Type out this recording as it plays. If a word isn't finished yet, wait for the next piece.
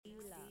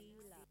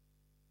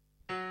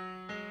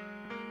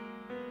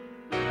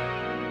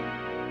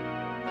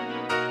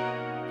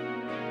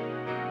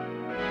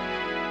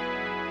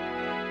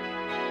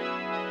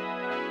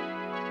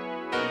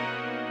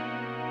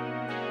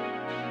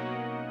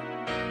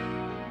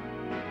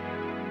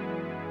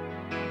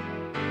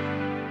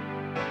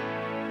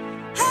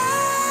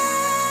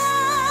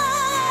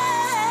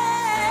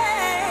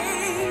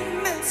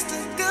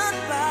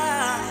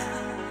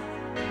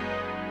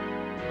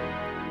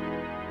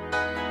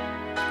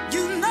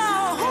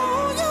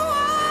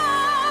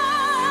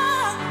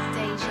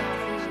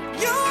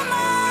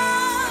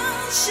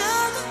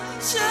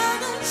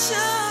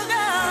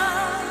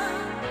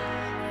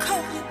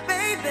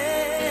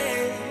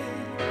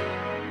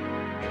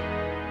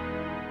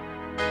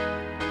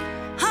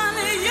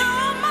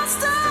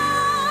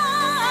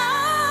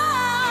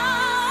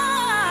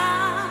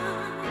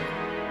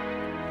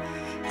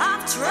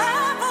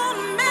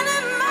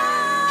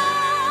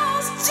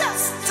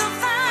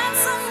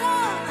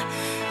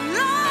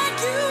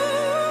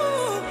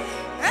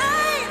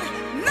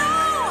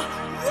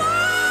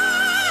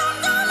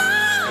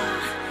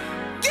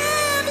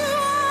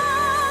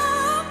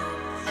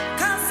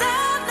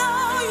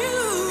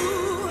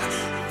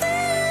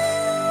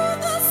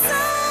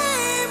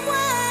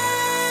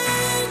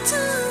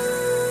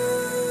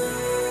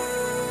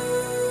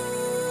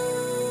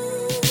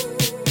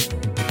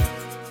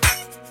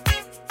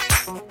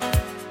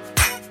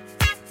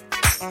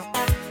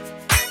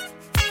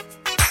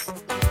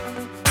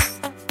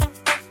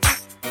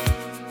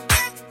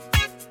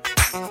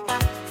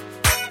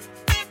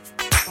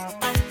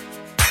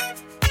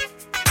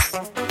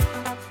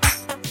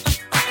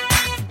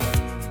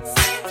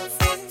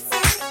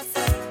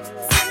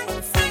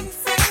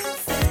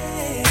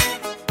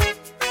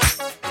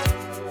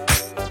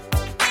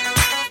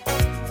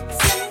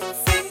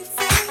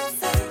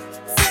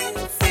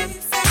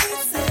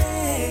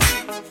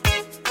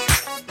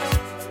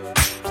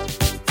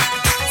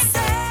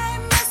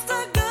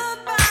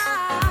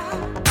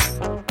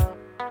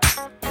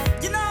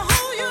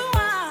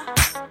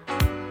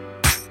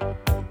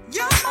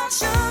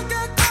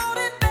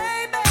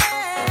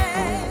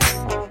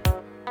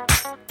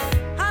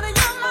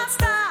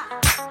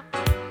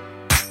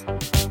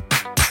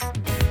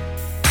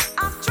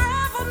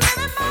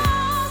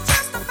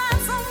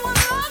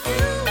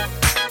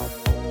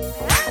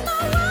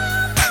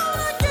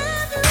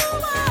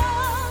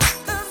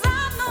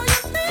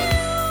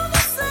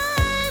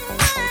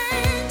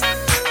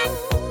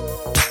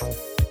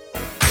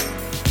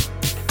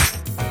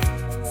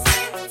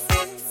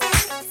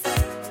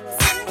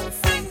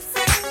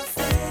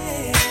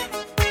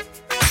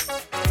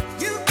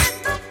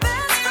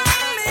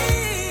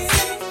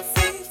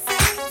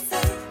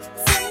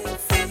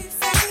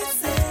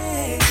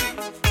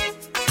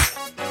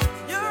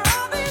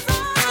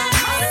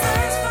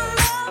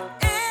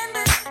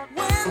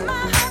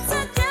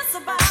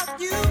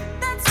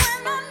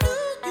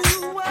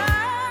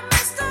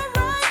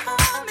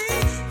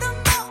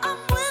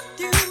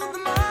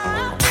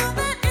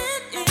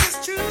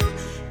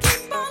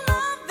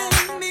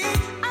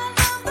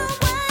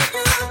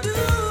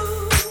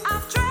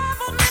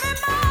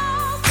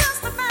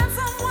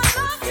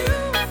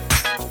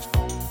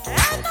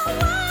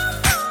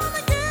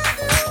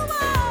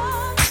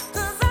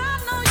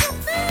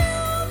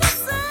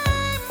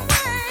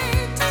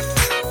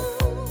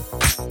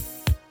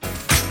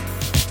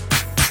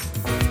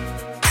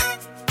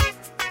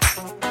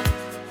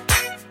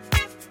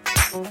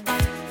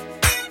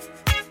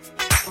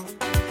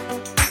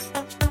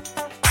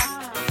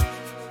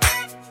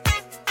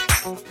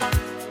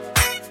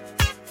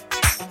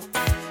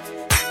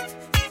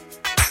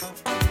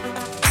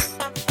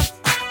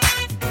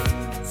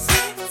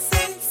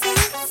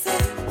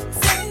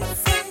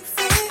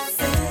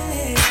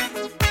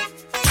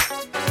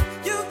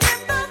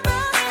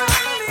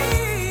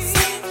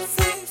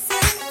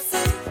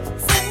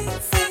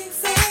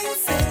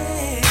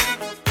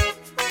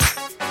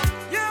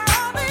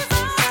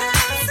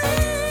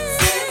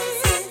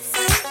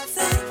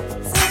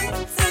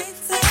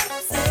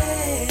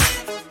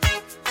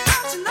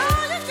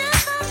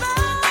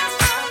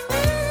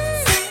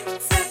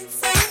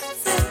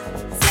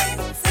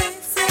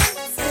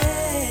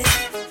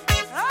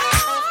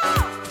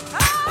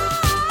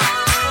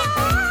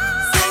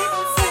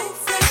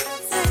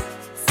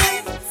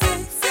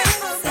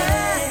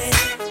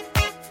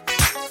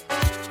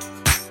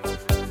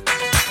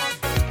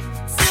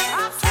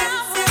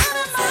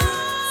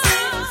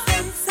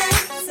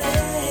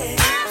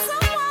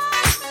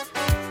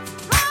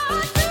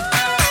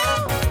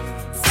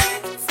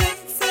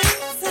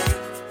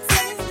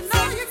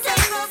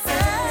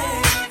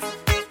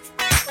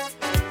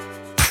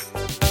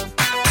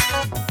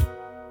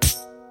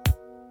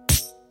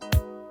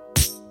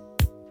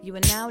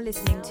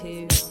listening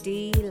to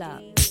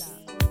Dlux.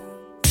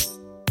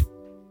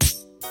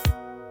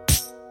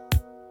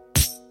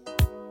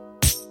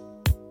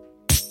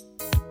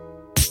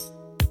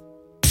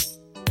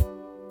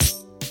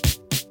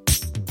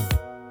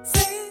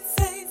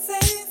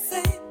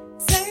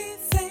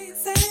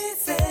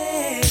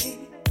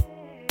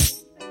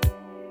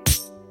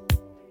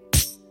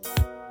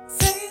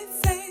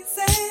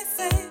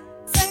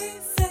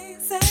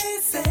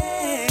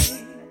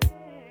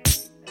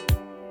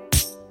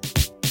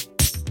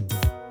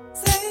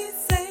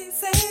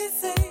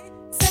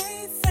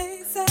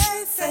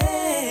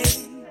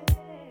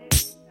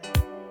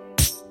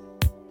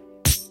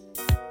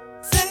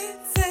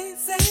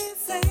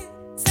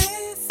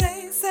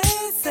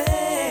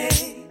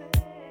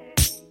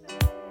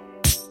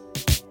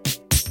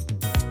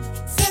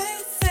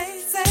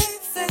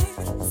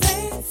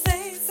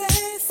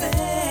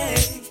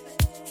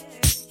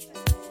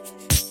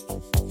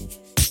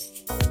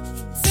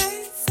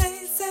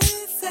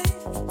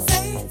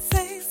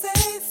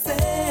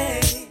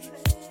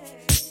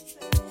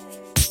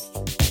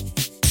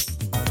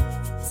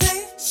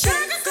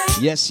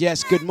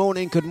 Yes, good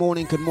morning. It's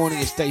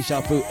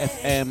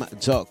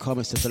dejavufm.com.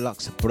 It's the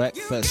Dlux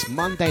Breakfast.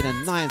 Monday the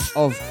 9th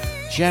of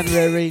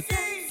January.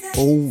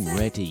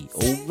 Already.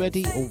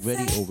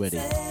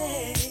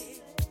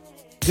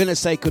 Gonna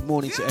say good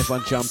morning to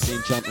everyone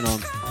jumping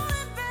on.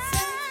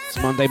 It's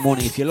Monday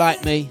morning. If you're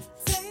like me,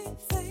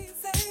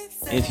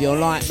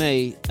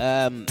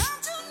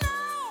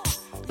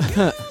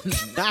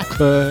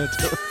 knackered,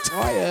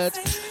 tired.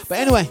 But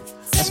anyway,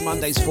 that's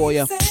Mondays for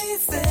you.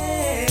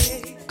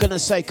 Gonna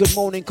say good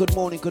mornings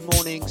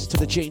to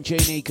the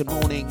Genie. Good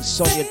morning,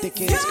 Sonia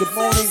Dickens. Good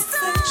morning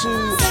to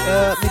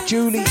me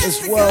Julie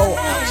as well.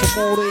 Out to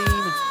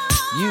Maureen,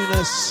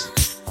 Eunice,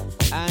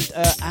 and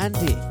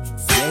Andy.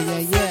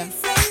 Yeah.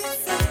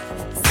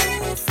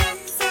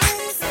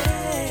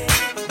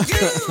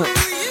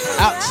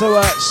 Out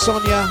to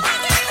Sonia.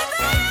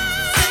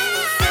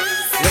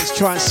 Let's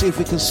try and see if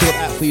we can sort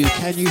out for you.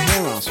 Can you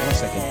hear us? 1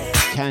 second.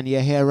 Can you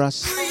hear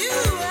us?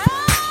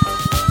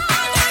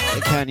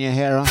 Can you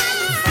hear us?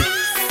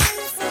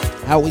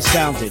 How are we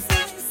sounding?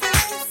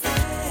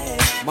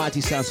 Mighty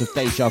sounds of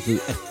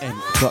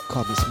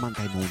dejavufm.com. It's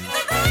Monday morning.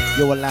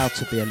 You're allowed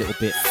to be a little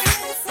bit.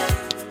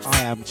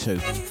 I am too.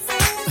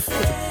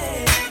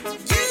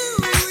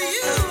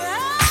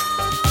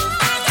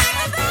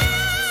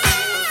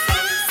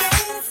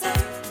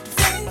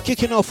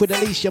 Kicking off with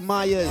Alicia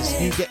Myers.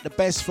 You get the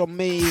best from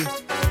me.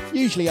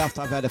 Usually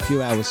after I've had a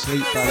few hours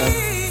sleep, but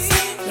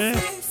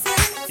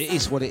it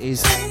is what it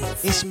is.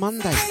 It's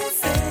Monday.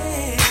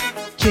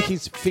 Kicking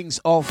things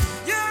off,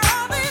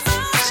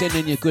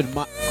 sending you good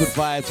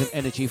vibes and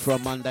energy for a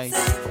Monday.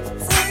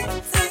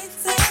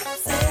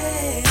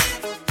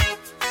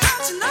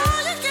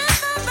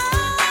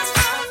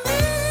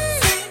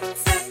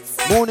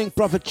 Morning,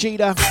 brother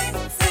Cheetah.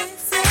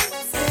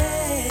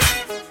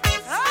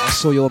 I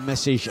saw your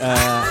message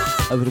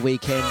over the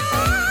weekend.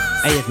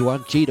 Hey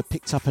everyone, Cheetah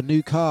picked up a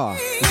new car.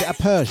 Is it a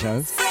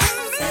Peugeot?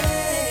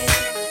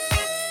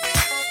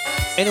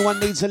 Anyone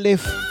needs a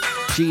lift?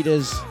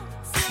 Cheetah's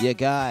your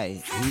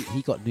guy.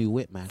 He got a new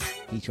whip, man.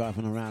 He's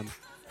driving around.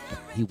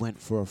 He went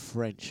for a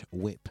French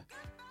whip.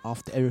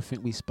 After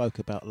everything we spoke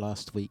about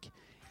last week,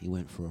 he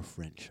went for a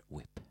French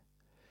whip.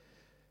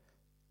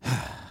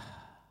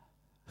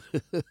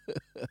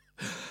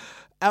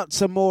 Out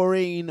to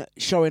Maureen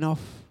showing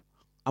off.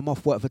 I'm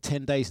off work for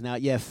 10 days now.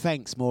 Yeah,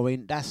 thanks,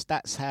 Maureen.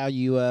 That's how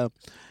you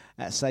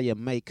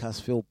make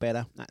us feel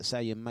better. That's how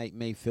you make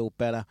me feel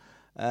better.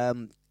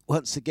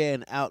 Once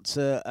again, out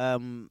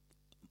to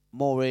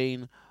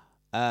Maureen.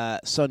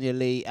 Sonia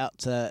Lee, out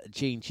to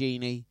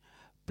Genie.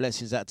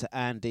 Blessings out to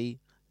Andy.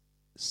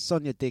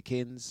 Sonia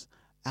Dickens,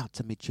 out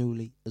to me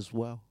Julie as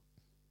well.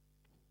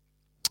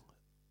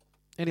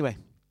 Anyway,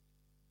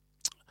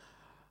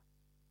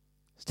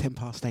 it's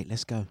 8:10.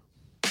 Let's go.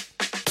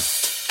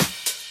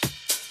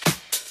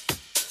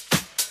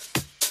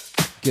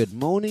 Good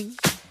morning.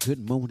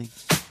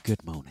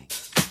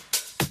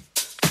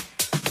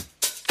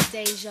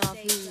 Deja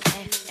Vu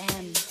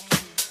FM.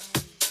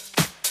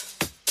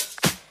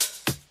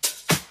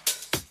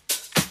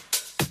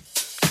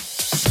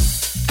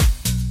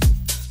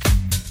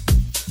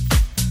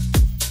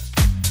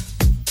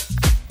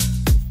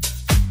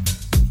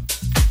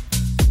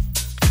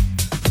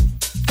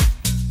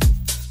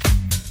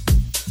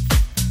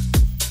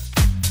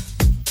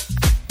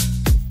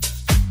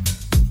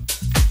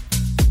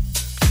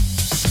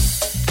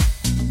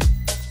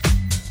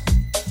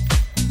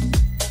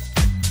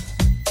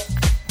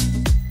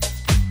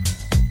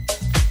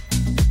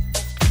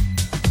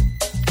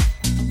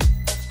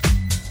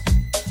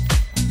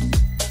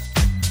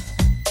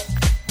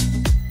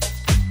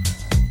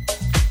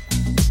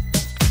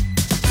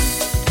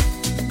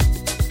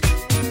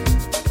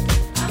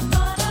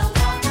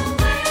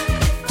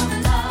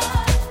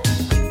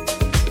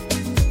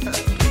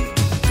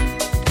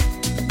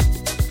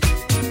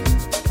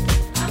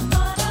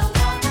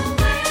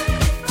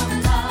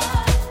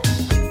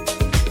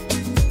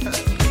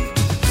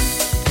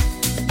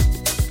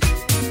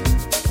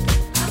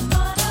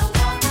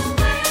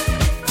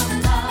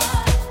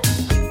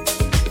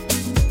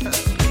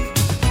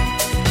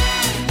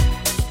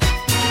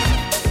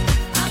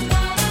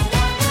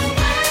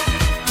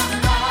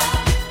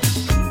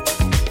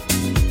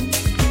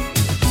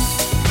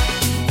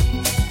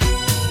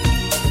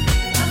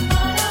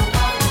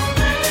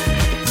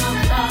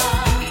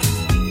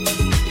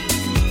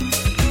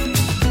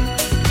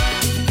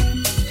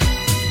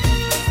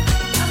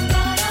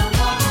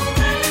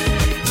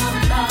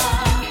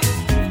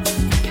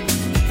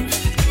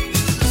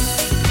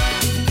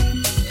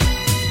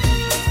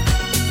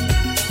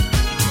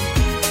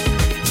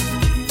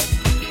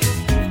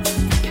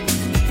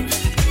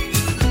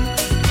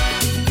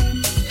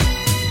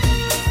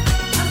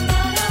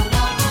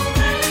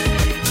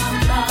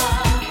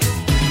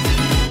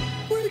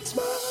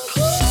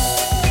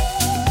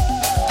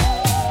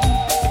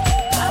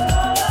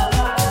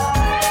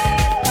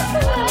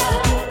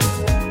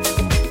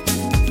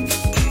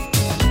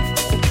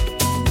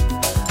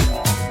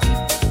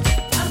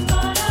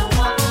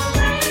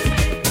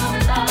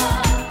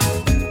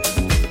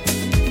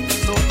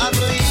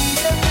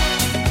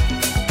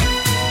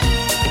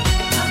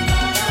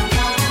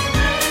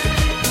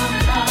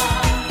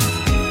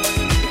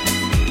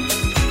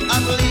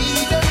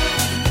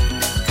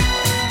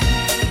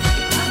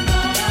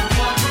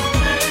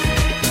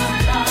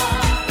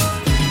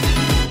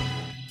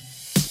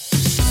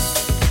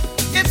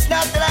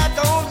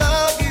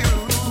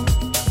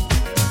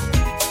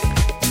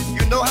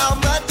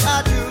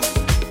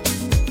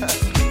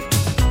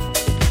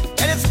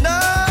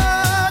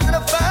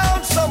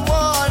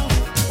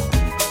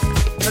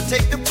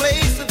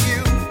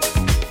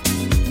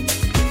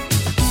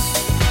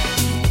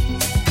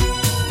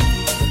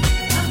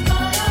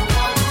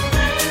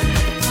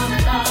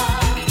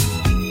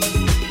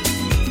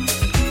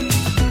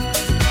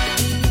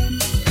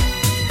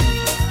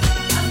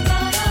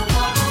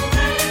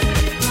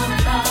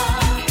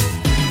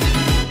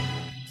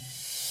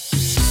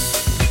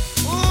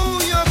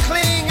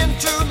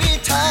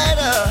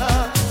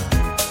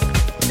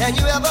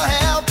 than you ever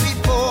have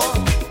before.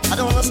 I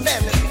don't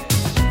understand it,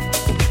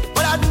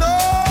 but I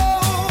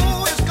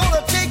know it's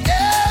gonna take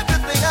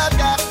everything I've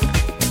got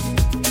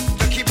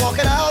to keep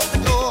walking out the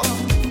door.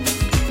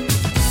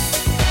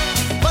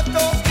 But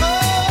those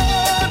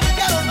birds that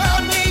got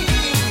around me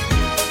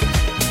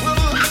will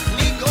let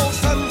me go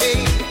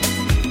someday,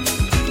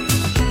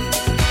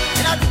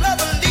 and I'd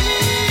rather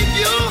leave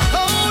you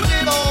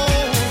holding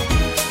on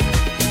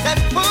than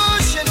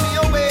pushing me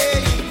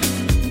away.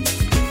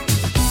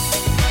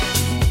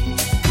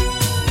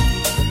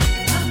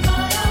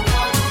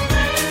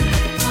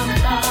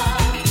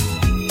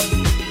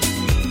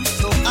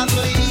 So I'm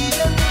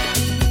leaving.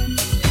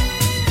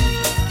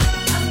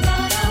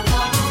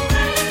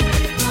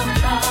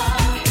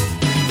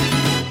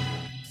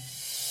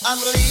 I'm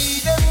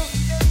leaving.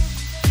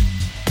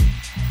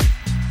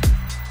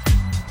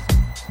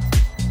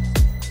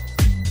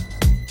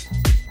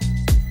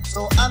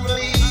 So I'm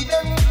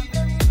leaving.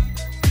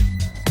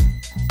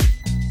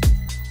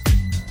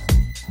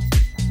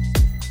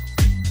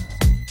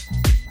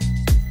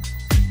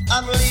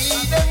 I'm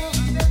leaving.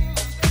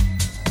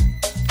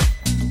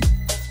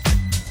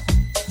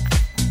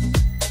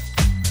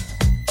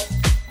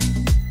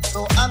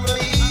 So I'm leaving.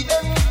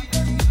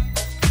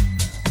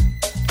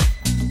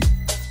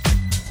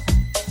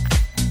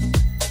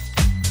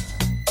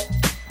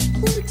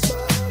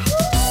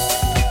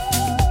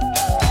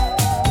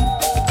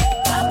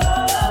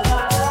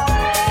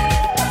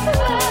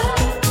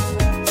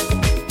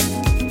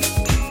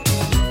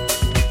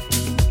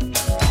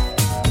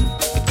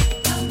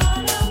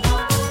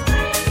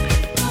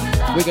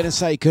 We're going to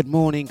say good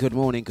morning, good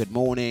morning, good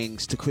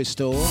mornings to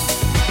Crystal.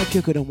 Hope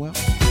you're good and well.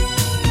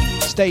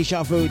 It's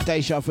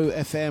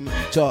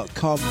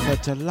dejavufm.com for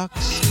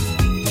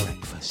Dlux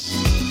breakfast.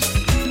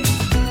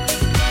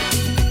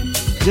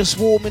 Just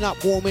warming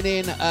up, warming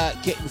in,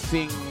 getting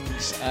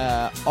things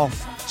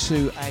off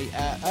to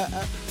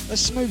a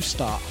smooth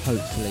start,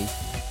 hopefully.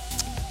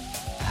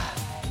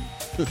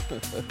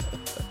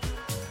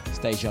 It's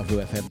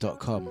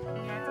dejavufm.com.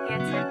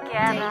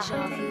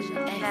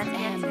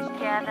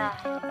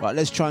 Right,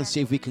 let's try and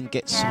see if we can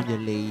get Sonia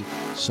Lee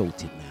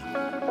sorted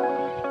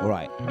now. All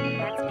right,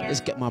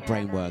 let's get my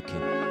brain working.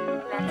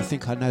 I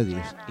think I know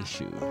the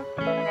issue.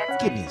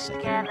 Give me a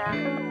second.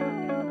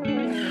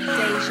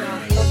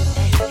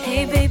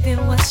 Hey baby,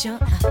 what's your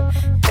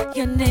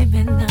name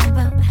and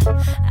number?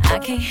 I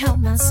can't help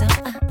myself.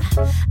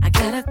 I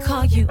gotta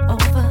call you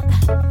over.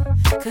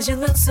 Cause you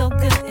look so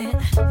good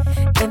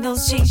in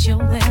those jeans you're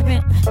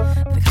wearing,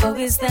 the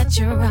clothes that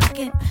you're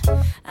rocking.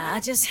 I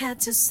just had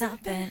to stop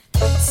and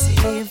see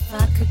if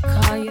I could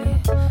call you,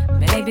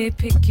 maybe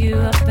pick you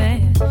up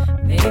and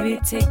maybe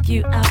take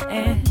you out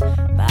and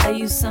buy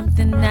you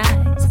something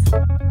nice.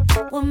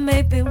 Well,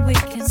 maybe we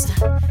can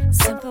start a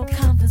simple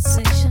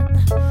conversation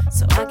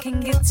so I can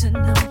get to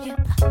know you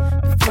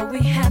before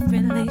we have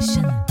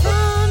relation.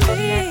 Call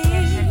me,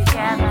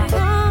 call me,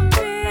 call me,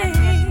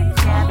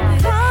 call me,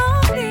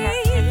 call me,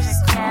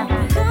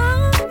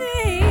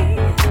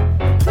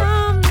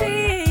 call me,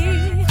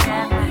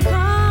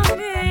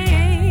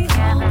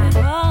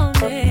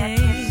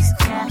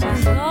 call me,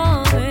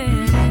 call me.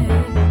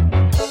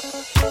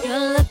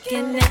 You're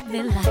looking at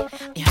me like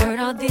you heard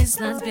all these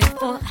lines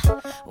before.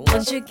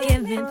 Once you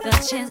give me the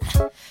chance,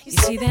 you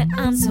see that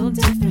I'm so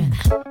different.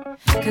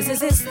 Cause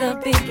this is the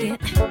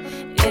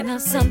beginning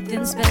of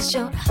something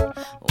special.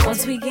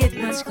 Once we get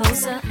much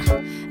closer,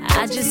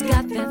 I just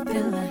got that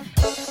feeling.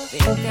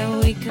 Think that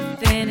we could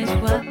finish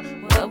what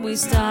we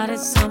started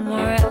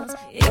somewhere else.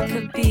 It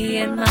could be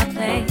in my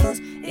place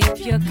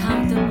if you're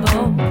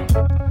comfortable.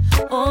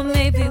 Or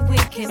maybe we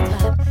can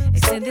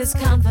extend this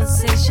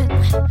conversation.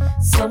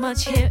 So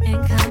much here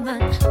in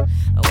common,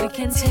 we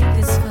can take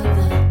this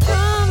further.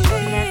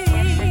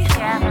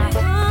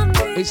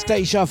 It's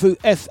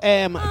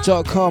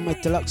dejavufm.com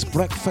at Dlux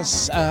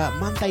breakfast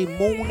Monday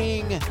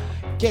morning,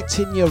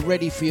 getting you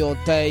ready for your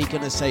day.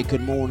 Gonna say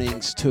good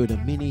mornings to the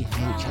Mini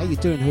H. How you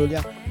doing,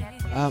 Julia?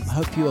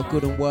 Hope you are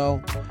good and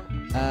well.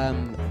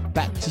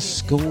 Back to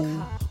school.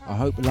 I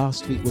hope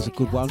last week was a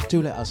good one.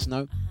 Do let us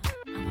know.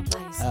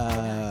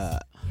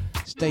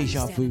 It's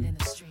Deja Vu.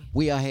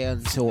 We are here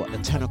until the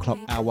 10 o'clock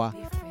hour,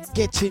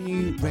 getting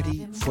you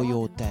ready for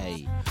your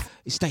day.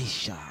 It's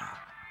Deja.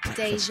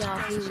 Deja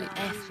Vu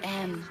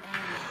FM.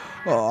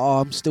 Oh,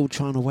 I'm still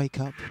trying to wake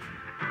up.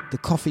 The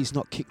coffee's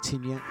not kicked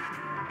in yet.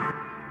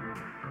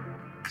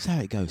 That's how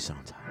it goes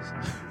sometimes.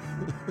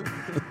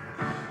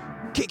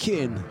 Kick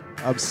in.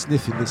 I'm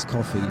sniffing this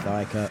coffee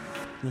like a...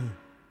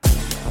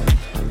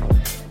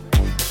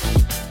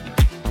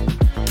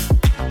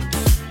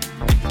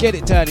 Get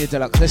it down here,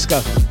 Dlux. Let's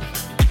go.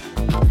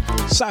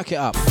 Suck it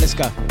up. Let's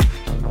go.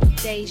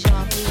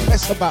 Deja Vu.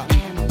 Press the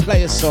button.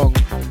 Play a song.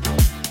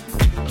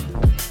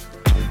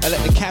 And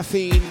let the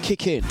caffeine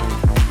kick in.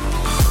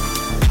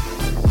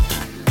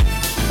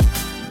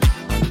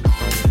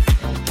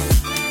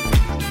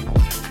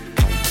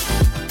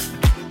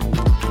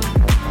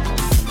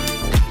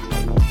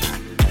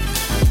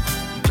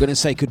 I'm going to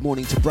say good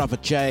morning to Brother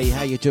Jay.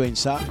 How you doing,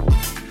 sir?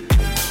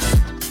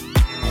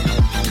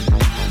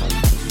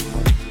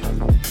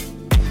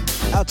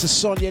 Out to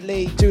Sonia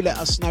Lee, do let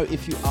us know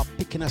if you are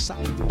picking us up.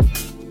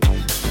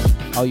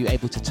 Are you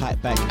able to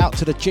type back? Out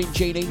to the Gin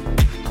Genie.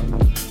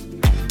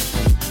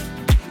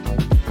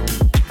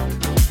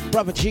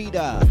 Brother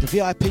Gina, the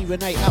VIP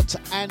Renee, out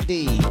to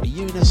Andy,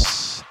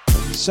 Eunice,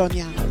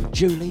 Sonia,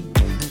 Julie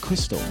and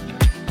Crystal.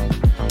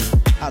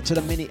 Out to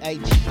the Mini H.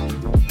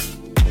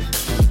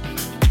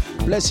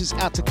 Blessings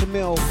out to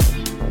Camille.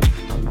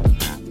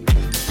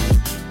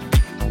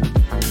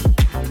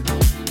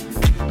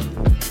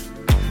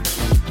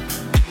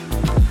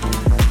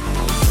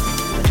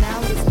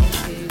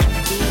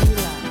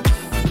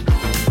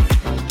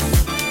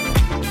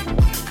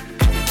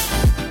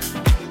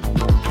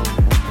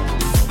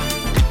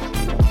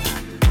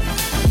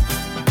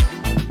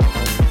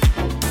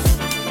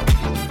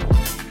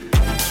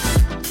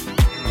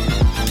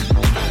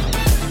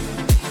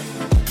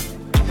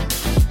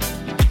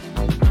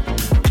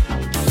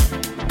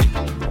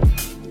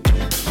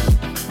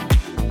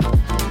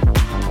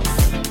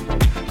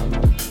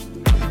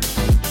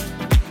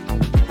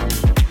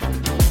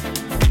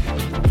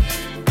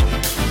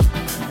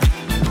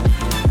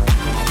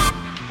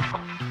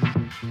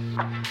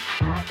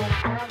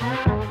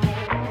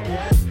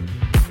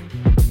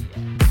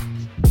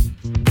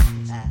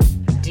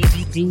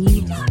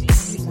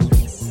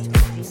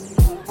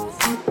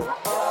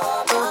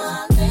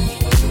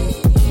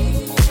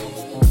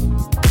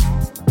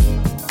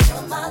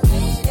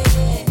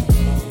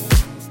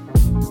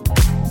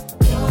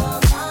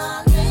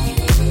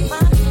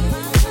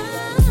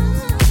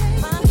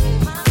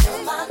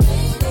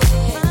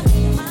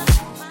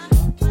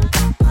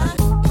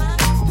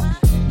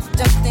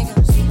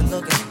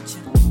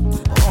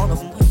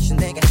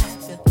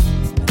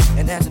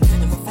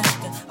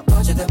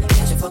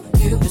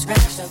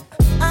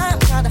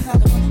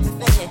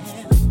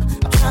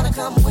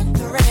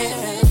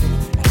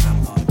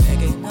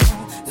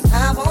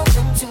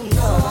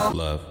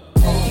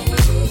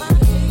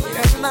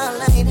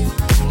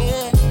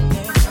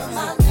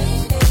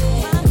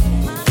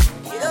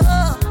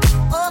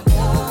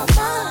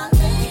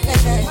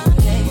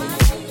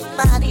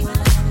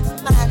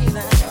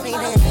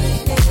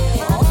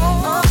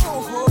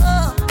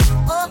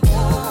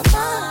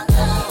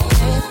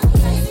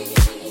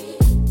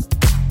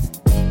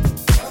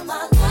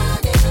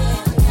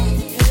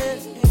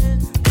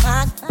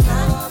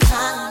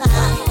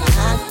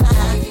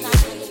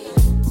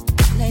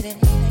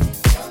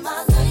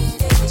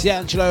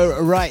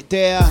 D'Angelo right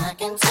there.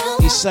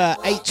 It's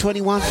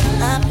 8:21.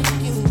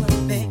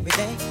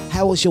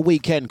 How was your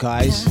weekend,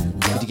 guys?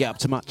 Did you get up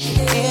to much?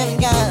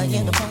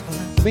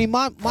 I mean,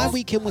 my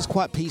weekend was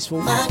quite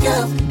peaceful,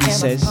 he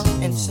says.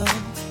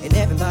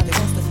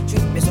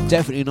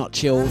 Definitely not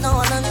chilled.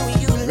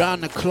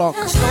 Round the clock.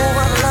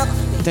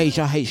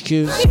 Deja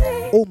HQ.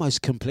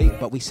 Almost complete,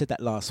 but we said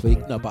that last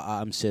week. No, but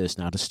I'm serious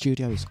now. The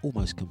studio is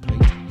almost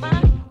complete.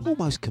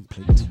 Almost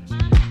complete.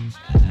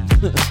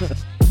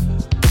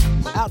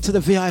 Out to the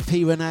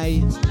VIP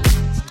Renee.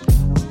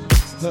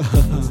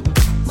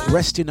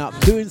 Resting up,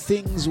 doing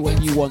things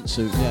when you want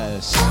to.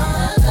 Yes.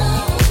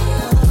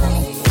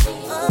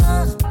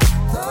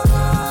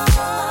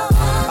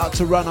 Out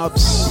to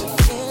run-ups.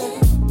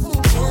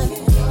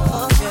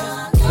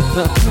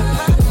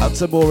 Out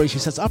to Maury. She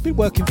says, I've been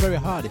working very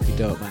hard, if you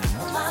don't mind.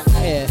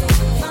 Yeah,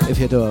 if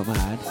you don't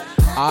mind.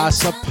 I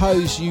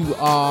suppose you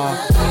are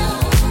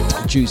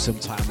due some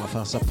time off.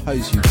 I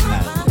suppose you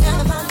can.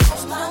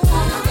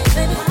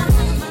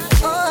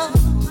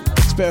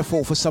 It's better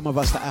for some of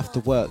us that have to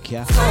work,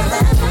 yeah?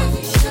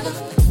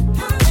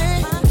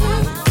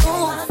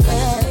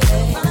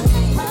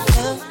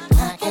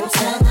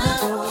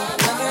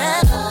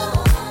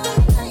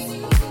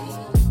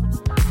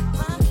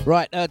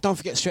 Right, don't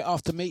forget, straight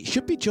after me,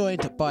 should be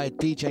joined by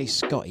DJ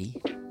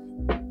Scotty.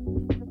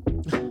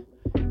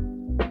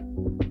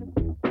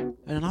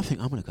 And then I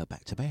think I'm going to go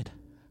back to bed.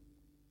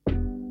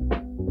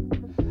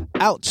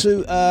 Out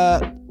to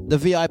the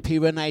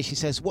VIP Renee, she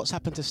says, what's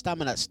happened to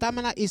Stamina?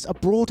 Stamina is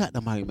abroad at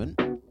the moment.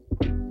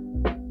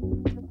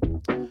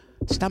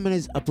 Stamina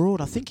is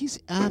abroad. I think he's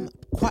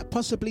quite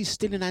possibly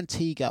still in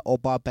Antigua or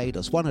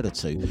Barbados, one of the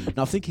two.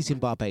 No, I think he's in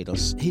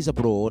Barbados. He's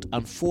abroad.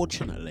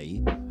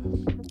 Unfortunately,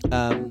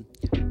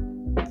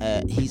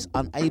 he's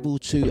unable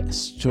to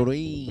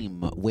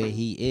stream where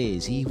he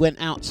is. He went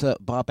out to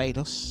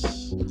Barbados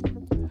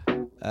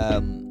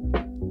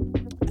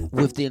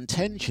with the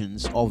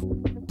intentions of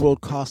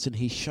broadcasting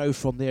his show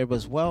from there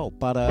as well,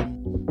 but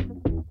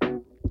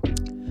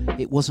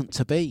it wasn't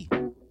to be.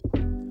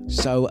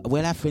 So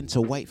we're having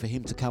to wait for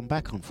him to come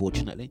back,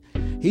 unfortunately.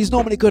 He's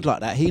normally good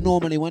like that. He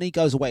normally, when he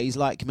goes away, he's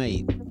like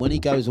me. When he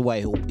goes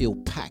away, he'll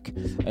pack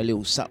a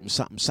little something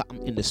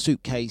in the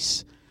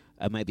suitcase,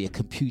 maybe a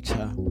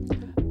computer,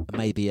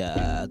 maybe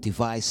a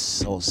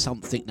device or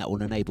something that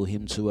will enable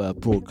him to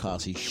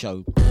broadcast his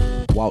show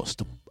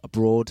whilst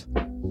abroad.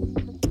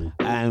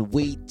 And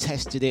we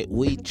tested it,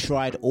 we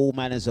tried all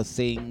manners of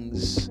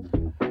things,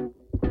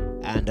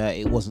 and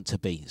it wasn't to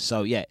be.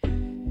 So yeah,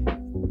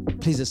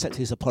 please accept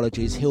his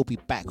apologies. He'll be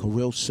back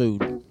real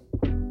soon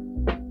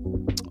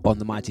on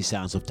the mighty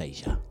sounds of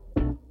Deja.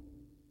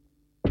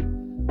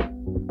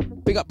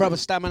 Big up, brother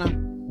Stamina.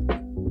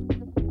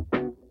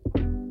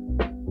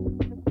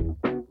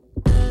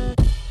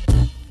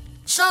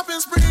 Shopping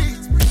spree.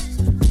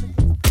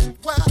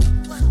 Well,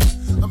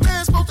 a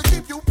man's supposed to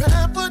keep you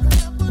pampered.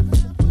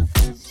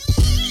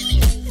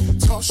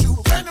 Toss you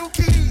a brand new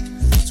key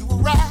to a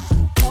ride.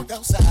 Walked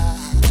outside.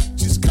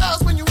 Just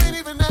cause when you ain't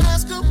even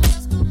ask him.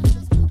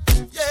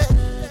 Yeah.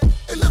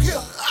 Hey, look here.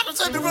 I'm the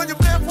type to run your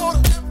back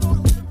water.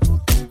 Ooh.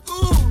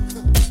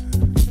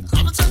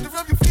 I'm the type to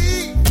rub your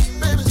feet.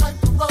 Baby, type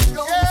to rub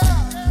your feet.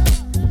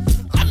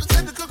 I'm the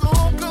type to cook a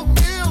home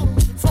cooked meal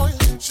for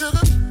you.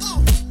 Sugar. Ooh.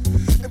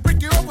 And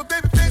break you up with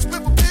baby face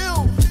with a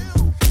pill.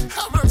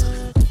 How much?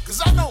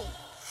 Cause I know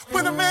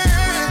when a man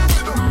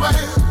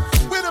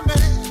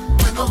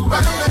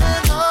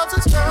loves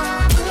his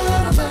girl,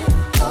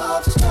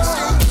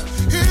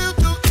 he'll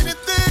do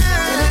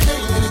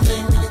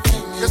anything,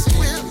 yes he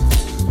will,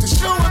 to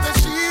show her that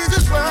she's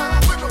his girl.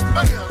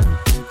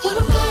 When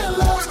a man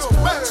loves his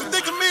girl, so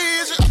think of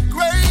me as your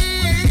upgrade.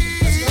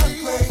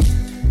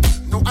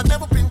 No, I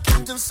never been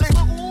Captain Saber.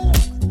 Ooh,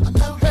 I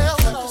never held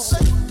Captain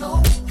Saber,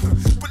 no.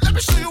 But let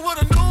me show you what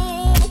I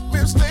know,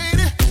 Miss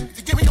Lady. If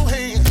you give me your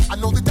hand, I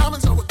know the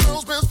diamonds are a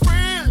girl's best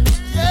friend.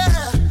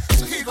 Yeah,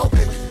 so here you go,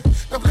 baby.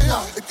 Now play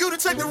out. If you to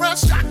take the right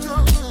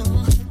shotgun,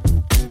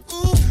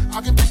 ooh,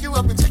 I can pick you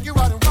up and take you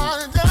out and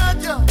ride and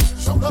dine, yeah.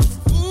 Show up,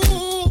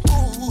 ooh,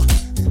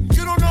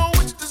 you don't know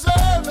what you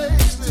deserve, baby.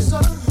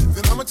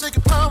 Then I'ma take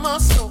it upon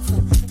myself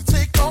to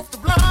take off the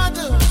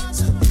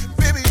blinders,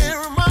 baby, and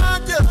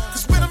remind you.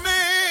 Cause when a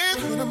man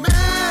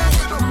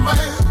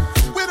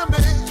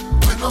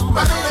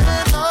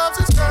loves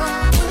his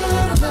girl,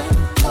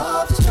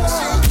 see,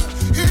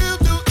 he'll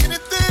do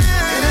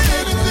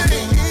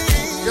anything,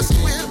 yes he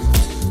will,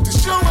 to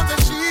show her that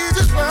she's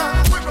his girl.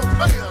 When a man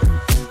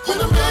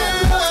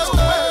loves his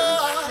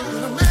girl, see,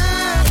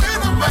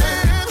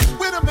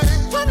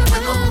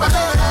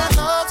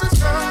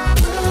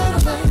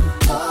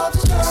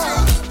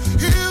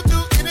 he'll do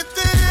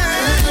anything,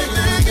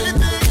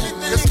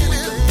 yes he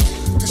will,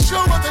 to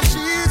show her that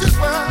she's his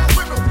girl.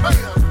 When a man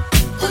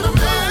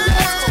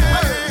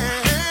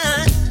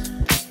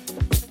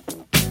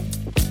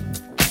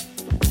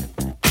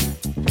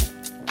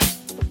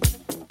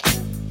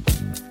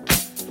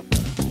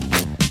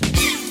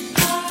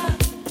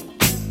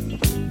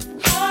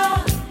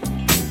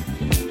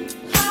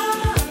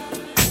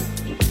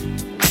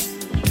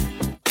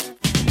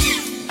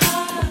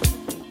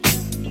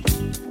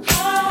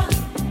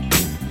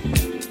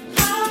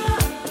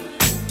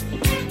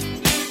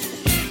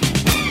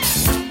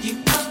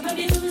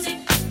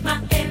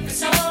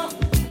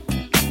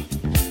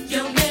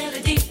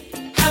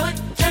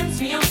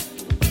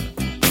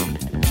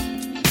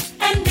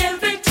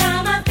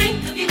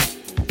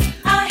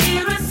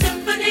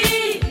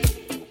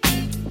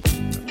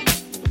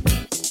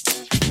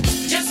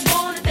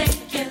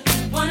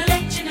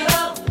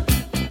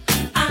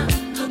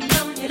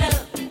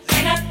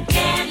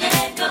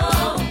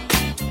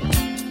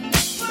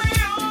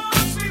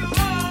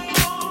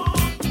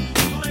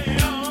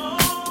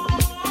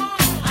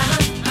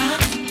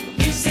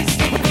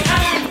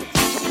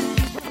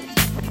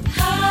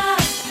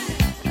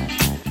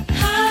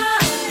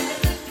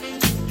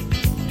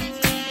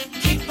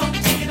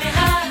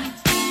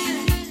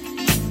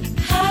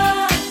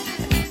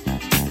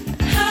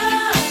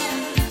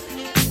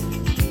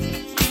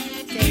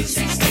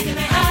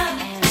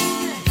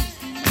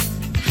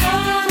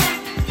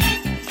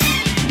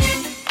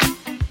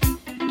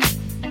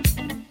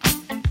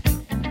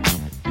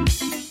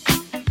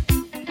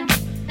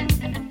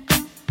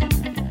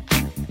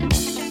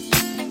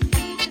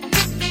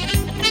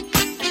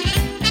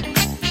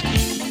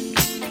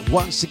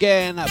Once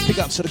again, big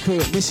ups to the crew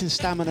at Missing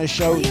Stamina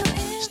Show.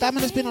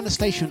 Stamina's been on the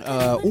station,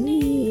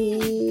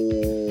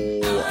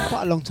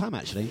 quite a long time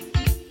actually.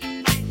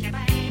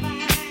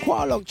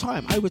 Quite a long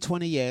time, over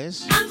 20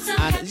 years.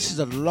 And this is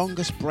the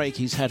longest break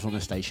he's had from the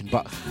station.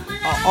 But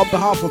on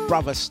behalf of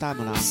brother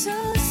Stamina,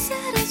 who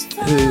is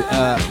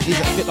a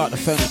bit like the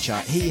furniture,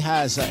 he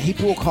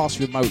broadcasts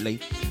remotely.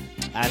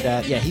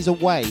 And he's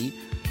away.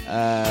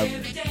 I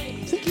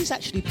think he's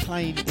actually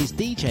he's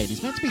DJing.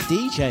 He's meant to be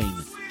DJing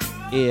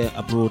here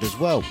abroad as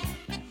well,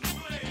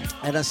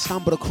 and I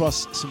stumbled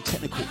across some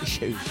technical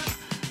issues.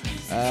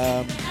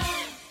 So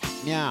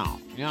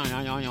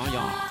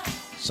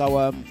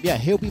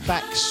he'll be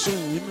back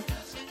soon.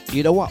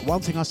 You know what?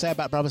 One thing I say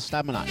about brother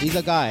Stamina, he's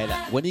a guy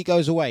that when he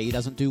goes away, he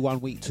doesn't do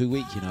 1 week, 2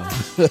 weeks. You know,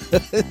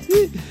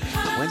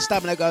 when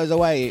Stamina goes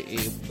away,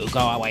 he'll go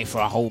away for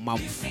a whole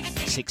month,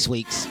 6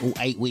 weeks, or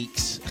 8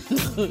 weeks.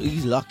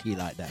 He's lucky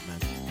like that, man.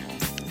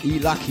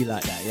 He's lucky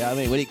like that. You know what I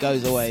mean? When he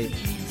goes away.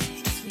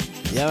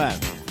 Yeah,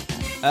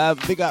 man.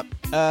 Big up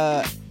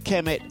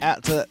Kemet,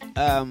 out to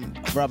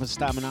brother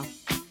Stamina.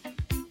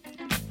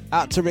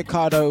 Out to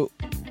Ricardo.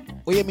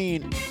 What do you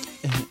mean?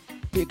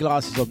 Put your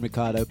glasses on,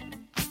 Ricardo.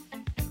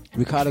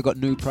 Ricardo got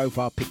new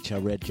profile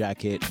picture, red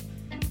jacket.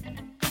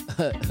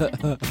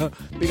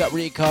 Big up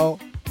Rico.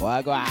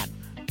 Wagwan.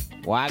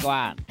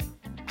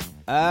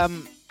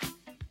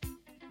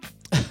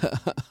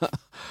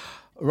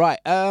 Right.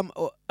 There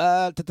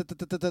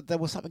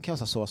was something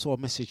else I saw. I saw a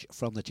message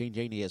from the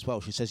Genie as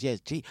well. She says, "Yes,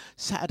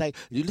 Saturday.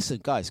 Listen,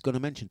 guys. Going to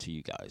mention to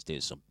you guys.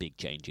 There's some big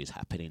changes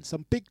happening.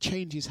 Some big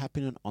changes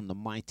happening on the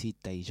mighty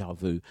Deja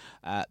Vu.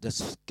 The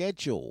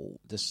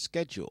schedule,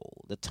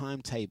 the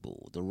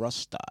timetable, the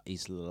roster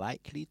is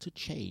likely to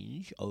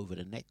change over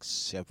the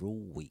next several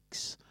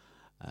weeks.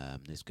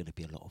 There's going to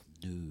be a lot of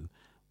new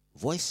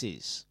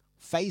voices,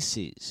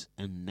 faces,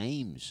 and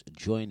names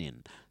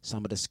joining.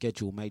 Some of the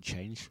schedule may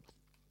change."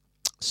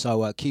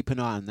 So keep an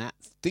eye on that.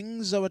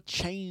 Things are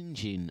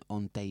changing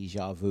on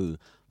Deja Vu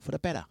for the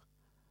better.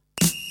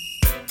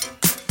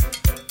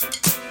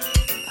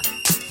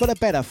 For the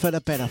better, for the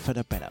better, for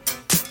the better.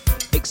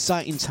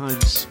 Exciting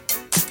times.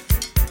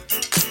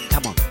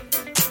 Come on.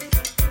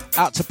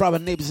 Out to brother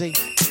Nibsy.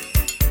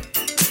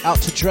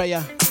 Out to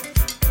Drea.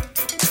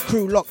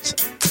 Crew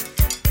locked.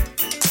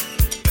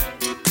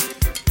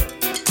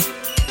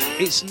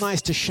 It's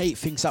nice to shake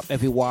things up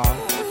every while.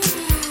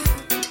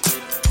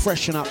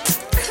 Freshen up.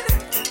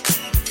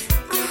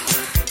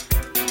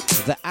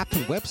 The app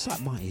and website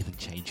might even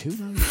change, who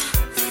knows?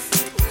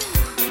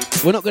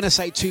 We're not going to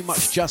say too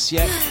much just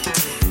yet.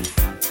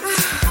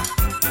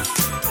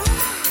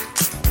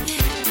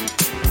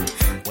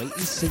 Wait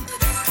and see.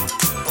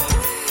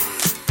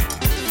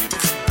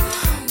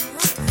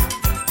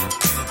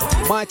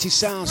 Mighty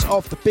sounds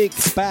of the big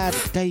bad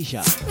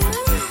Deja.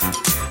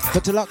 The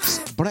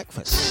Dlux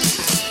breakfast.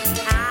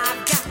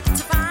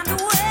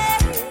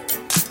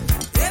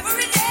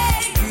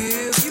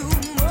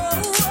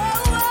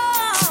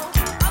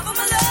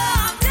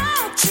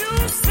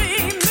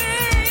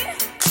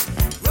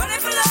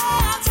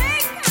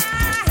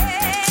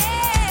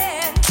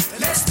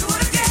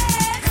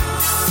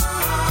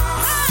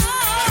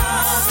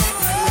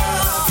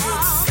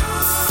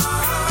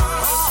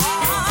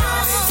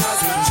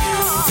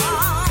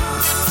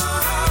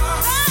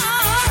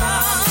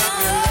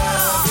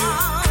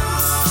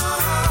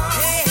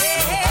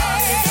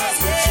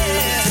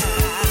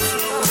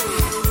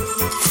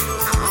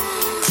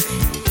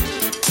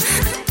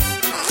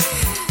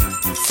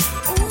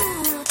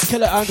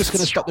 I'm just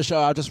going to stop the show.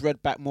 I just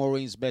read back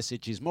Maureen's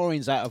messages.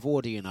 Maureen's out of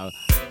order, you know.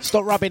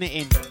 Stop rubbing it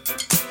in.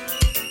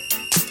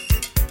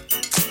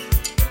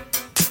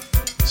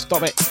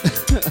 Stop it.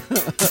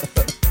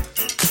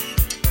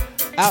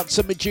 Out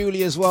to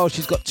Majuli as well.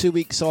 She's got 2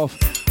 weeks off.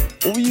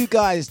 All you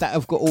guys that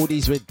have got all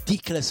these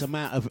ridiculous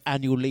amount of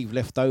annual leave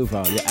left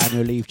over, your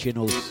annual leave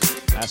channels,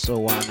 that's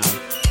all I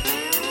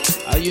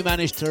know. You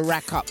managed to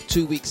rack up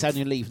 2 weeks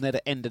annual leave near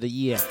the end of the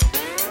year.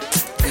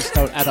 This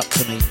don't add up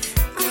to me.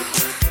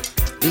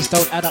 This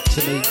don't add up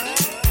to me.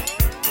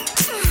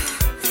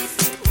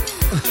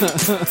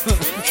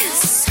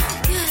 It's so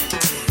good.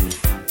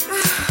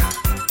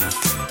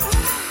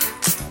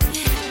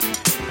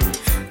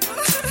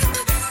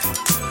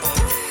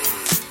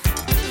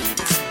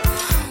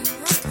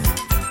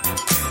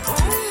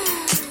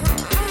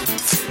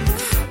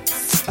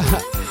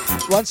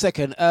 One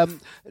second.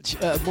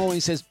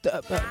 Maureen says,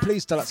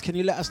 please, Dlux, can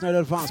you let us know in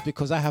advance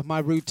because I have my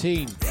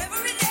routine.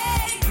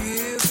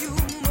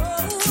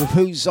 With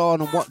who's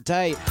on and what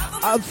day.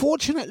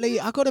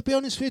 Unfortunately, I got to be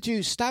honest with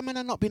you,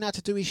 Stamina not being able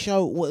to do his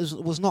show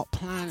was not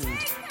planned.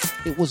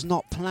 It was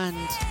not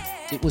planned.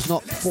 It was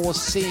not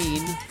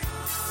foreseen.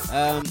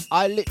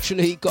 I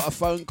literally got a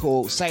phone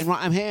call saying,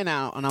 right, I'm here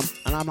now, and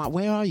I'm like,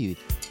 where are you?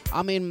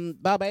 I'm in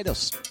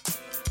Barbados.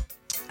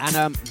 And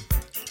I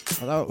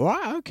thought,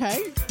 right,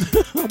 okay,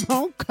 I'm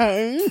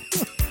okay.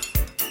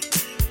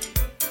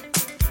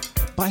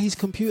 But his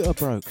computer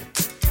broke,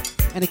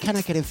 and he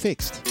cannot get it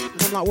fixed.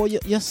 And I'm like, well,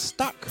 you're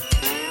stuck.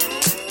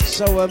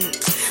 So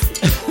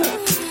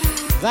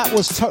that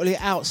was totally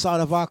outside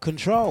of our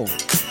control. Do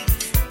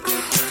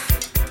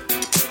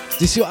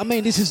you see what I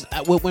mean? This is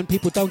when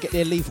people don't get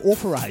their leave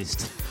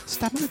authorised.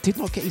 Stamina did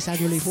not get his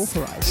annual leave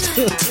authorised.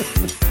 He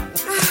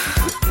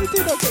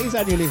did not get his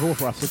annual leave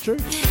authorised, it's true.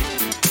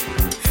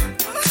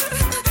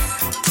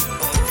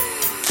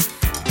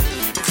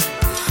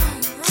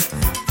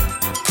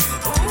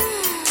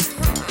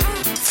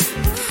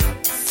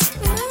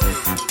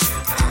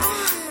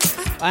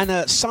 And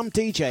some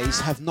DJs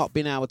have not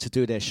been able to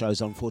do their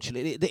shows,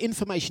 unfortunately. The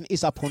information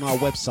is up on our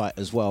website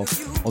as well,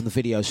 on the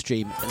video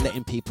stream,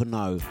 letting people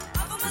know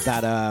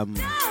that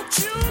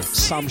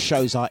some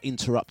shows are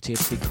interrupted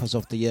because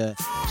of the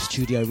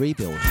studio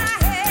rebuild.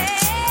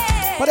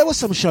 But there were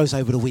some shows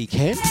over the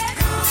weekend.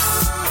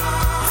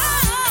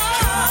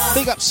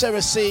 Big up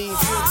Sarah C.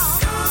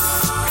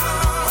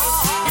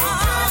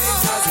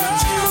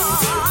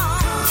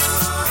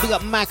 Big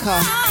up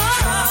Macca.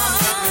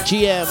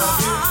 GM.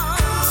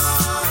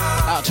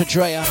 Out to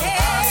Drea.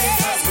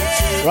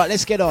 Right,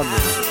 let's get on.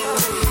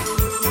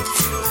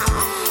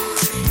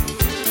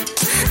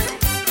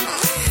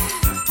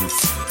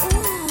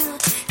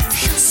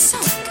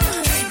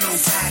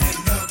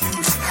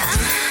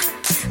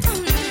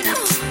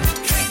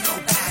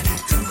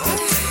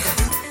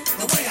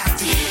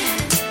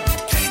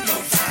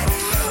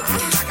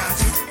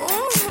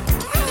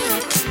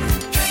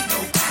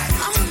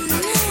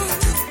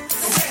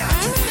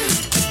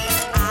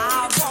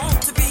 I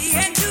want to be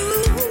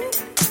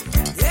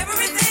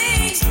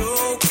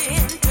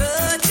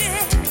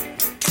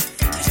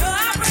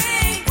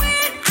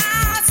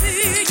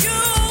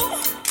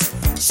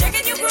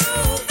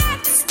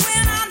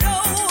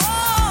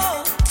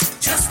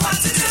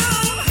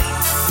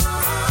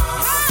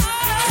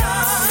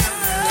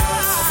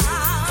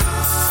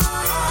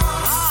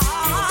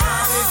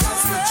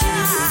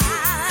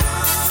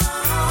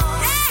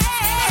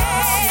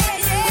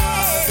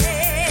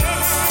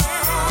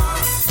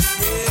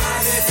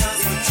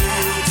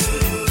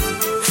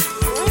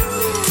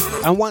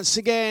And once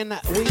again,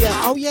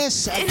 oh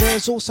yes,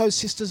 there's also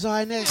Sister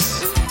Zioness,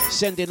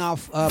 sending our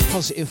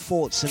positive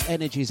thoughts and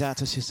energies out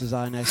to Sister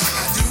Zioness.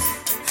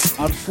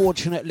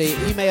 Unfortunately,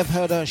 you may have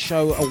heard her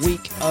show a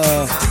week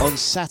on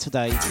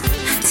Saturday.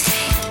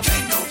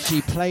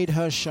 She played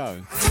her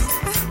show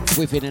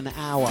within an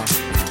hour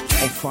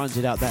of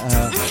finding out that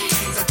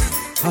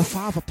her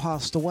father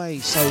passed away,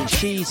 so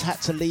she's had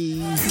to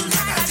leave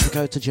to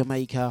go to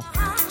Jamaica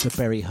to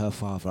bury her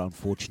father,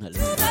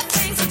 unfortunately.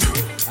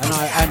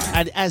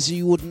 And as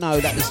you would know,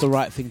 that is the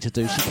right thing to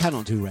do. She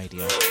cannot do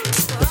radio.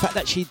 The fact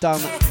that she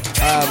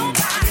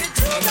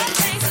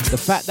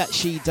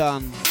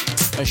done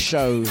a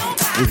show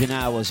within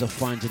hours of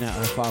finding out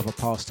her father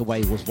passed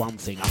away was one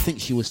thing. I think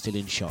she was still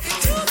in shock.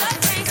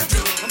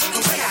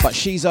 But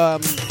she's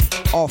off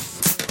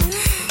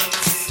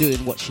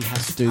doing what she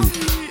has to do.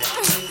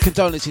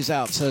 Condolences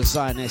out to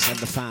Zioness and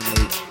the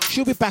family.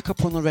 She'll be back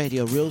up on the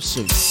radio real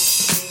soon.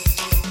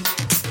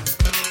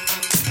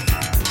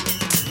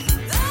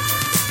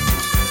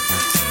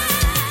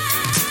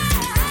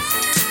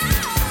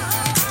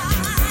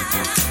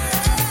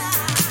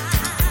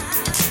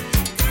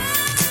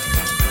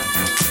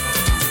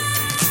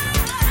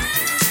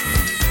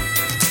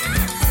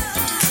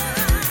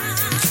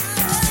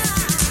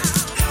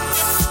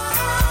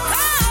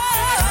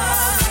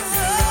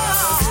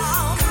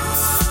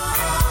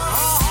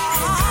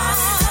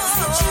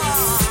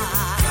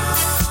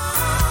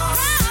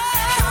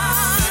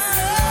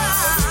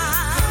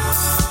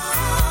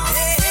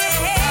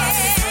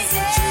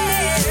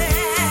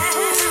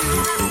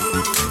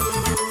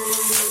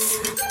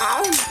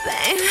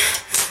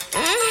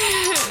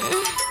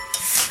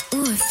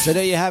 So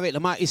there you have it,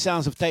 the mighty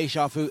sounds of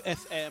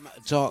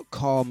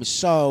dejavufm.com.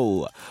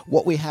 So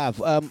what we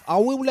have, I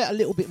will let a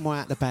little bit more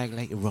out the bag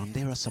later on.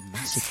 There are some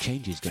massive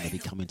changes going to be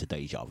coming to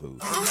Deja Vu,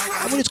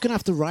 and we're just going to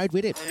have to ride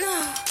with it.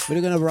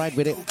 We're going to ride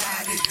with it,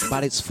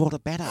 but it's for the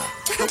better.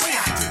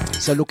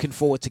 So looking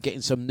forward to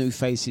getting some new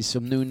faces,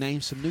 some new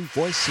names, some new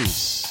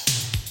voices.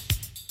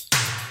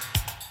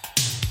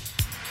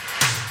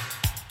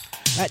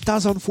 That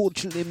does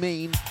unfortunately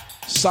mean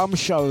some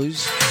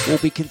shows will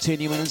be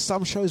continuing and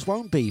some shows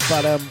won't be,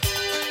 but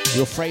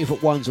your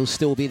favourite ones will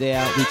still be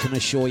there, we can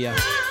assure you.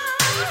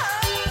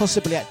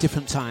 Possibly at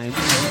different times.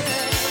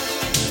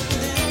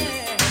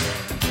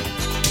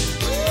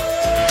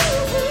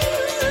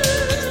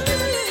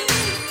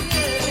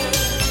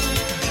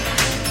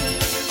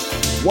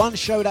 One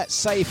show that's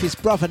safe is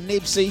Brother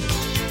Nibsy.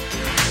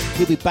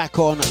 He'll be back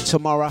on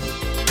tomorrow.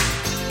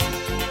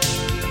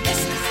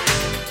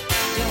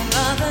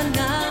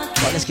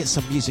 Right, let's get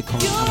some music on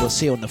and we'll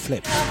see you on the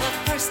flip.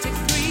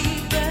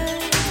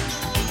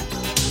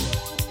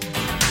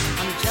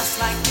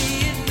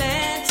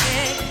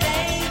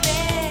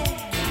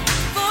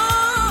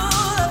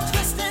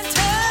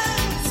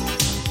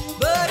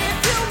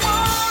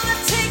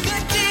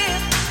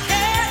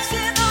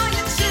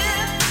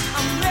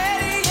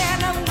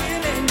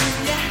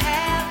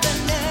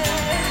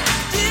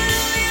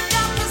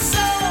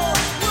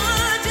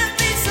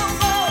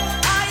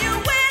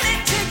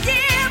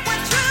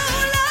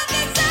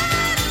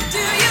 Do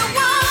you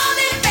want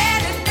it bad?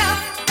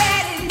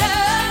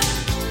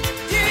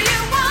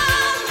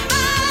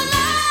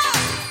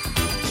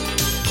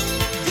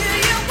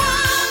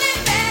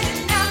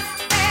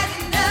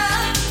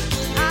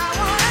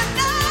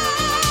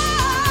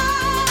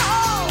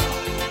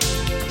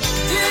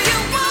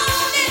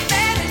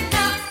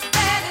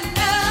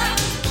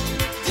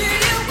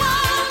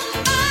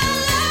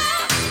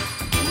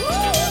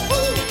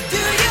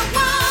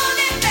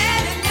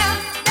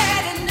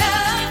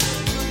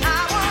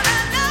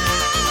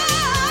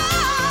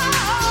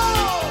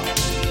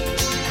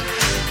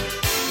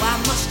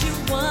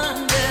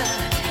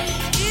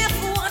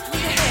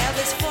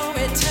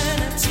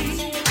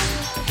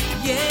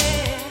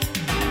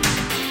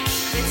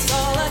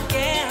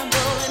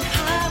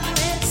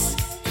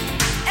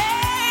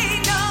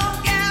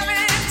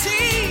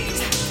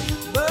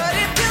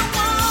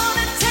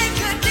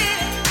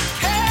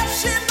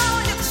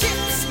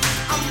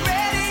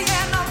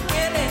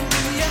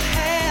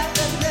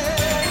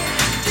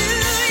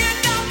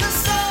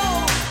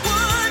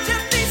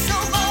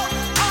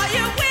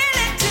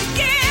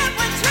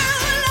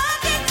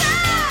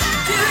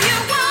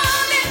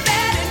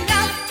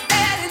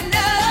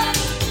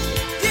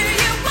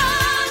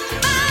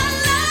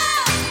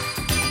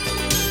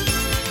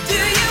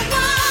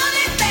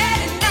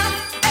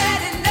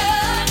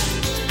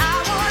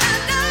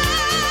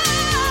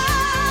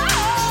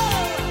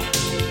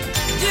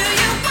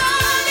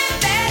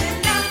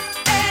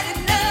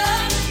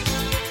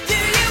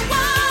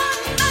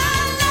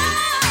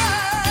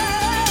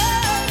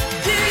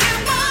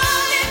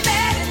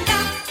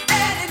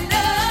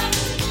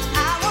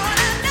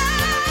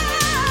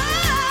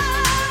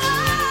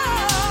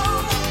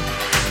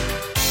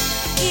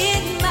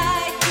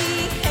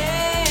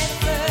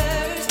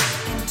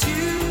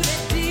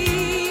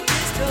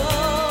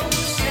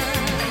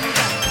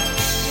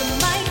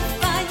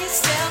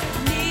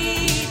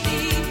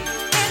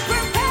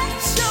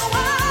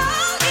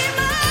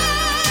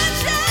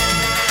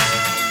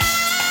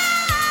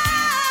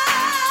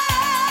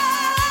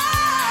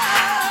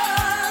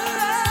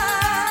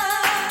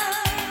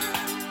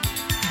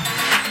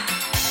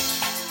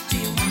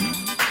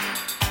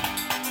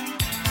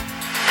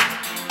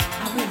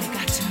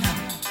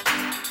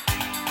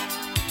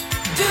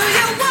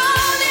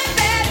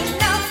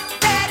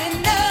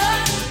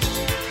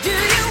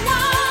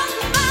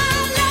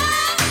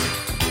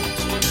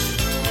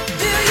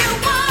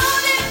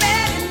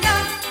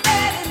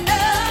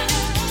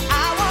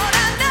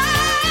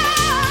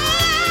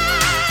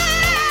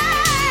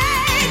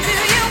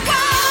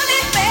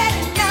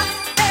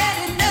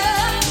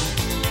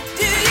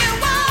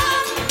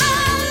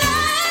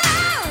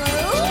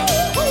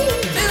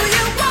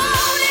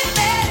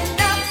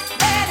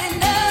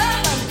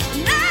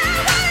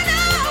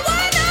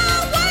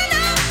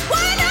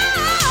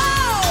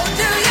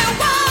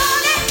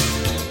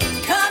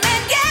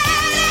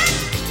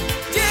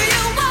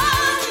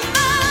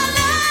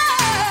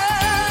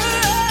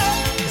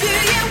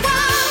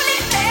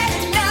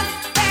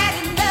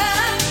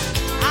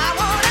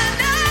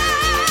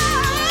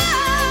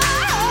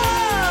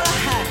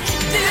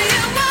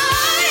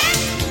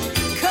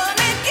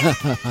 We're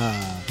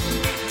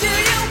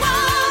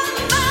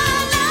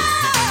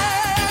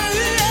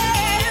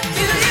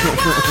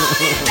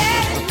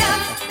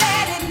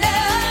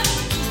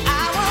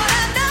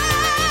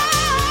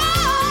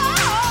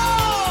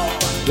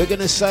going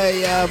to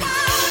say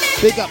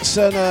big ups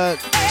to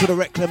the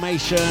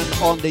Reclamation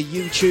on the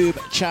YouTube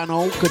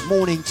channel. Good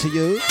morning to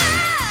you.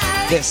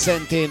 Let's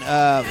send in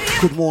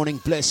good morning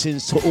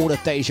blessings to all the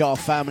Deja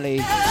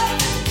family.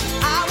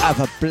 Have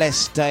a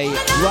blessed day.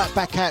 Right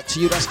back out to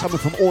you. That's coming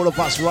from all of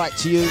us right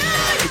to you.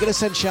 We're going to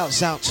send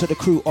shouts out to the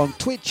crew on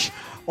Twitch,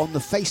 on the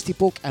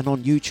Facebook, and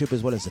on YouTube,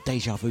 as well as the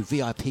Deja Vu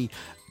VIP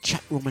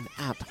chat room and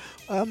app.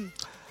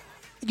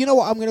 You know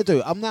what I'm going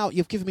to do?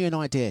 You've given me an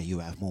idea, you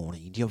have,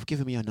 Maureen. You've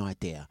given me an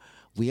idea.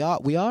 We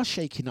are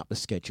shaking up the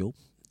schedule.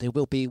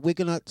 We're going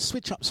to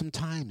switch up some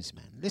times,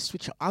 man. Let's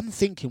switch up. I'm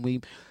thinking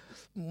we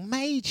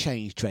may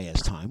change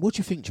Drea's time. What do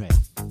you think, Drea?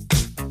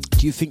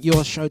 Do you think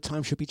your show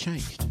time should be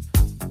changed?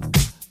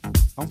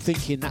 I'm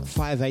thinking that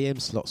 5 a.m.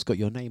 slot's got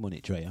your name on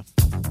it, Drea.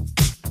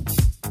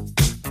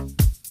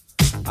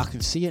 I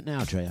can see it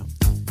now, Drea.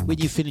 When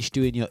you finish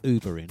doing your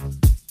Ubering,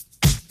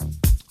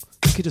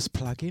 you could just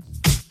plug in.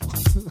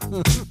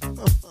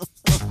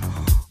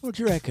 What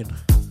do you reckon?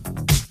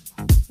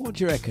 What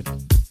do you reckon?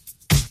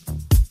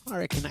 I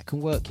reckon that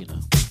can work, you know.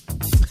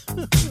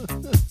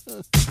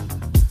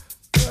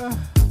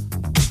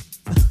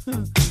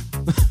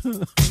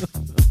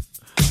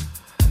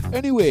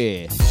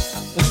 Anyway.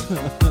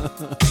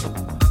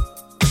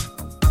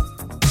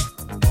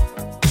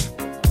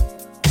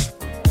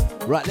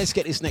 Right, let's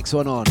get this next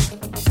one on.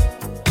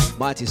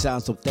 Mighty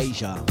sounds of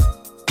Deja.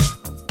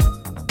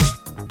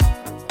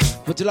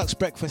 But Dlux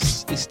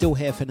Breakfast is still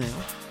here for now.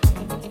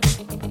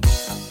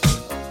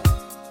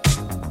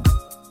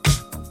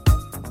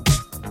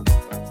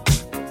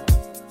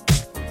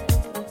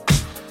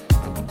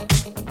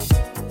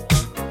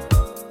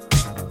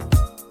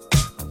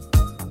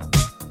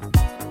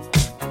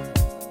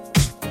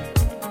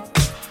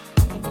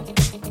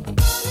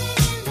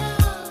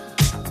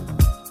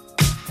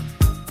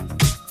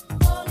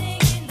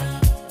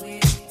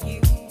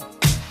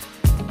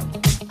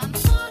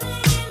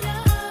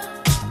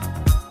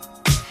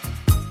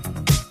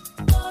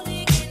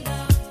 Falling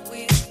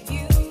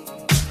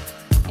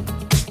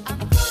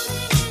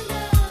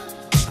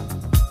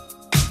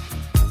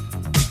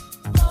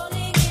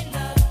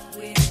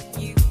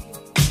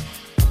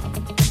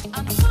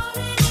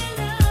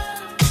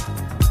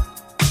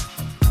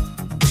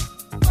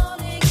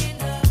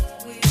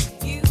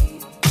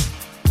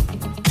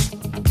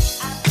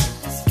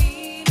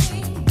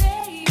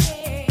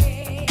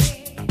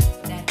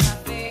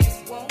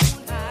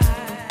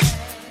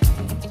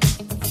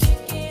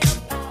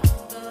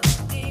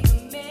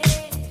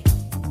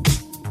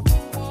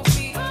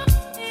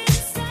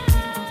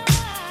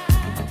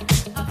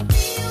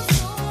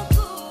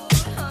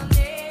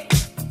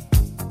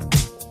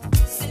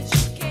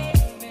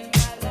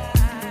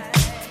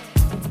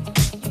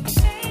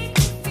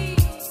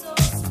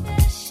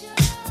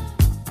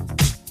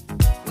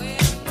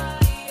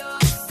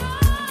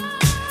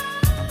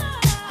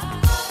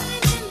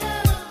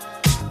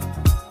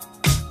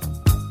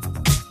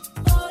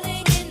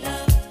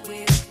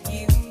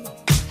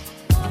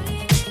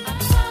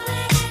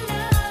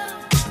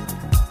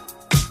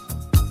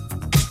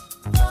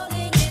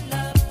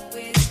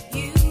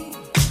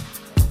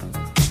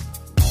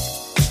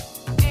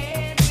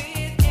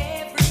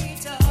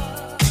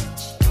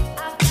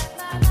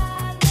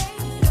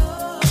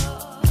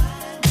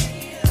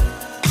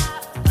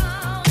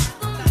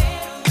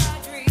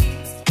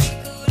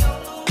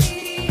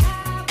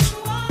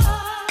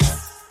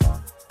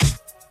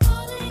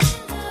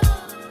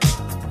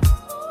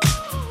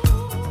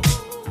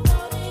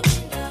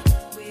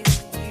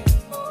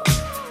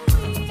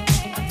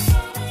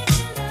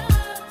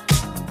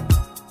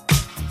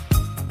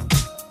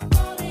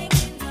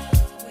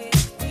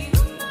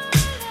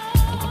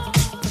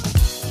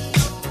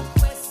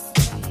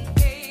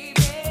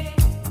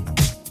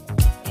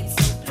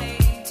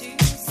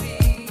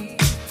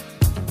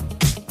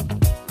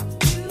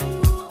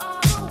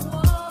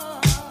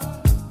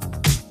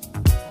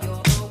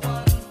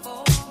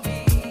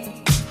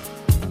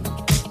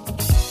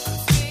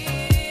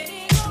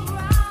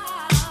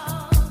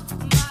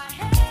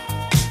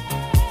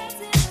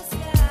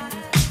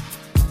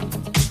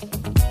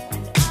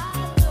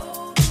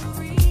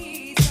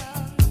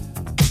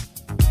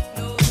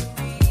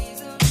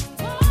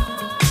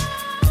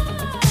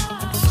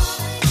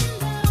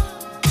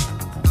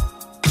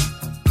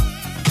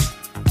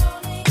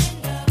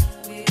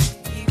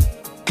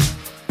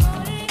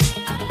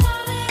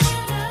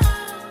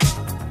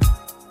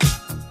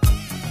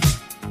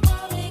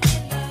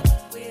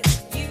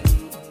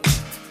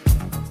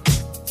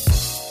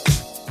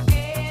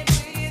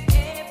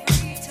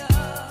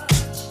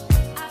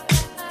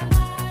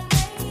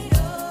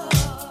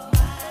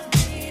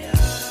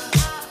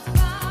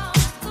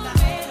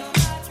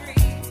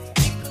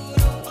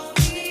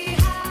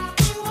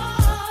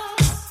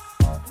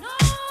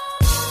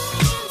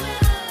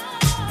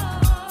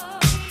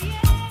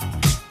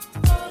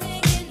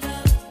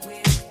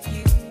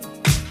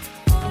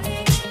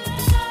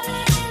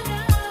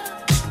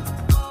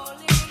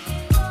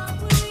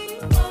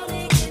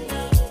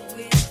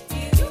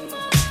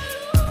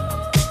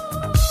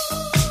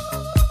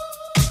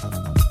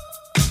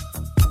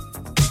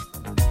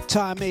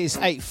Time is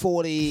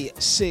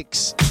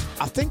 8:46.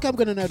 I think I'm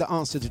going to know the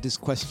answer to this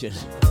question,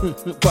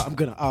 but I'm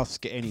going to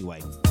ask it anyway.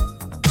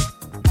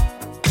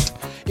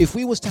 If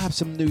we was to have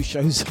some new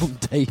shows on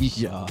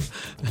Deja,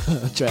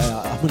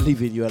 I'm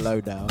leaving you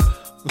alone now.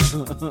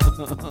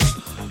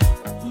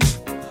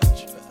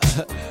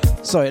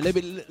 Sorry, let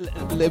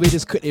me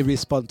just quickly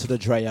respond to the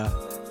Drea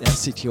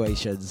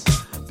situations,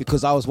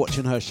 because I was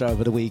watching her show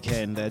over the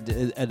weekend,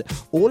 and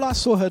all I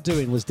saw her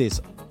doing was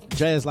this.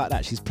 Drea's like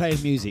that. She's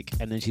playing music,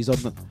 and then she's on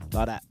the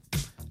like that.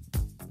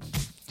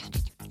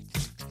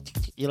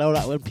 You know,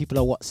 like when people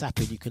are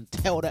WhatsApping, you can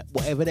tell that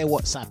whatever they're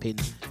WhatsApping,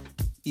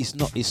 it's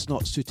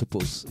not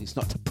suitable. It's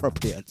not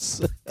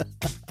appropriate.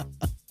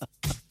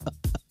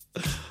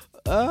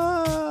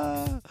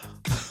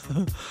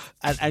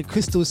 And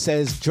Crystal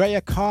says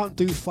Drea can't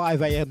do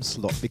 5 a.m.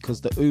 slot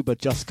because the Uber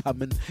just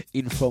coming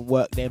in from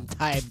work them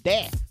time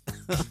there.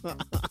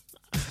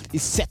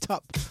 He's set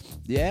up.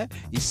 Yeah?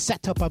 He's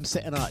set up, I'm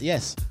setting up.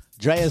 Yes.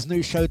 Drea's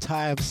new show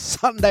time,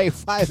 Sunday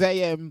 5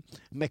 a.m.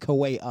 Make her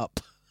way up.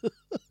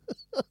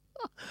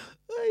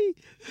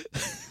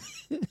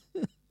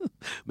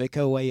 Make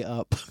her way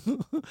up.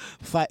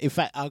 In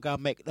fact, I'm going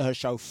to make her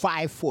show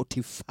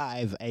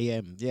 5:45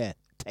 a.m. Yeah,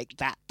 take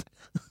that.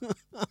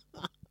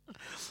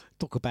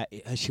 Talk about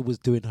it as she was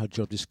doing her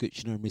job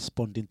description and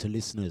responding to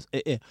listeners.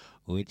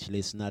 Which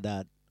listener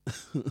that?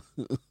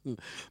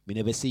 We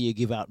never see you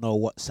give out no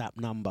WhatsApp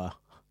number.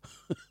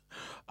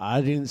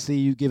 I didn't see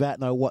you give out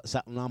no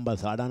WhatsApp number,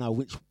 so I don't know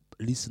which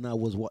listener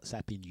was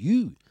WhatsApping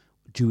you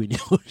during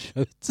your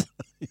show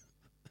time.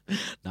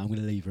 Now I'm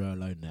going to leave her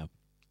alone now.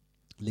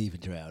 Leaving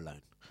Drea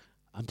alone.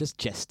 I'm just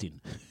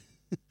jesting.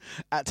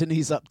 At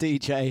Denise Up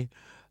DJ.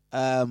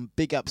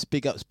 Big ups,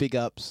 big ups, big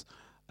ups.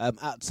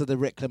 Out to the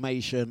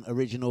Reclamation,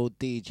 original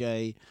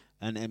DJ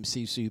and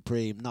MC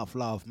Supreme. Enough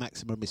love,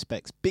 maximum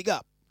respects. Big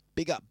up,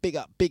 big up, big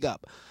up, big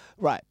up.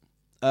 Right.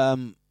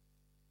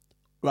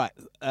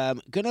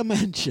 Gonna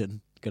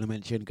mention.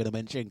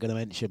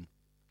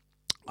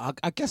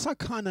 I guess I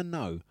kind of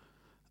know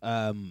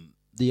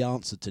the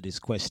answer to this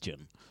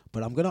question,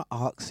 but I'm gonna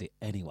ask it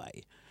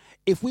anyway.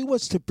 If we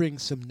was to bring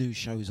some new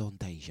shows on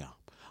Deja,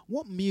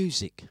 what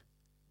music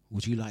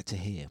would you like to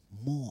hear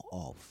more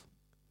of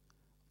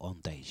on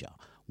Deja?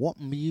 What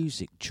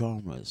music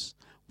genres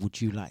would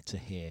you like to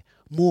hear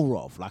more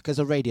of? Like as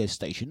a radio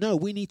station, no,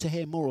 we need to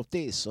hear more of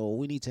this or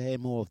we need to hear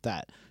more of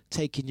that.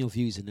 Taking your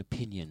views and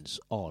opinions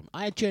on.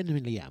 I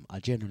genuinely am.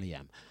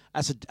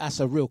 That's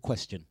a real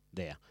question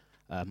there.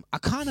 I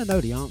kind of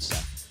know the answer,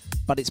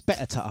 but it's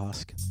better to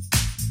ask.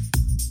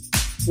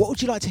 What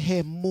would you like to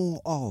hear more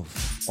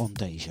of on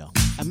Deja?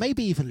 And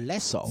maybe even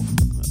less of.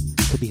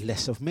 Could be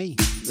less of me.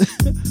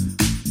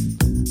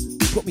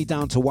 Put me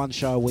down to one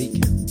show a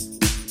week.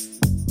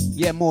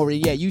 Yeah,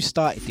 Maureen, yeah, you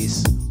started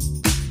this.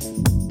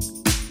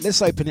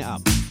 Let's open it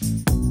up.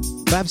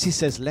 Babsy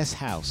says less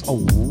house.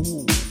 Oh,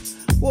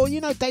 well,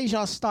 you know,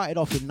 Deja started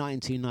off in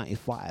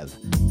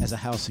 1995 as a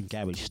house and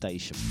garage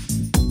station.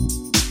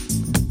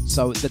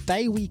 So the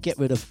day we get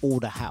rid of all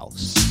the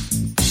house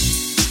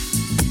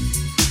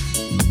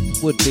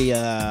would be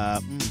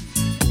right,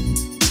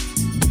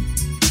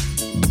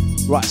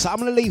 so I'm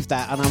going to leave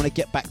that and I'm going to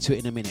get back to it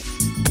in a minute.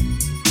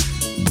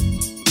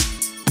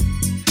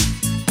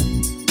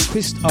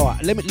 All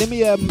right, let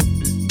me I'm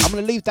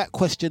going to leave that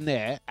question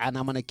there and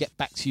I'm going to get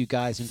back to you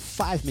guys in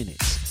 5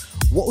 minutes.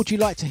 What would you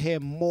like to hear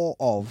more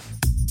of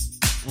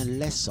and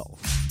less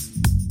of?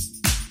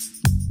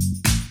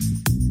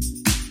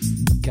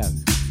 Go.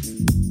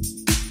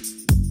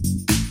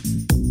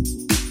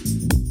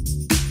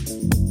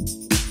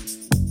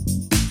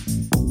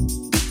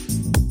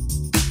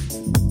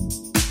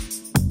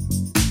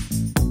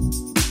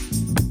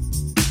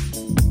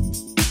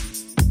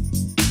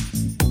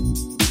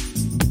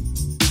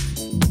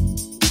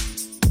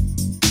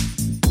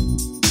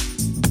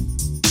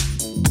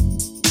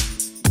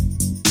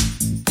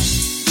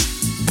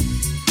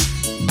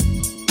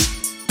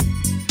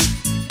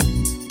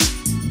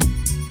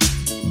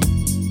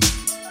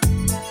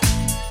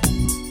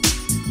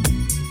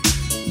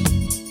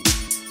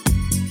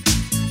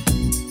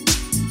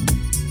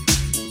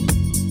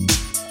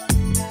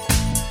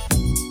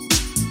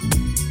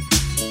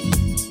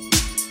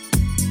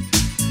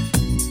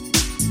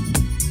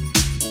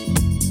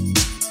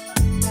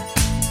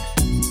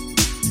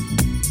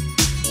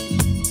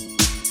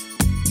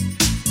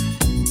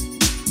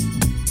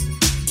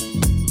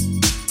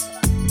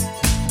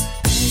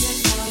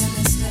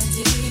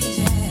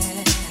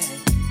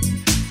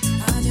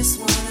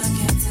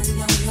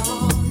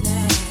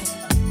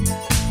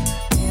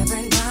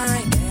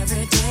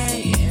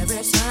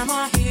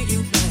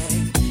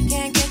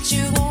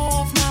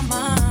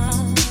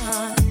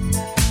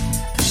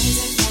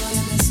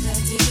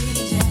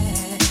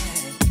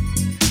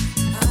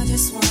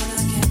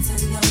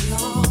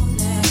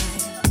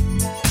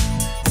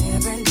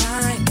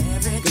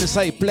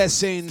 Say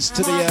blessings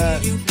to the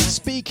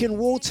Speaking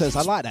Waters.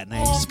 I like that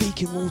name,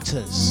 Speaking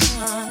Waters.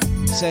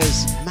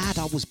 Says, mad,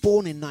 I was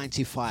born in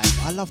 95.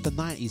 I love the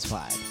 90s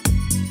vibe.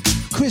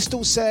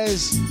 Crystal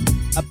says,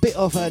 A bit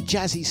of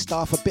jazzy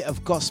stuff, a bit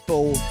of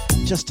gospel,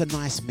 just a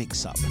nice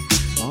mix-up.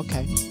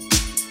 Okay.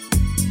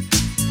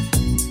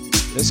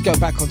 Let's go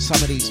back on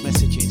some of these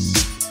messages.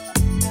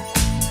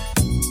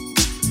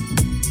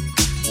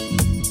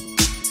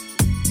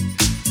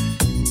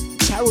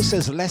 Carol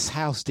says less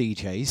house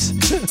DJs.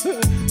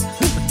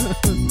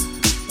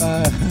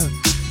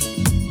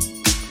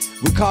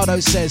 Ricardo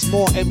says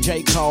more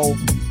MJ Cole.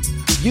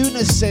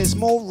 Eunice says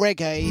more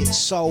reggae,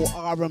 soul,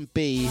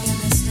 R&B,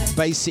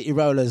 Bay City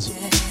Rollers.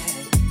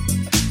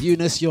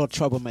 Eunice, you're a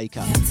troublemaker.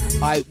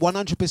 I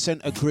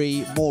 100%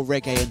 agree, more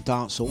reggae and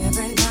dancehall.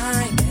 Every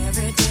night,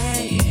 every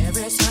day,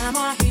 every time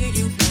I hear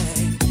you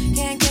play,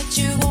 can't get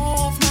you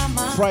off my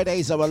mind.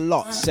 Fridays are a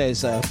lot,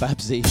 says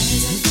Babsy.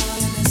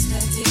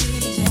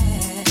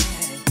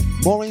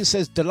 Maureen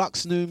says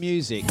Dlux new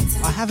music.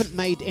 I haven't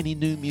made any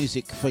new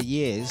music for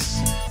years,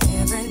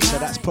 so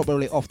that's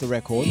probably off the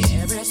records.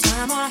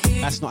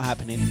 That's not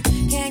happening.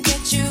 Can't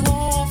get you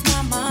off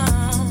my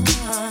mind.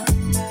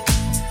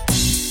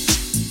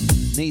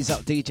 Knees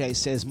Up DJ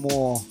says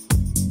more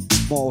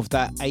of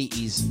that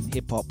 80s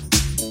hip hop.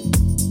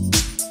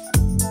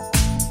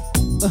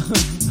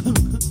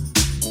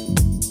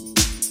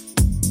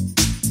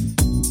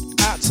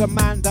 Out to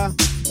Amanda.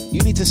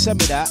 You need to send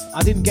me that.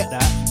 I didn't get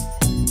that.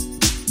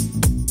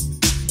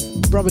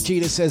 Brother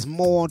Gina says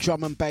more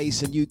drum and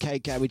bass and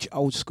UK garage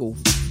old school.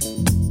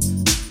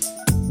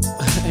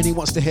 And he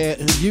wants to hear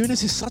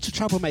Eunice is such a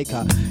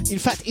troublemaker. In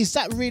fact, is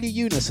that really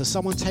Eunice? Has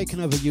someone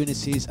taken over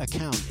Eunice's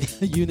account?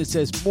 Eunice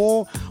says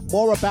more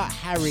about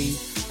Harry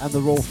and the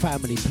royal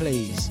family,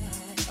 please.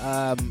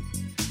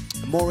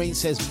 Maureen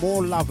says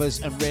more lovers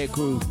and rare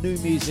groove, new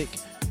music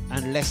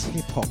and less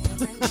hip hop.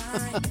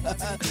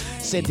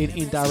 Sending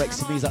indirects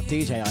to Knees Up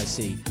DJ, I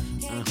see.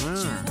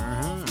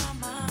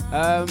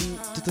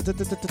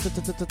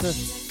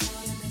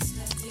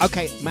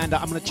 Okay,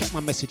 Amanda, I'm going to check my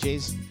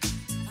messages.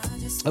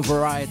 A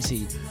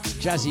variety.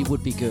 Jazzy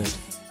would be good.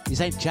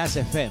 This ain't Jazz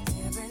FM.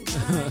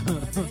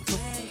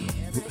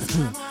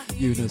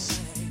 Eunice.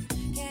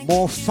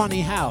 More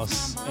funny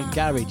house and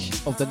garage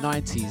of the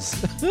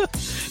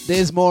 90s.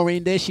 There's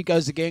Maureen. There she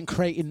goes again,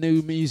 creating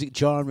new music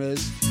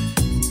genres.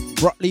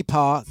 Brotley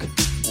Park.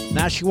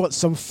 Now she wants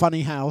some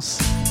funny house.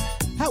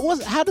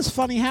 How does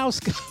funny house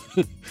go?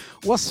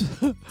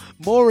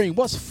 Maureen,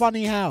 what's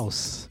funny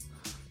house?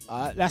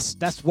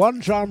 That's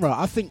one genre.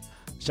 I think,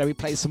 shall we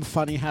play some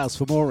funny house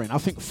for Maureen? I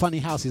think funny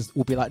houses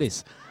will be like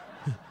this.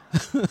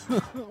 I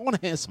want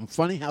to hear some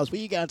funny house.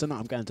 Where you going tonight?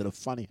 I'm going to the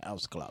funny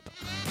house club.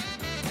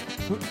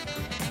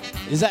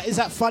 Is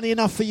that funny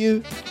enough for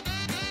you?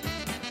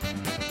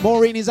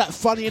 Maureen, is that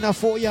funny enough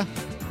for you?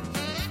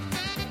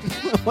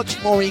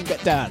 Watch Maureen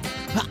get down.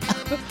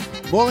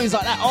 Maureen's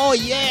like that. Oh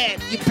yeah,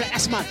 you play.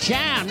 That's my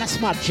jam. That's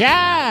my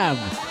jam.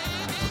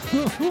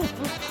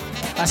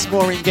 That's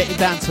Maureen getting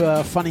down to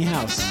a funny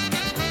house.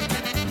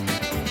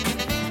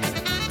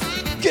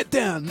 Get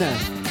down now.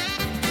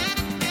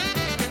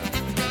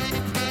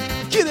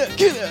 Get it,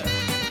 get it.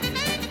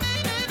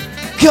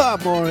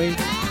 Come, Maureen.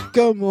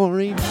 Go,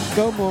 Maureen.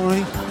 Go,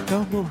 Maureen.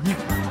 Go, Maureen.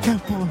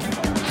 Go, Maureen.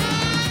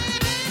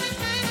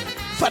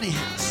 Funny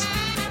house.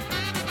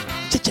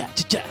 Cha-cha,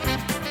 cha-cha.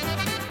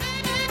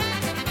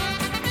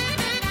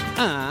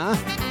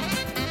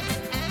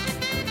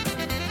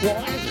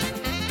 Why?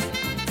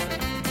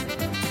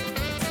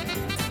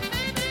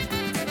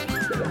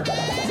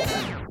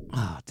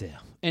 Oh, dear.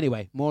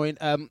 Anyway, Maureen,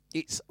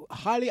 it's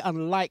highly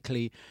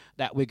unlikely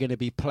that we're going to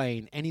be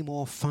playing any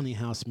more funny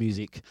house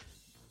music,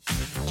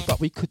 but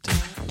we could do.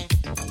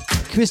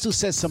 Crystal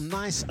says some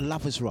nice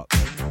lovers rock.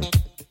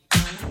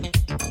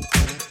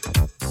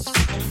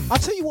 I'll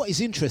tell you what is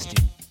interesting.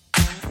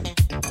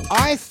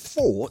 I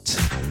thought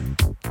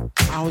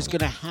I was going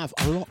to have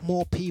a lot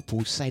more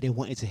people say they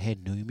wanted to hear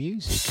new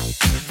music.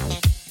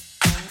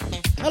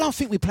 I don't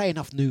think we play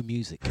enough new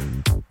music.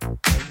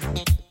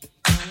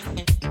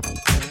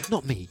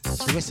 Not me,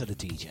 the rest of the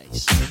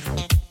DJs.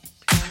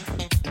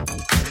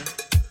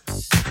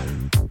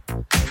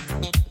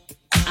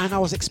 And I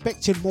was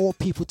expecting more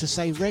people to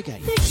say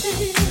reggae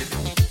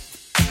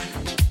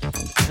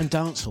and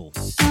dancehall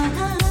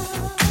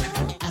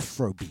and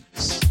Afro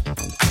beats.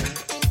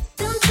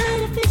 Don't try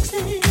to fix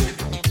it.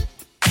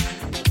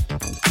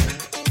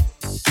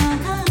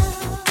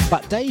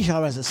 But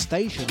Deja as a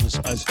station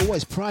has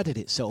always prided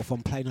itself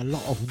on playing a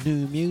lot of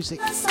new music.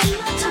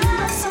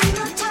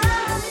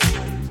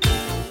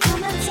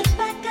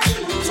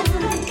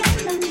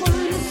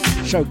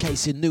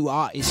 Showcasing new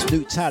artists,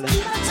 new talent.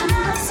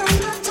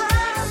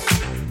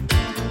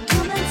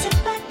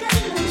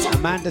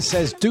 Amanda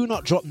says, do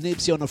not drop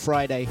Nibsy on a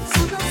Friday.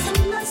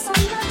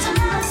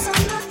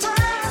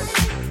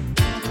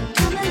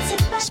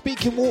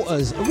 Speaking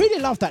Waters, I really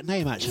love that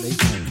name actually.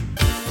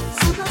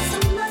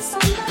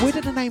 Where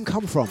did the name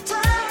come from?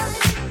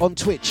 On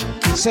Twitch,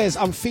 it says,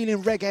 I'm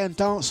feeling reggae and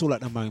dancehall at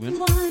the moment.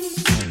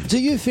 Do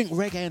you think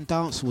reggae and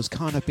dancehall has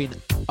kind of been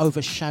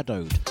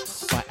overshadowed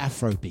by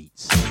Afro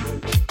beats?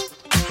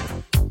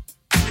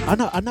 I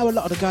know a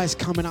lot of the guys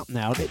coming up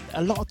now.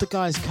 A lot of the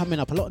guys coming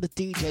up, a lot of the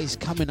DJs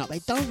coming up, they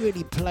don't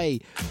really play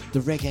the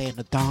reggae and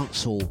the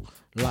dancehall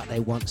like they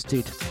once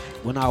did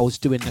when I was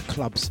doing the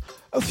clubs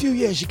a few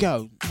years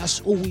ago. That's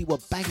all we were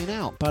banging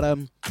out. But a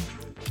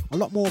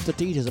lot more of the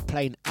DJs are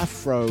playing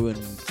Afro and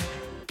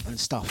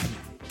stuff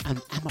and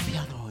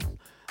Amapiano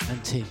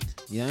and ting,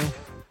 you know.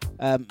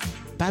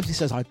 Babsy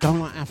says, I don't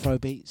like Afro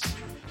beats.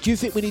 Do you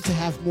think we need to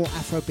have more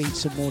Afro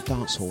beats and more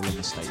dancehall on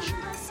the station?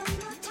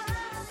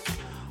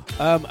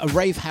 A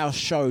rave house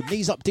show.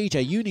 Knees up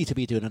DJ, you need to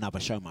be doing another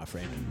show, my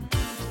friend.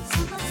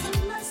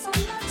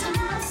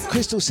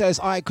 Crystal says,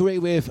 I agree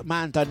with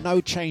Manda. No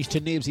change to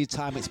Nibsy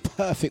time. It's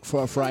perfect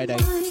for a Friday.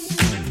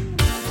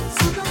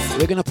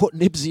 We're going to put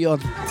Nibsy on.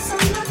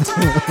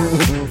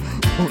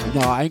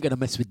 No, I ain't going to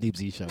mess with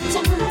Nibsy show.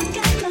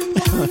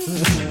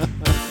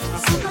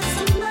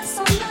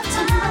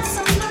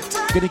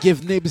 Going to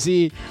give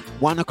Nibsy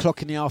 1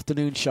 o'clock in the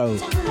afternoon show.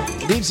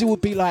 Nibsy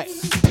would be like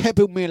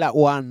Pebble Mill at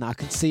 1. I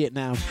can see it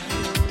now.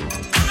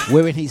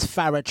 Wearing his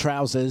Farrah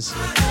trousers,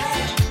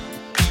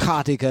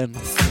 cardigan,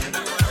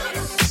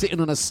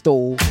 sitting on a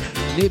stool.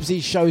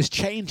 Nibsy's show's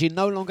changing.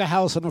 No longer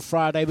house on a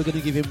Friday. We're going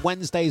to give him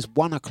Wednesdays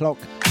 1 o'clock.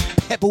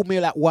 Pebble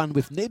Mill at 1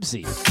 with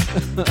Nibsy.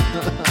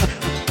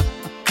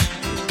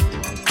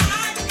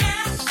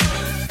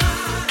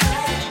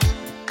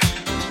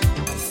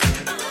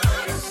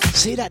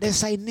 See that? They're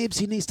saying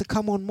Nibsy needs to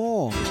come on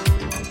more.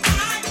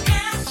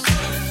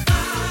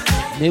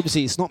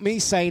 Nibsy, it's not me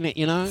saying it,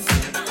 you know.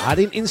 I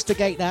didn't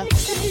instigate that.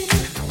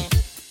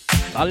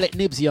 I'll let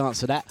Nibsy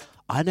answer that.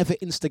 I never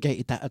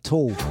instigated that at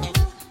all.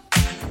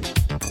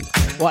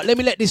 Right, let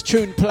me let this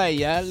tune play,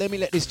 yeah? Let me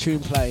let this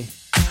tune play.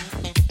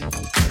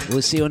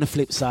 We'll see you on the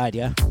flip side,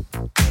 yeah?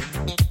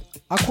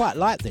 I quite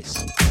like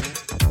this.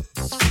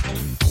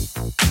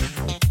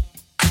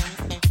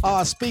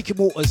 Speaking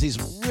Waters is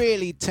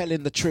really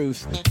telling the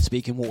truth.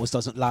 Speaking Waters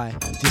doesn't lie.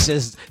 He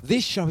says,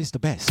 this show is the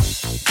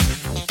best.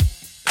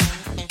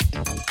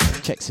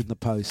 Checks in the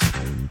post.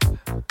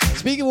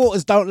 Speaking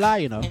Waters don't lie,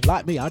 you know.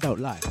 Like me, I don't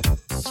lie.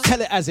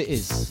 Tell it as it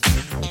is.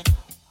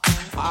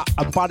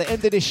 And by the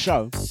end of this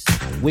show,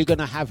 I'm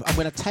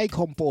gonna take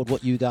on board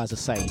what you guys are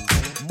saying.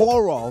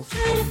 More of,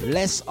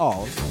 less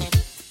of.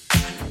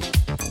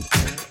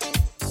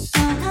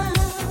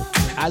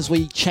 As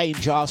we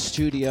change our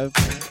studio,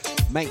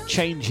 make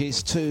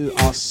changes to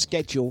our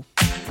schedule.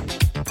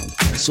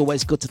 It's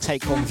always good to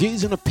take on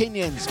views and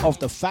opinions of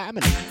the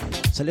family.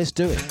 So let's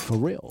do it for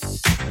real.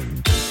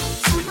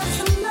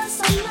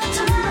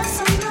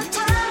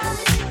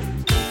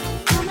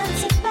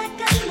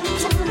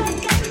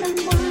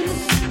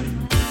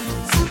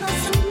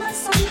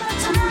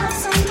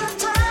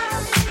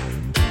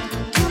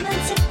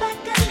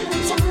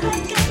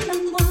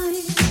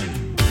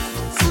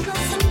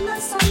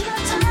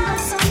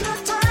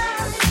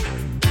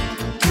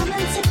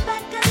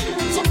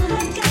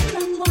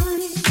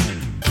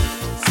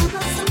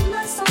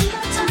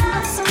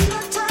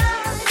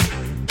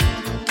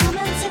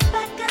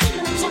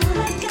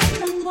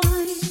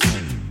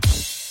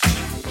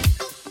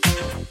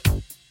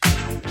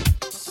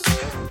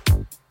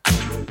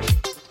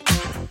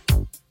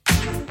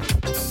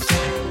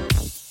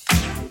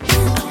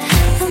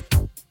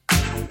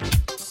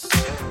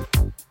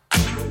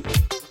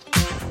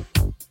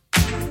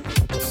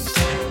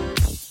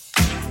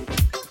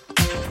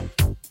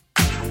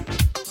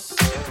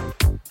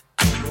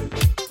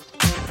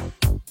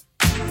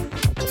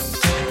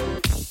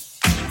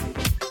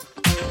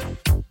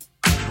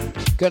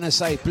 Gonna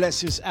say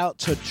blessings out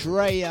to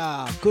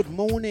Drea. Good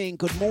morning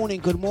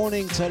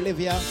to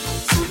Olivia.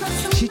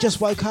 She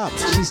just woke up.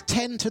 She's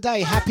 10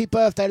 today. Happy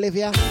birthday,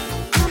 Olivia.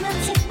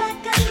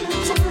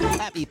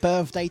 Happy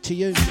birthday to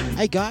you.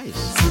 Hey guys,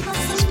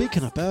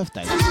 speaking of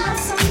birthdays,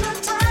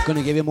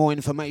 gonna give you more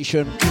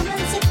information.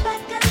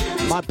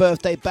 My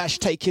birthday bash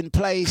taking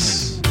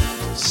place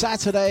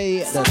Saturday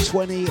the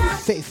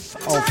 25th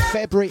of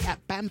February at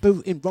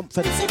Bamboo in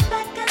Romford.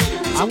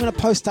 I'm going to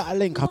post out a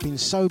link. I've been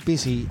so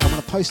busy. I'm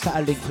going to post out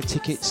a link for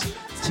tickets.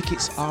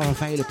 Tickets are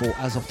available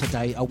as of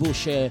today. I will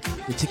share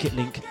the ticket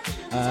link,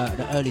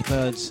 the early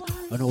birds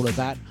and all of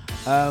that.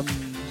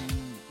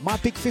 My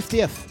big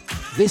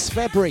 50th this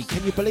February.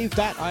 Can you believe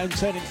that? I am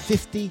turning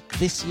 50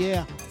 this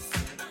year.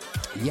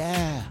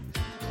 Yeah.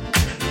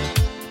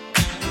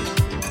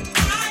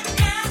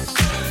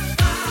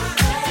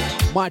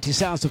 Mighty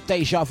sounds of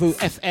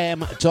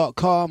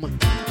dejavufm.com.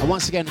 And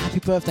once again, happy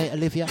birthday,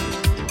 Olivia.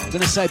 I'm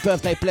going to say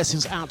birthday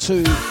blessings out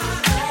to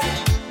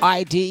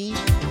ID,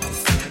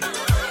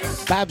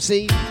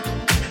 Babsy,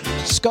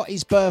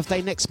 Scotty's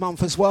birthday next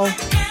month as well.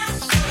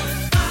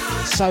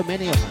 So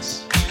many of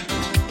us.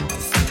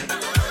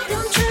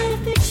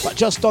 But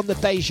just on the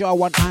Deja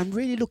one, I'm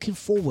really looking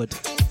forward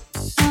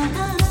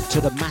to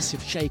the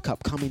massive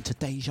shake-up coming to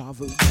Deja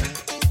Vu.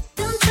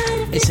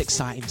 It's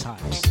exciting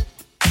times.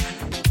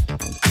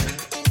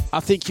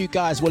 I think you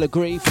guys will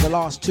agree, for the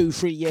last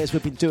 2-3 years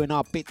we've been doing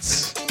our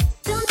bits.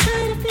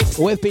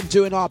 We've been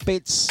doing our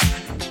bits,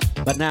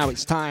 but now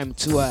it's time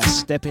to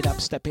step it up.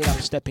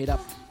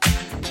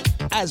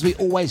 as we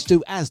always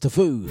do, as the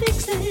food.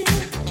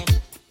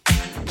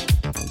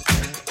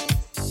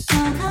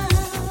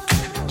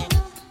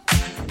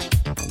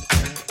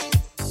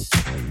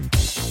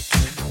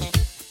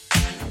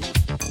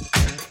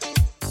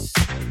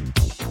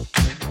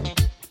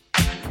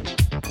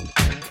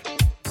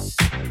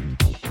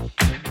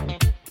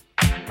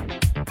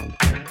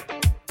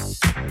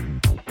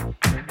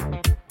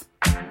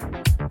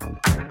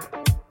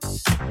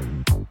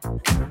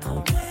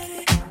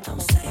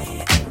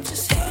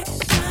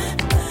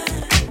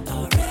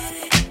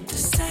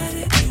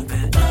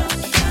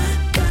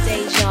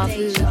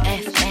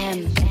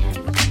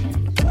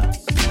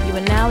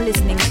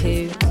 Listening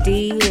to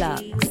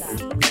Dlux.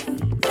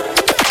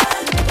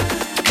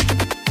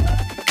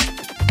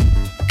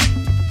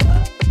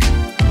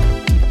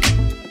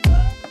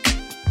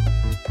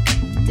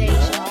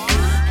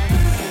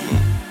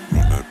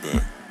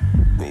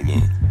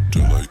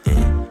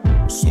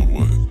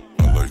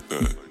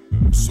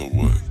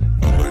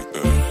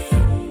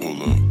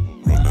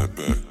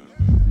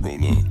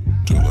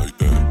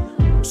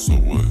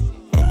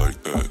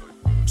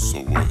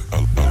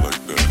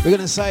 We're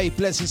going to say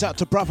blessings out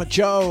to Brother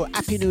Joe.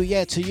 Happy New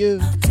Year to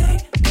you.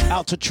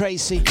 Out to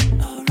Tracy.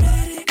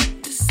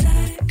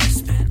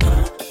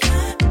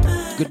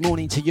 Good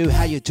morning to you.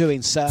 How you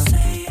doing, sir?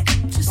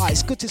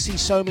 It's good to see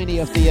so many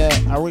of the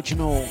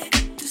original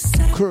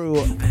crew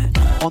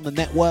on the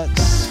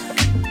networks.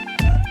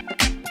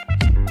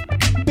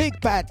 Big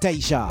Bad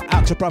Deja.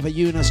 Out to Brother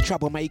Eunice,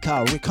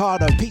 Troublemaker,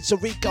 Ricardo, Pizza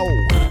Rico,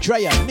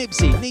 Drea,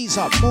 Nibsy, Knees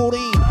Up,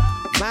 Maureen,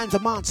 Manda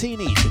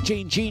Martini, the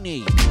Gene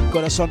Genie.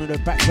 Got us on in the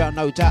background,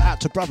 no doubt.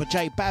 Out to Brother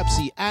J,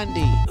 Babsy,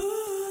 Andy.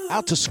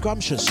 Out to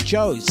Scrumptious,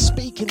 Joe,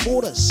 Speaking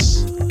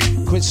Waters.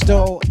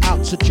 Crystal,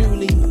 out to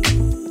Julie.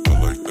 I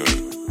like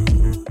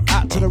that.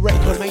 Out to the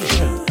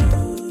Reclamation.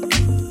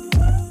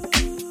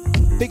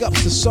 Big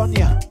ups to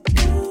Sonia.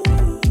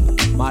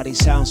 Mighty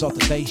sounds of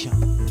the Deja.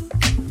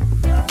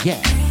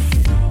 Yeah.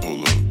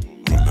 Hold up,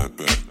 run that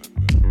back.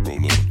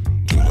 Roll up,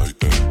 you like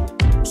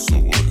that. So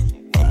what?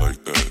 I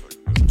like that.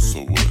 So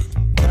what?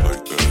 I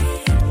like that.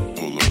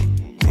 Hold up,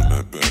 run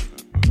that back.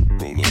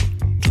 Roll up,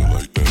 you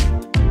like that.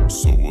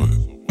 So what?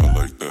 I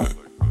like that.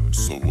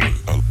 So what?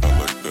 I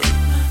like that.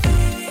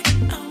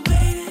 I'm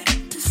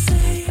waiting to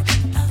say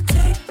I'll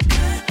take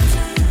my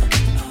time.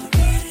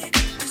 Already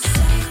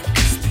decided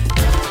to spend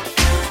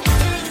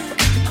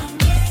I'm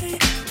ready,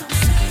 don't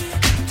say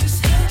it, just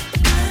hit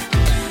my mind.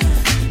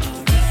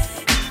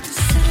 Already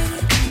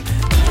decided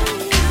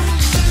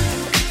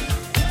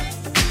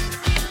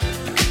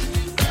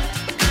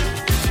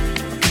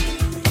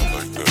I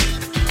like that.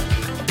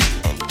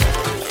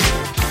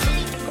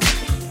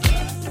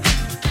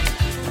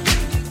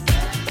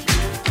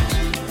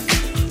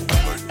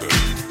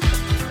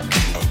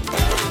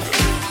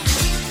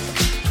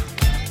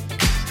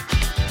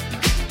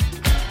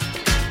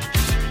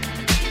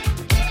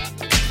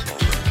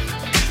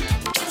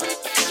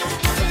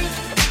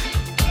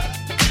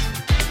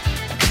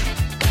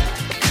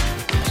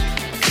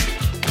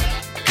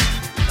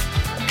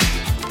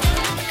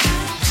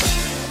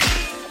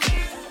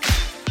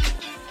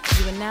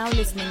 You are now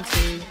listening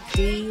to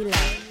Dlux.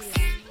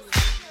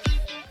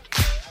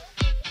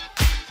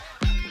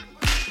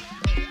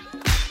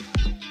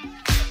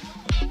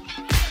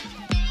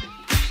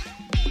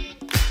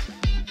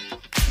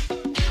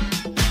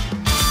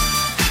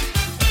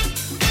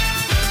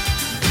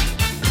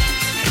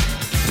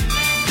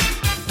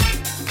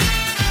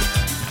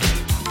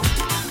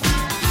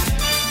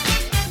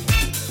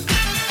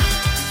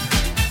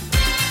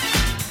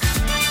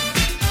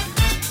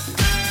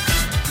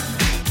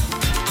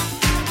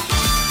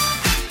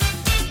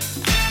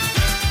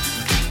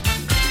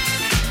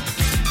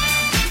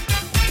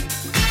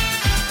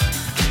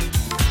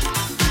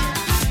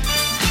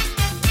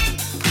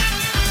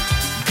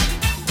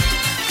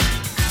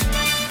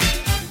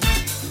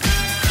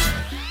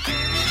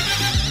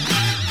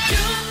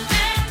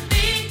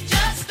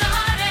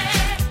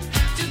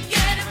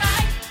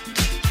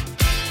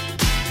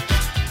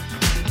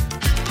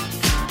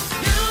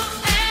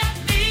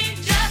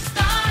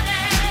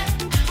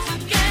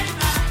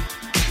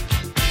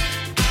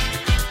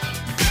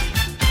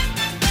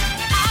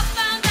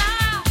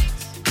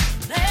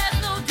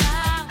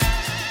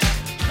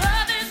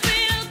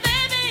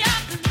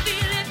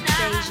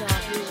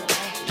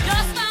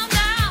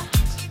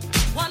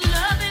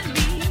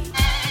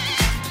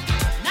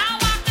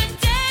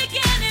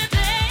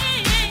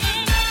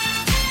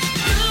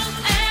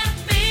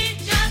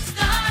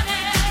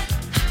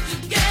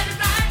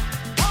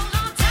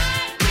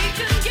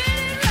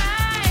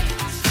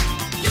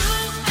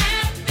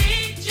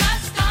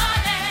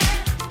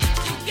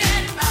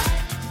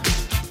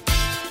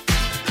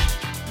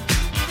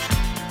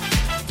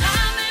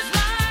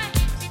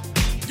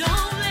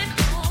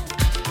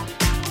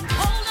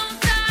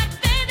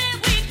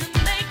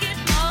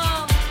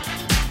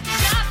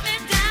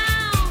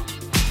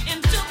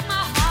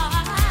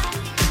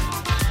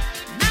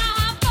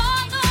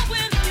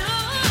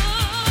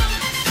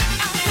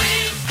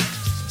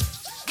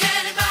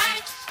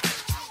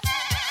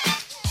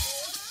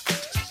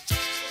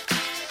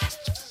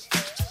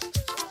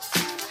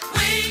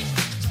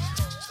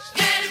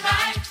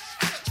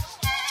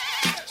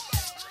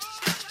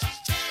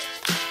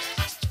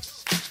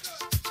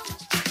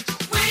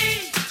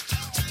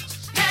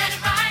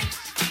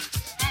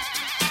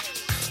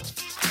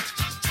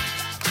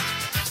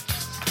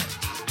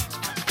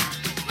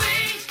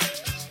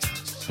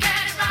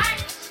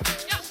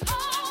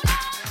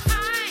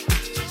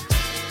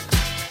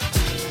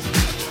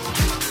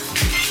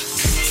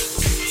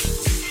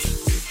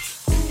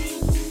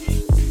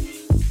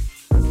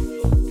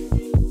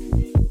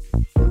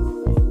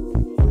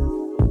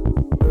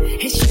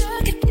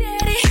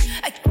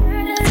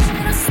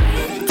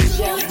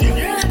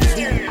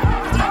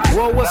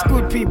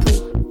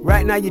 people.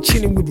 Right now you're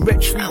chilling with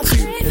Retro 2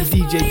 and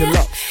DJ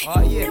Dlux.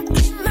 Oh yeah.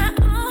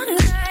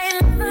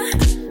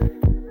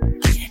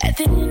 At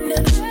the end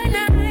of the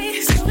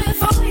night, so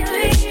before you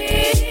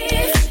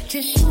leave,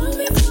 just show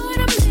me what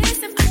I'm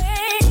missing,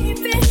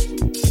 baby.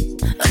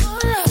 Oh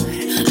Lord,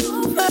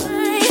 oh my,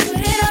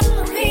 put it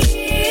on me.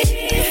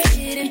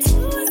 Get into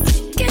a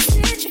good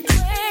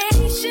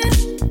situation.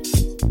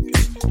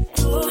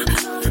 Oh,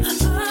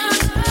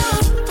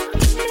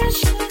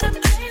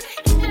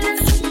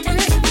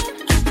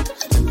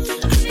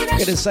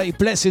 Gonna say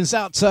blessings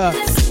out to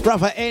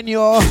brother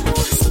Enyor.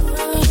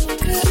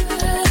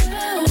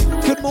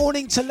 Good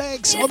morning to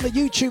Legs on the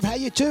YouTube. How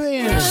you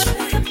doing?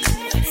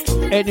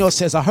 Enyor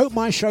says, I hope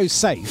my show's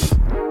safe.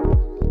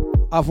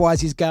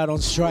 Otherwise he's going on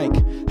strike.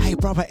 Hey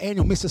brother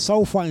Enyor, Mr.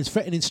 Soulfine's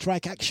threatening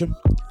strike action.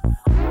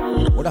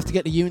 We'll have to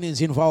get the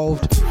unions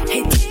involved.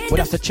 We'll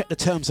have to check the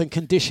terms and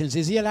conditions.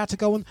 Is he allowed to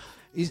go on?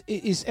 Is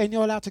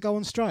Enyor allowed to go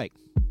on strike?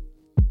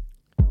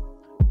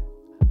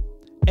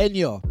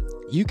 Enyor,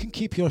 you can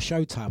keep your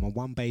showtime on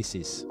one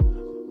basis.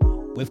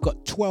 We've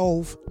got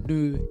 12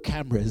 new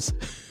cameras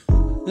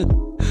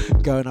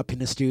going up in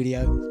the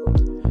studio.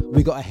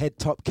 We got a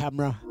head-top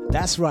camera.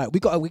 That's right. We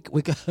got.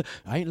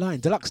 I ain't lying.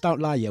 Dlux don't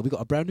lie. Yeah, we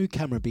got a brand new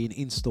camera being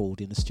installed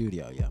in the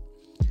studio. Yeah,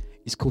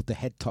 it's called the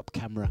head-top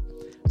camera.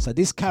 So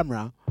this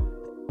camera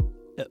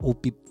will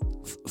be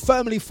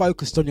firmly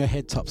focused on your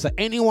head-top. So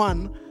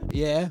anyone,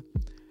 yeah,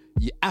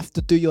 you have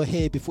to do your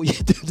hair before you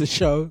do the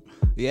show.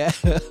 Yeah.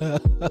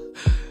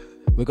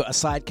 We've got a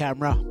side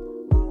camera,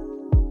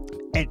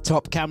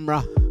 head-top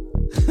camera,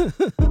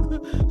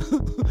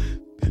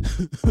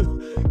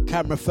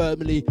 camera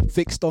firmly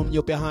fixed on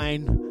your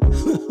behind.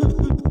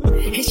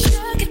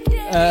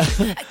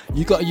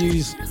 You got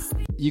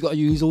to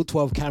use all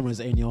 12 cameras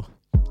in your.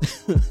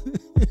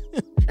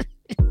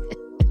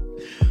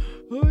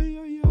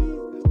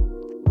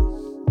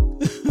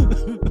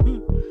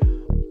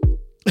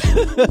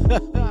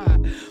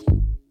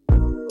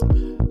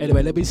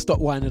 Anyway, let me stop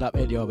winding up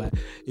Enyor, man.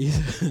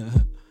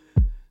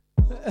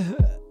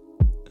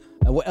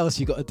 What else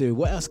you got to do?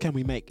 What else can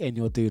we make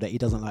Enyor do that he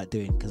doesn't like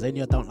doing? Because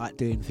Enyor don't like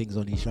doing things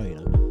on his show, you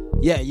know.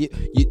 Yeah,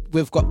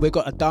 we've got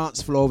a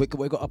dance floor. We've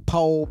got a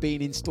pole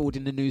being installed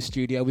in the new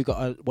studio. We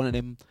got one of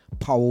them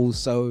poles.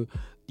 So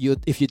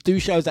if you do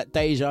shows at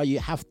Deja, you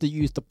have to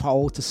use the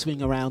pole to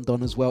swing around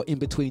on as well in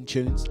between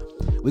tunes.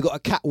 We got a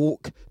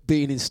catwalk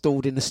being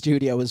installed in the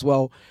studio as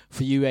well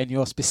for you,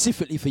 Enyor,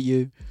 specifically for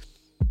you.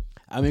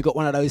 And we've got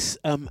one of those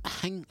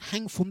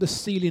hang from the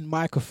ceiling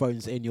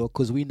microphones in your,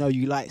 because we know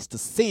you likes to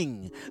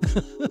sing.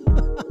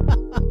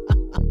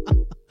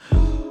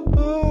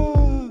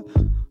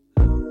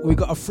 We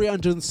got a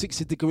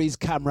 360 degrees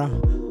camera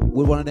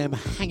with one of them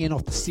hanging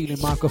off the ceiling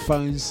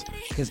microphones,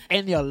 because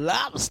Enyor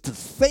loves to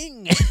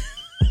sing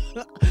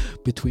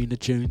between the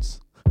tunes.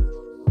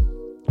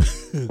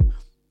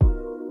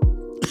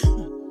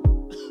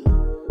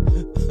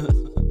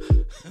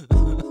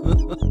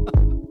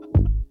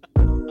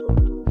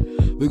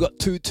 We got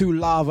two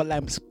lava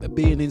lamps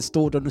being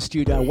installed on the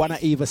studio, one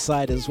at either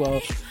side as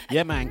well.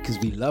 Yeah, man, because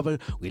we love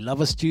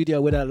a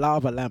studio with a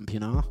lava lamp, you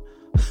know.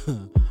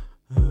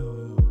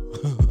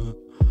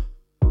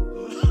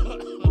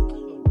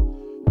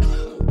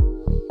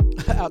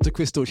 Out to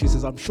Crystal, she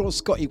says, I'm sure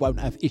Scotty won't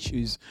have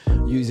issues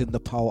using the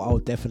pole. Oh,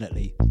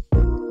 definitely.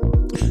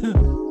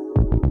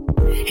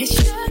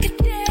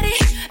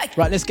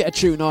 Right, let's get a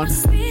tune on.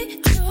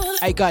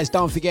 Hey guys,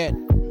 don't forget,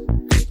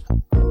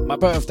 my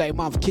birthday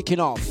month kicking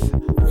off.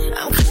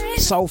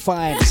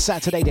 Soulfine,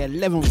 Saturday the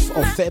 11th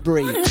of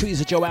February.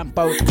 Teresa Joanne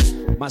Boat,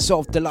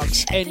 myself,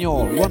 Dlux,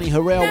 Enyor, Ronnie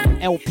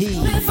Harrell, LP.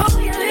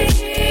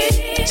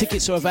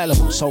 Tickets are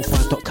available,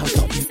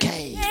 soulfine.co.uk.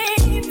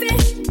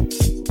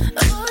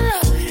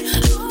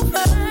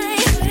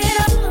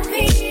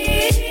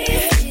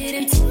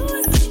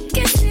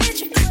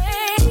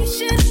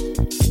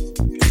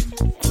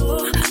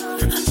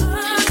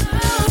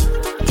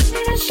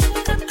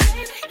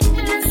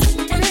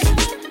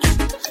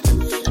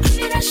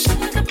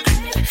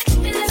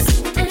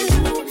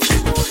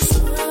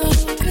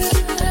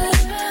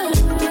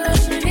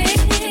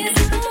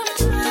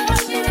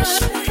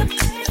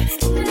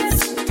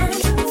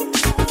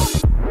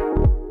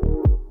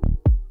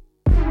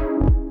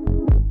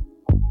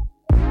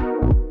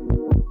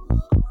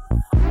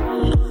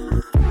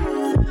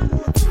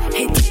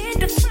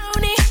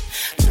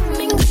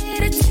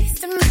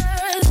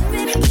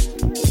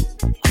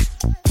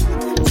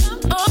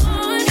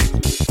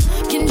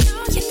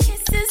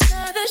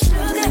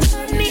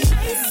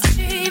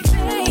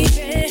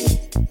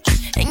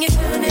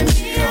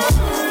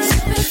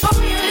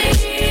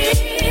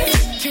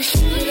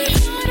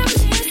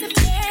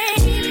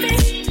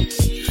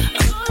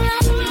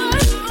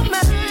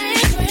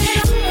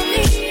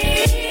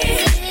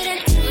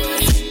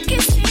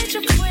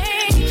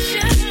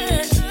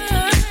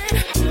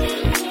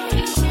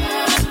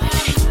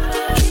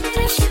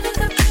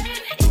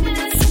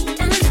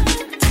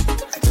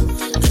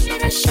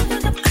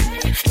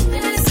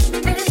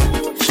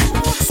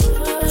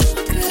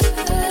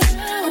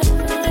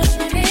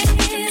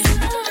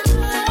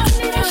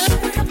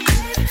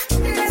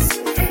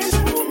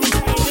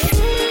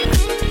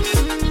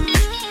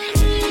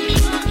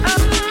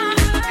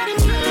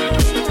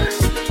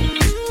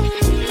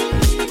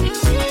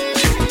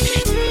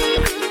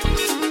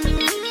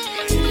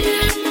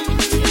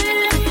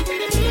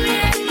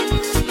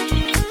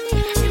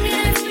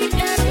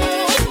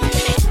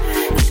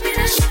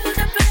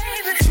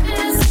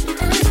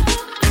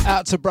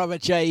 to Brother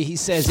Jay. He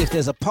says if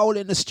there's a pole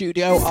in the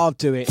studio, I'll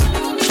do it.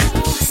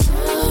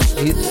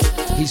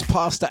 He's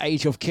past the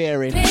age of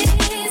caring.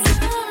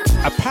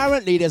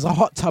 Apparently there's a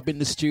hot tub in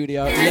the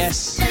studio.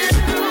 Yes.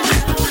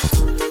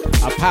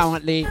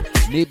 Apparently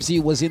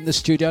Nibsy was in the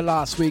studio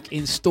last week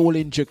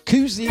installing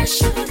jacuzzi.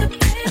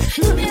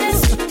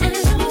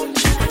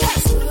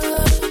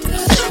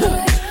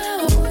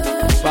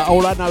 But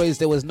all I know is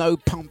there was no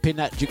pump in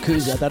that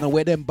jacuzzi. I don't know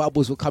where them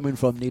bubbles were coming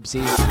from,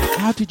 Nibsy.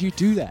 How did you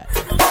do that?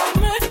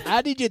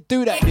 How did you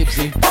do that,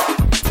 Nibsy?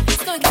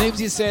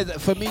 Nibsy said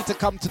that for me to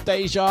come to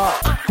Deja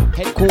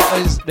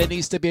headquarters, there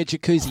needs to be a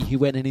jacuzzi. He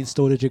went and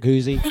installed a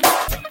jacuzzi.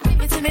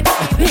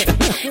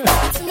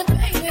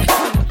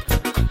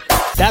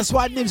 That's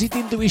why Nibsy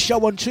didn't do his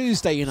show on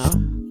Tuesday, you know.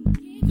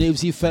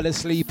 Nibsy fell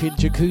asleep in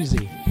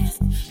jacuzzi.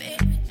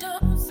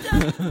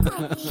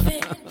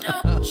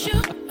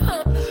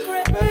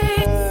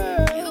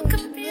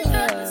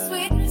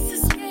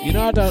 You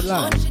know I don't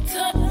lie.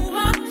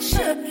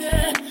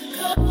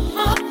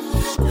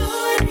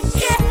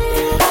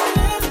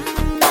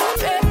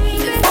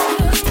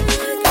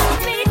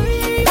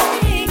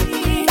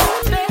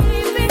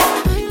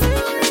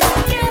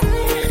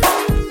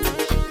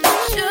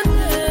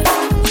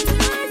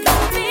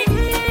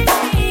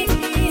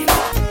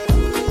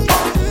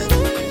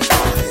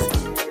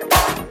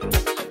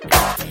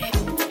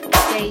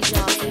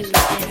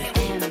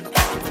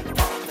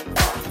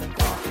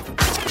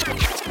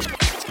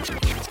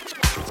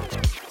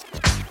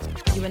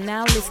 You are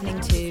now listening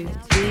to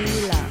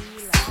Dlux.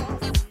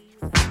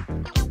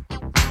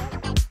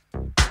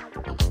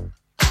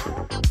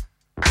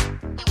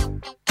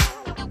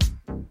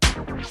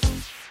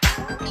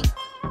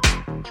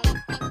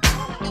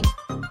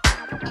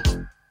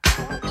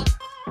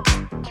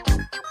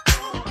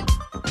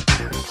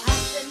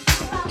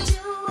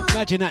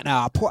 Imagine that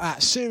now. I put out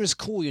a serious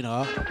call, you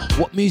know.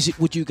 What music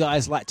would you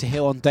guys like to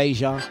hear on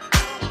Deja?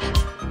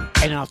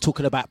 And I'm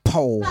talking about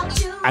pole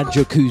and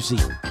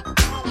jacuzzi.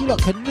 You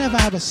lot can never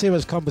have a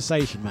serious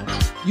conversation, man.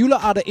 You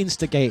lot are the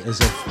instigators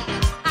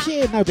of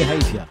pure no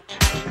behaviour.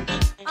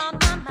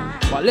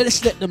 Right,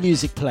 let's let the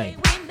music play.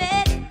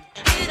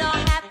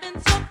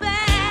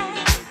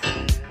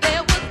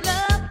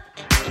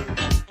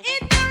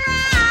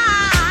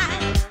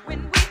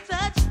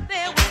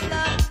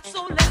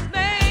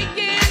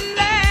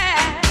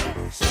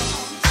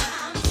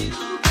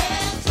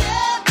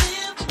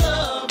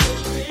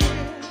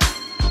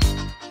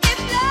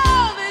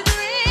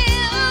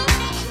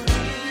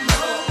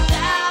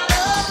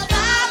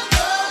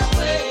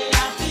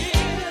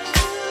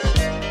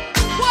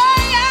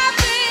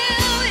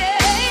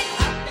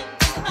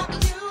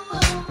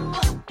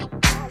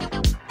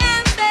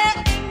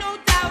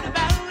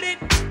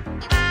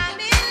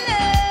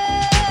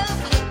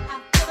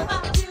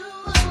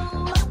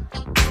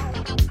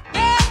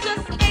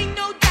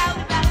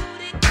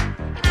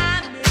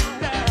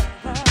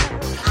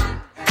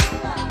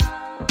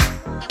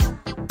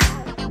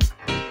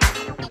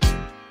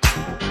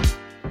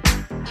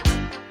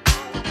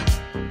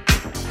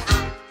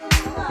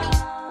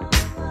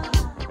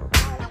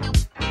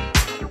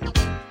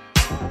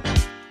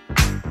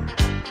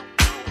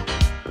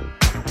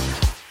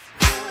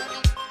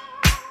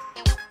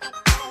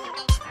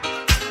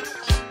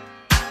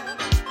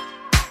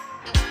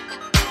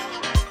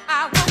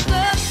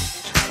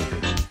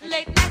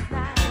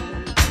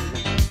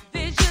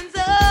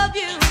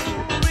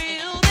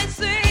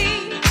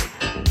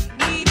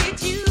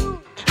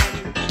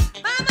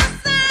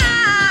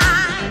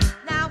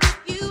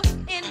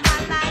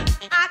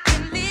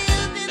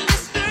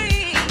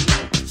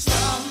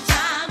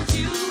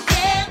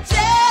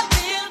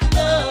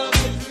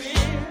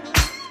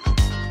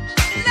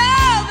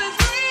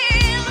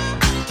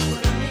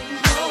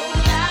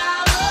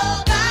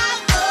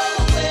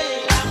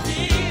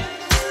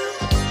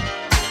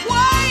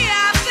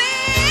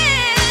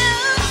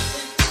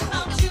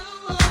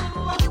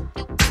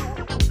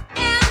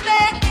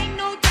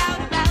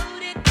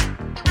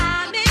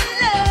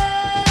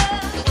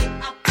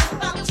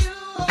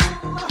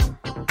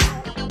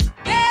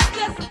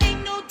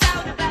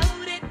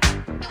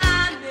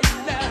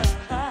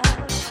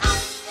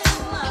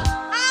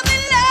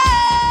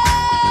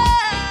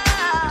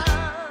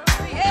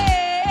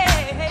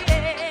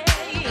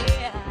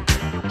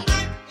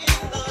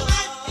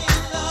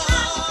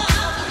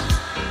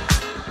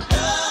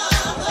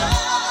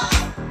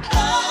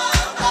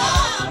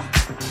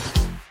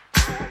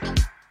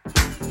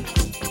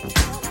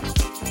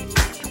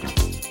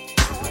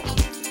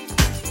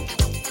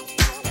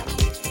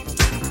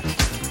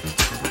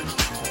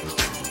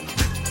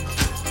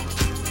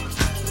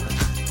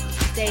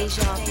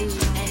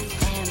 dejavufm.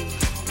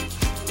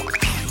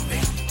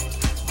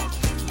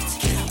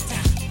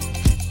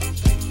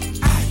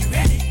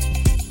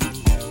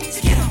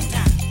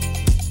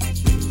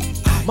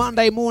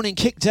 Monday morning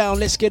kick down,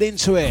 let's get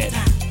into it.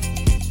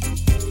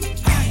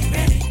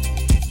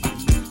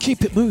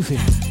 Keep it moving.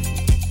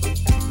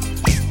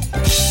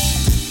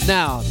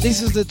 Now,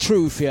 this is the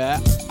truth, yeah.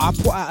 I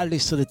put out a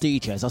list of the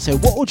DJs. I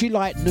said, what would you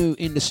like new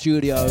in the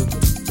studio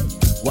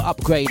We're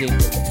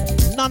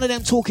upgrading. None of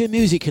them talking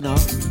music, you know.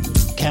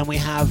 Can we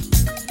have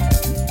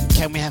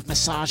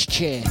massage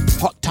chair,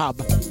 hot tub,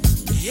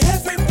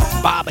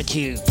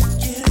 barbecue?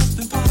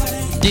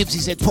 Nibsy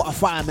said put a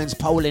fireman's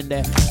pole in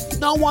there.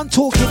 No one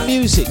talking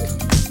music.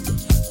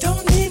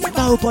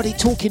 Nobody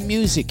talking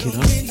music, you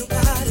know.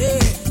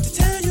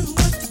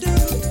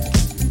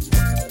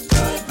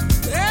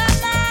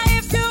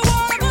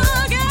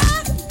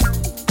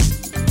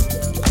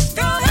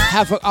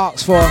 Have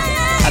asked for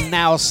a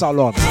nail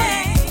salon.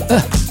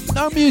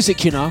 No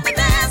music, you know.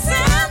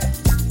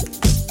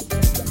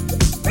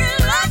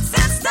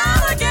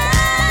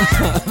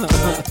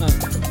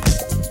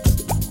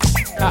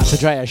 That's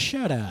Andrea,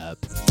 shut up.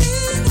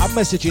 I'm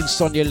messaging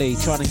Sonia Lee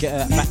trying to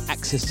get her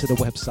access to the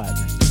website.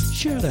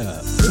 Shut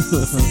up.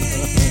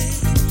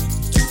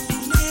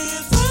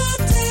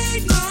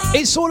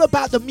 It's all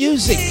about the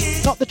music,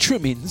 not the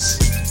trimmings.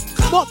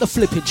 Not the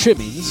flipping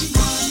trimmings.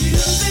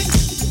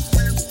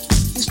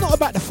 It's not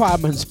about the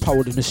fireman's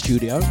pole in the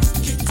studio.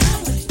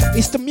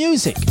 It's the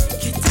music.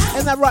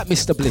 Isn't that right,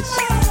 Mr. Bliss?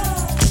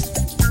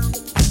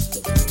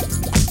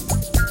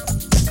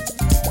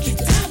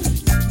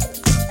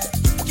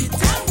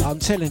 I'm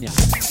telling you.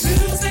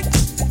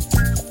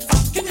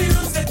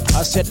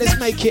 I said, let's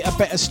make it a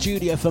better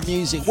studio for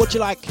music. What do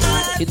you like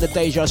in the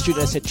Deja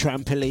studio? I said,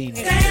 trampoline.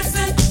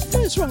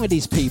 What's wrong with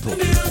these people?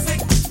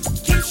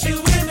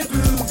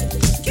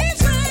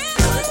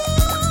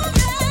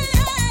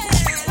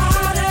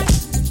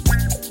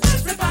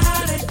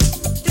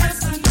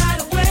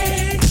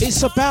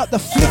 It's about the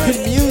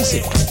flipping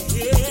music.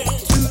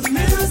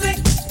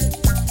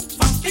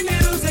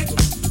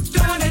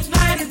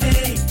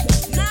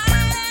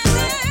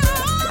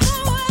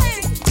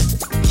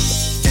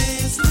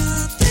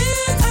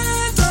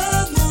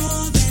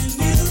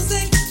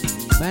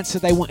 Man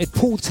said they wanted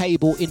pool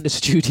table in the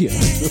studio.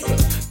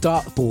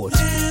 Dartboard.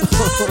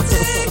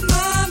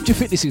 Do you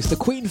think this is the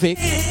Queen Vic?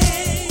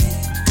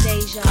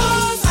 Deja.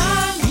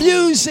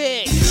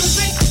 Music!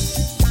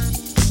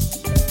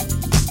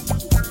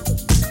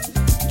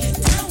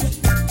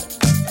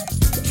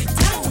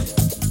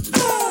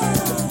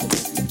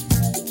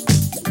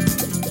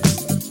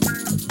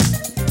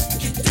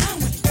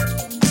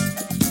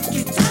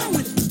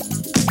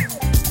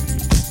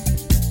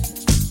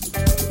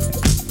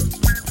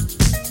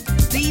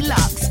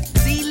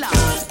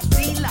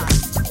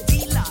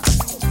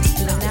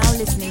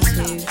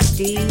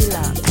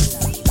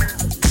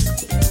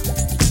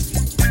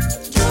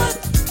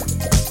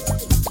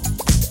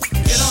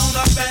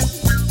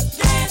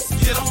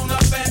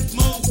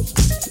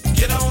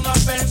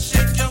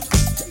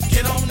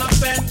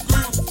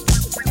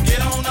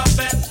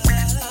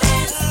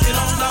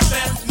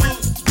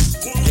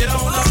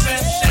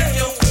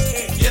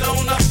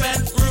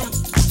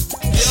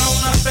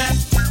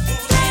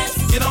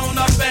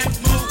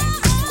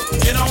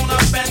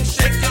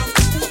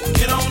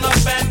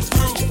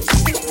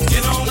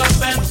 Get on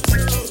up and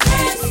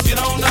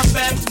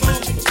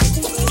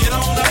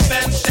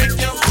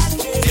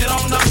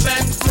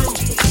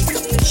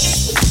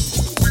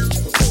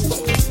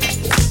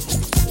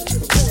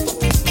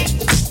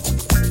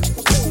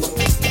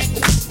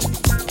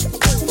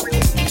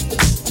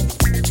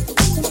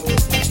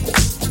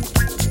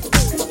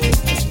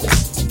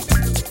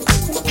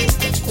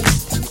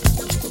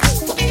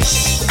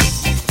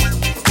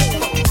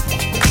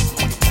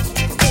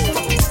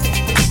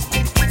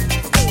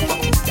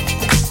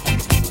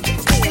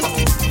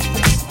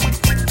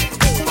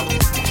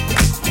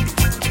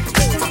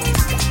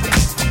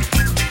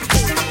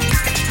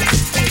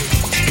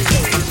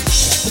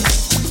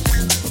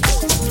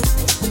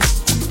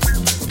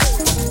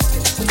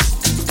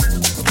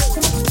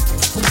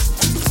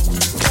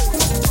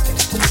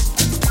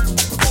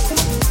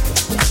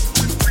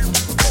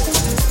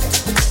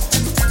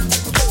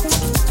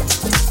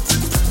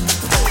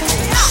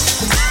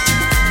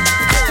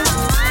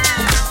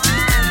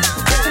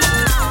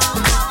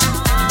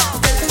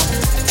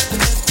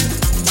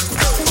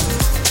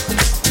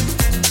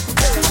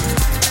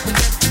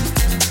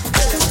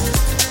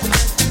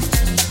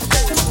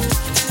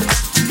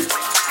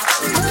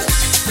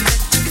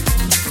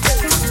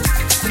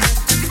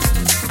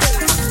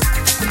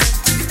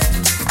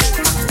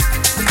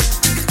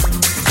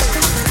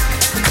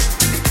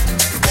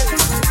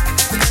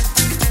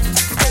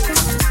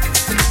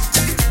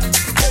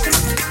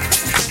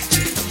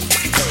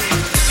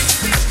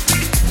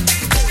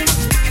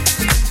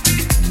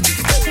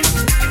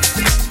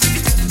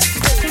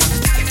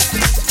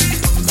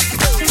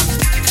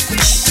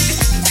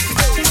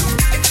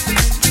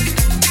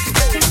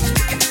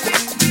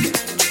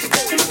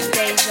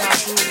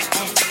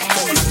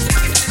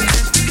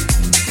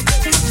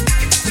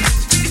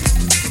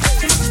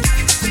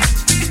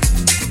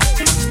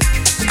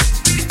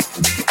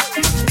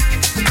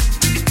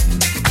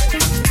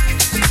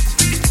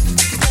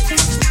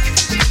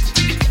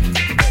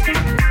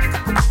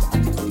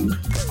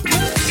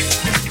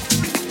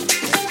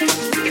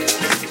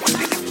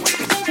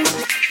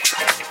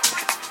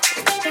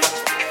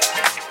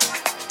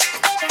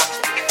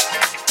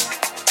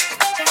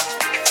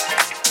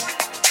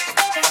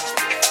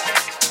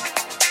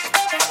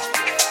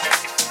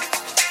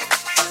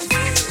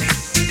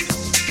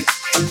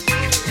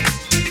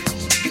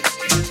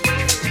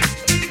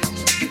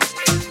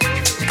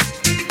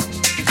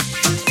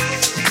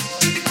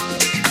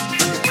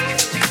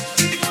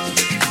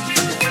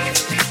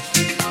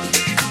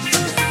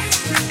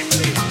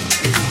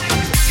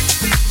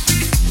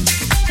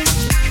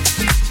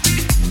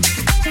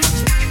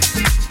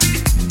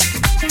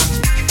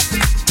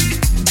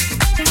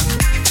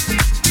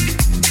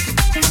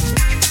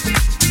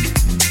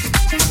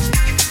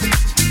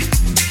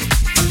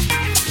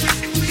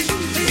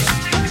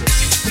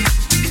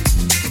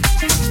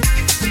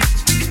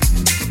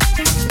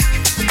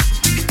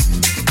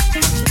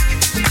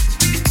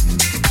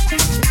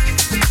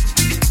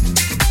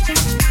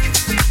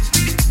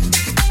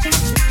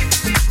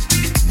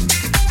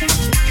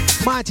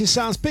Mighty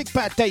Sounds, Big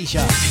Bad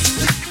Deja.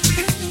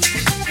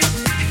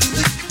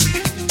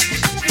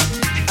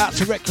 Out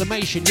to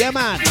Reclamation, yeah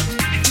man.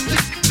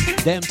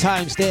 Them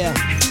times there.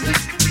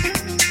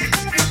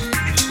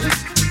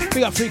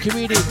 Big up Freaky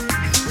Reedy.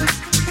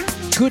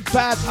 Good,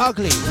 Bad,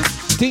 Ugly.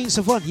 Dean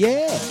Savant,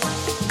 yeah.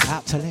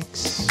 Out to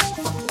Lex.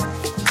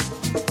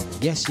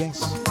 Yes,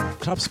 yes.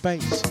 Club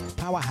Space,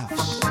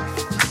 Powerhouse.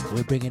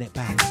 We're bringing it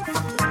back.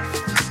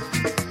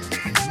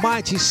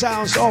 Mighty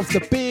Sounds of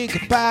the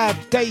Big Bad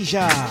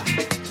Deja.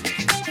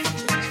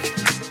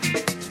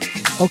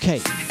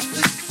 Okay.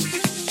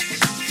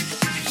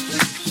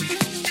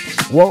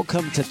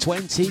 Welcome to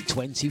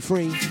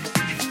 2023.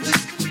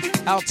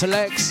 Out to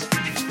Lex.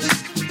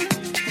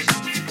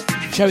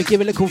 Shall we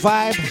give it a little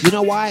vibe? You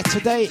know why?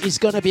 Today is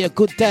going to be a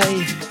good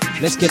day.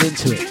 Let's get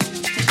into it.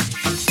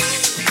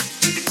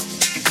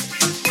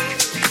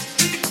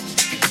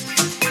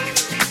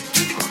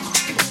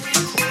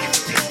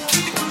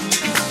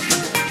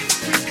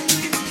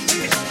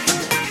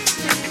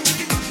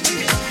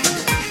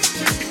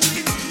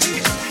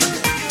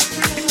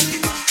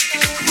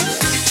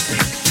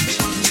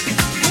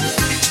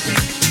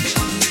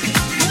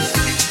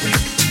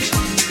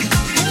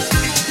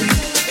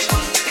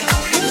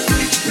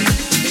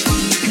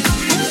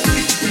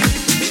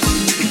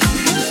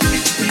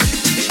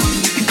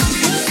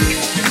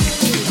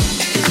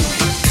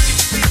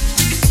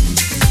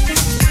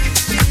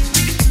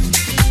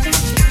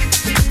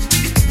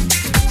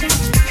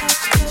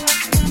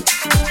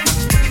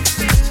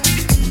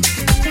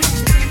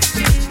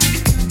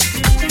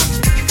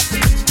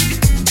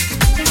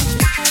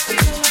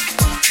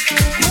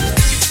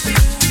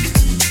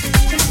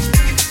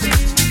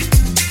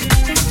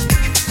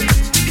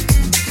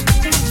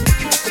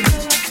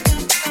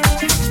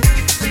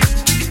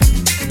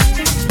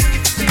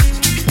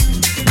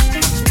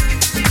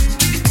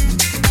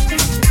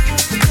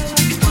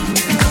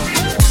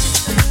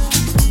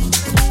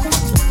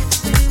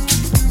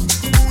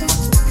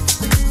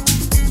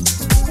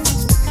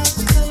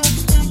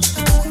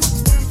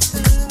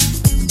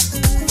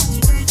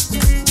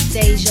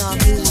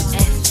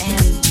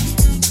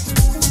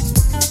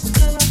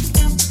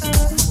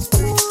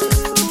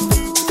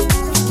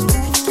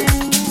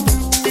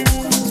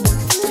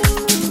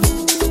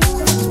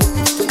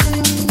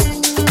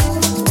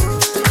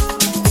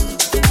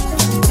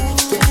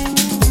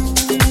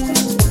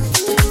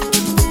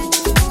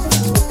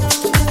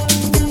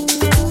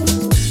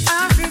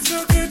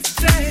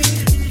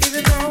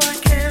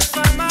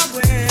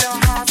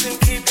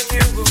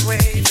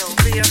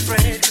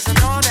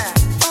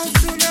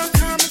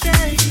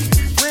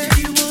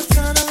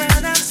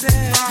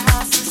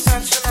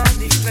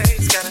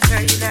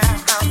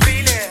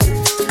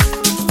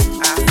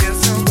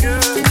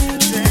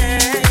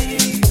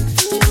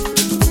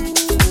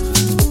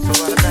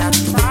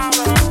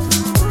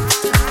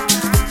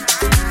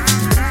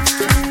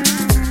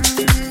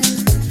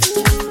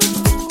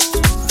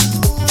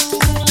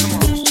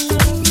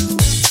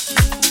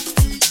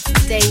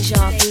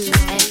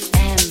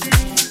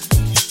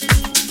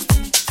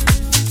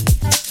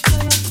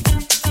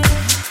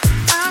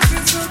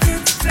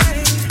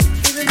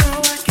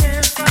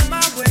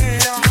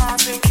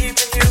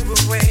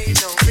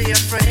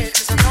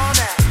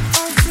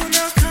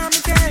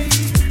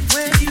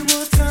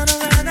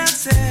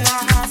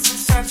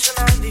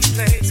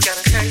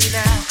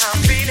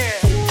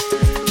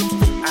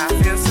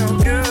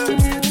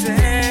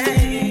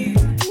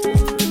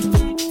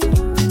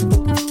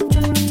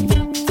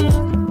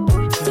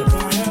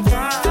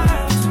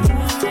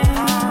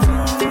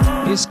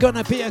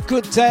 Gonna be a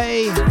good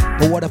day,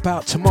 but what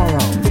about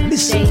tomorrow?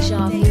 Listen.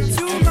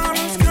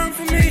 Tomorrow's come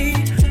for me,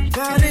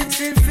 but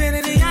it's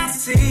infinity. I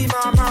see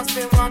my mom's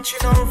been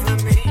watching over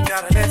me.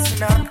 Gotta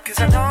listen up, cause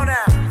I know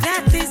now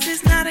that this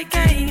is not a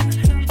game.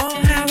 Oh,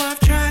 how I've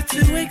tried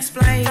to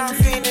explain. My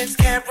feelings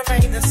can't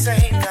remain the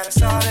same. Gotta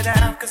sort it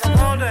out, cause I'm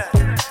older.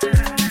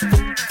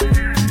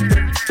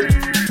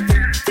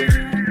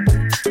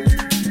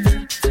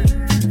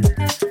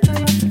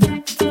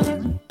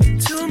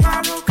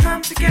 Tomorrow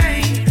comes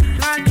again.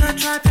 Like a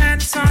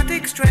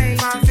tripansodic strain,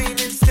 my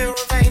feelings still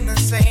remain the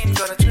same.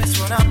 Gotta twist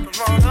one up and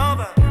roll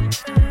over.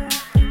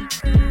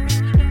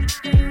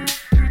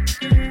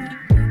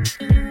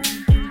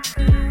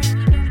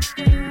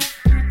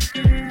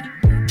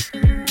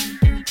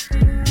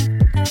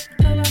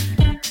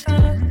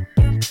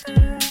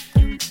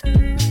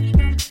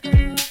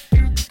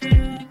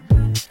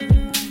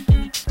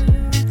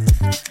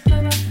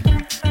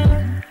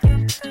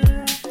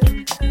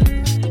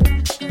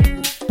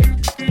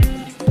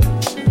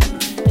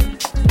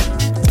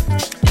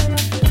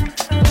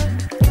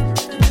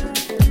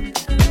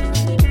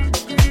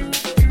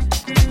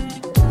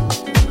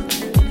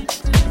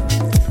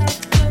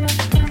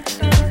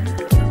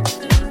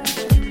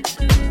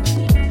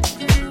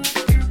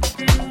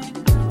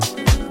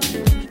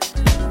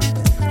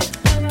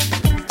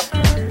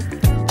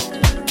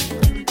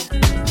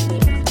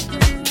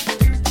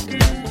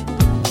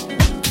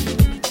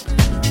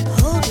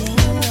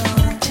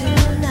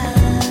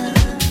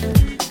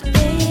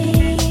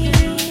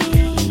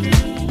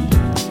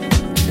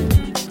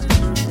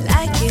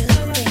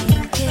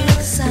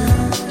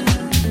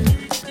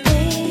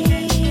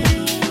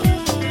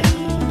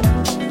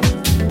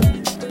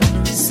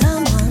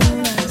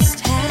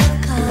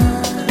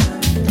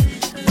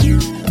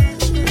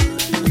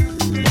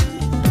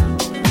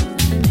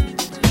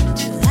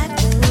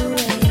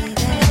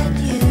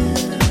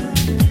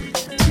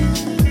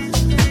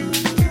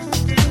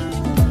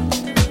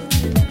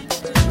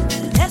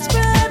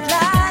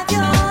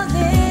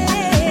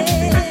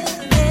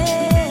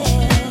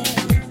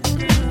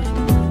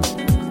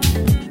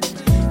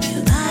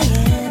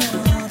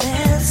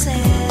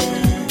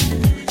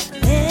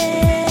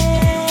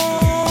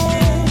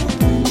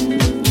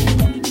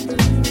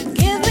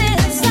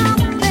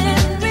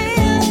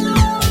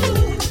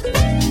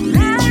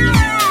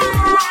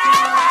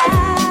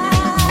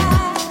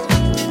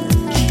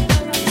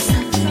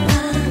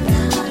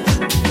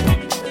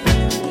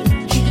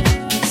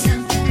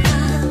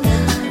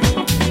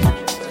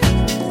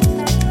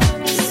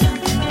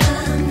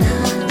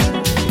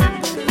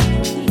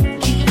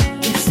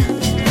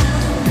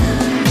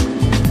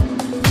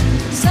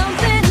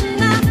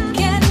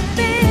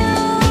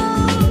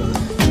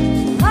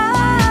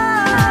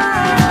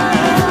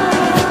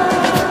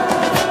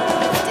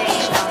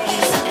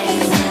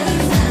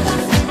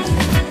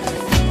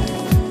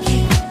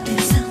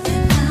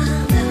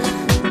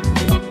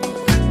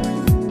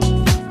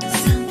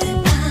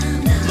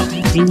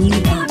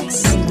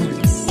 Dlux.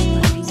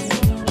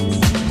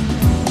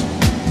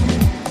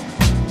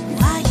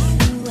 Why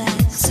you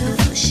act so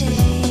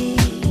shady?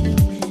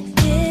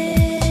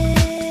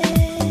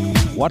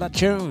 What a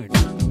tune.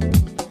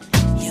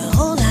 Your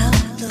whole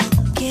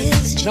outlook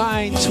is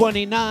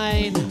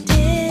 9:29.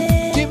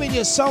 Giving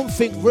you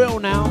something real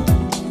now.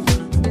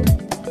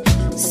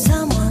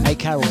 someone. Hey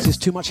Carol, is this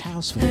too much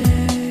house for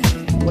you?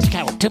 What's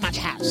Carol? Too much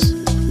house.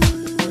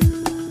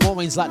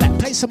 Maureen's like that.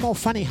 Play some more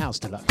funny house,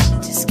 Dlux.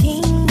 To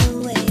scheme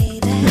the way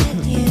that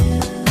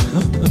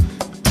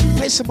you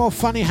Play some more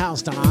funny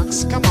house,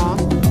 Dlux. Come on.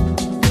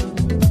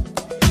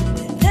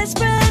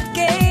 desperate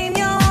game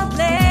you're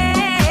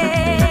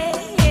playing.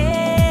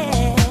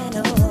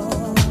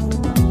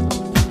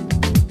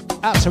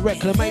 Out to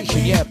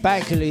Reclamation, yeah,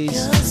 Bagley's.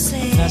 You'll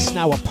say, That's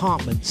now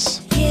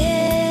apartments.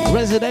 yeah,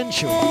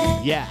 Residential,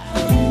 yeah.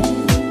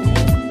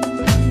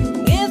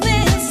 give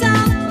me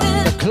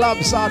something. The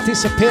clubs are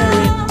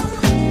disappearing,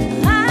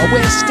 but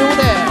we're still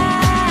there.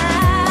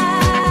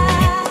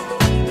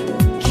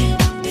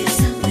 Can't be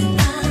something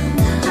I'm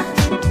not.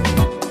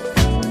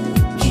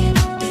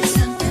 Can't be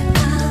something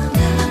I'm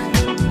not.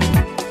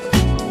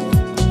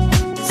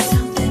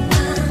 Something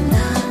I'm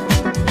not.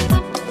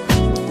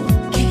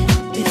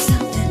 Can't be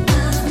something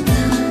I'm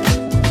not.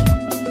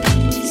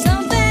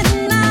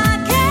 Something I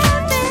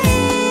can't be.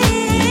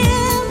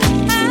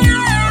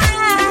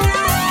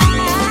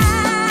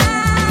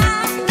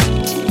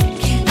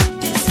 Can't be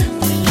something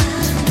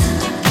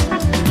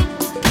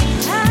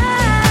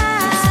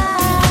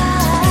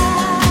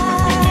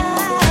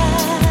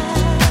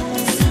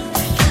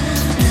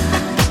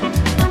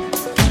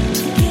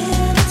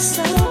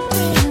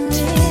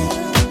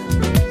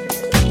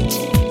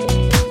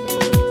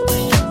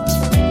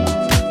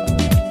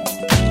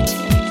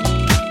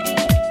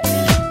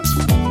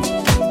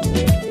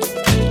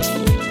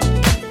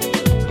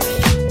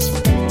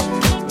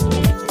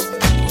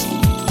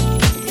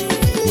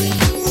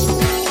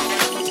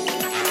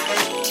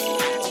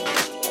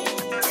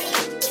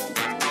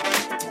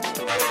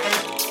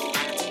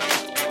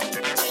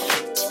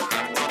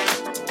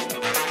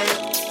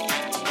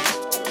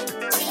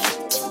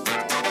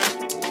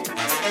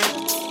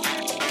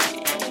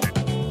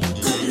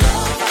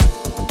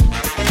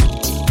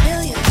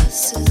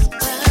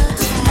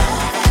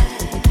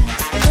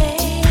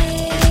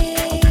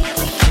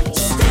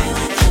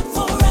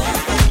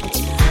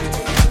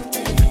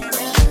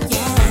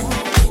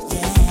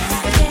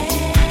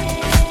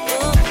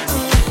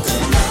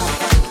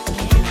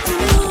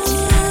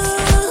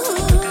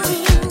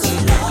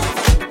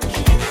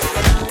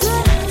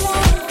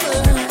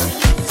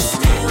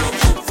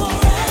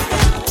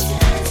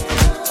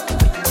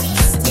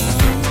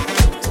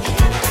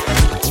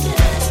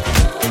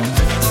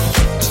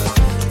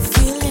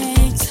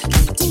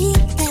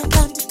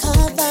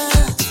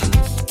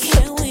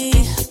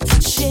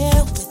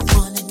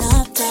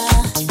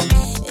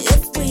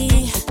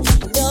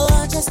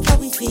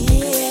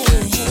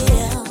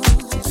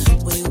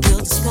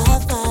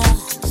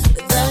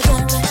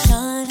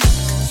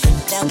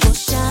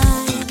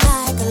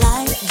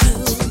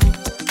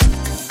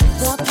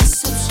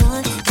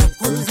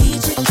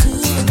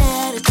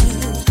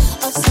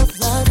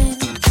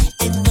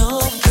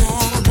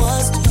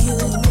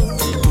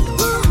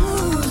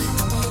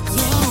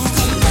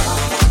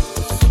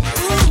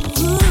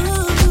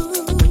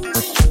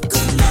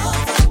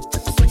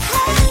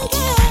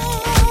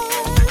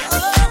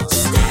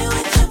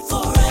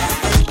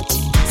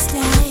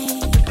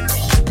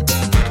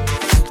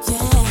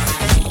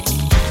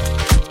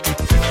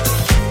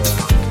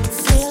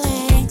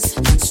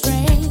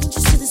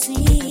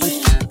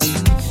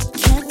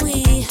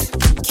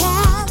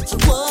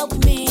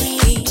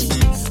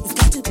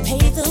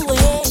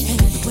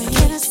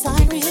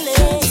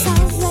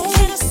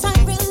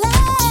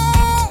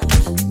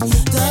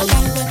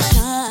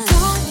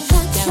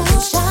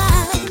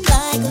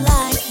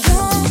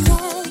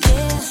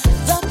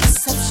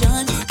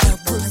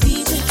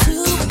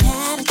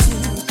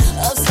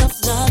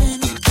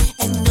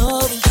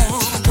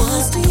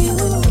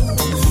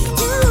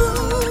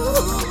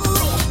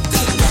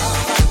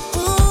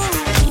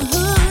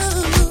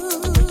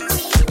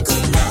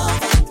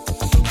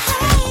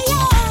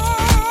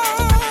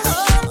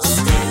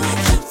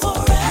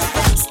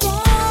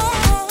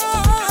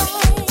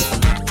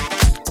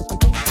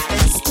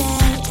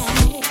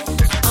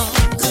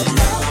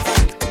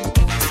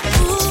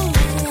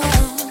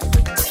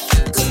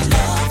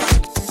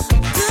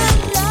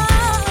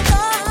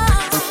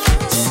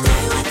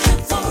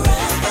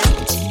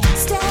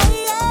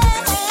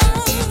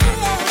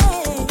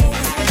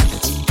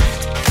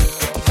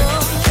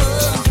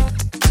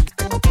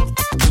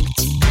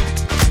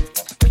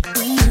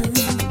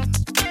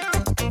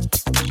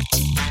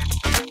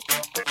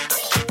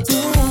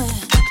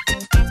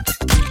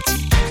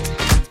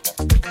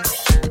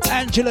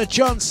Angela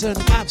Johnson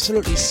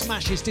absolutely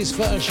smashes this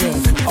version.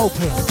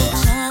 Open.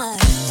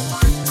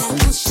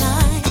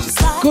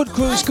 Good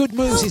grooves, good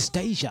moves, it's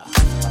Deja.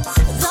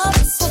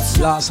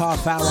 Last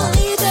half hour.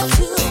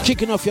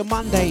 Kicking off your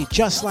Monday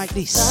just like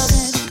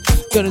this.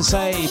 Gonna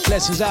say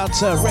blessings out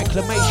to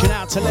Reclamation,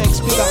 out to Legs,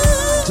 big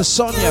up to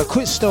Sonia,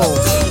 Crystal,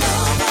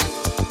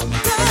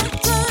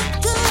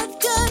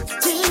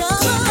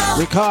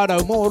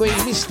 Ricardo, Maureen,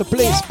 Mr.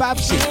 Bliss,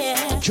 Babsy,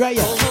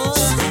 Drea,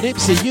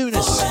 Nipsey,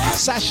 Eunice,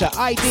 Sasha,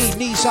 ID,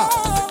 Knees Up,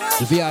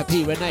 the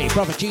VIP, Renee,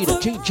 Brother Gina,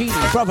 Jeannie,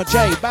 Brother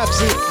Jay,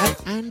 Babsy, and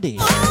Andy.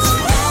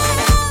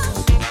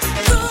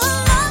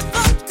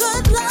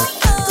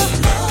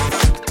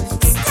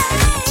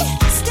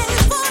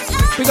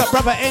 We got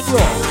Brother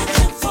Enyor.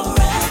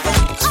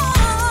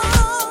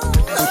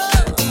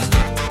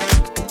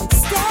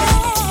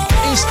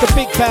 It's the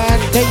big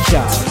band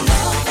Deja.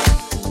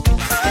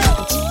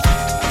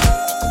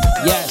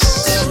 Yes.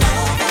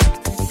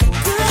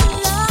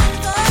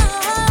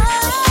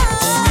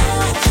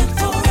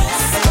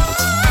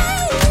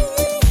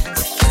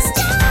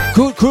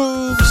 Good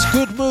grooves,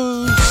 good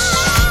moves.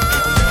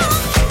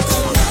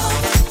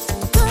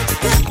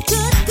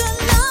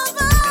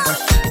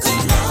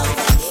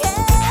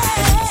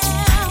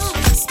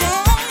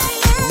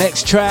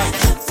 Next track,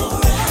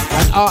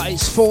 an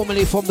artist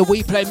formerly from the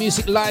We Play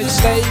Music live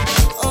stage.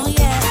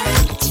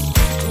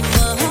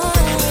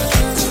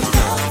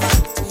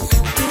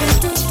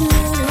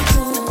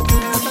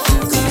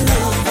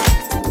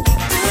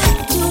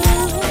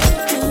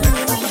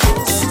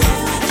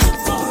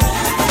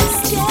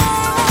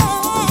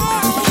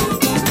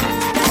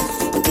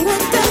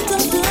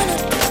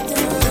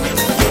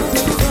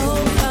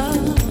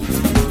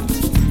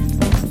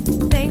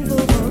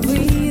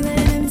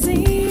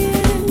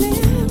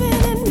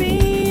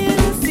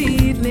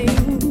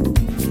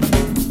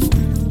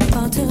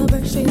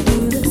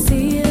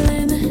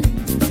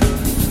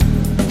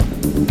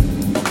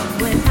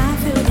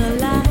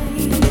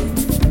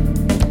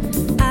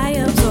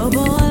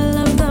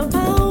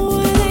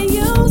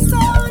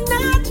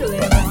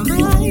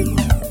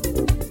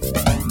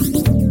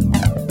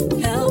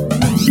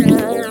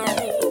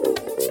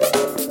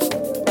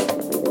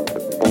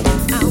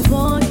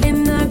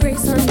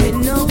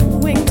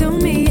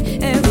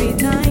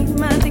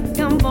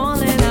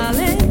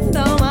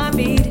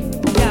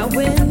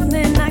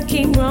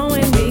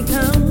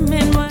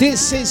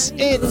 This is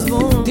it.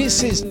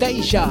 This is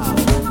Deja.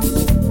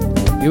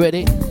 You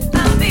ready?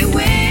 I'll be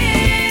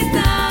with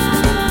them.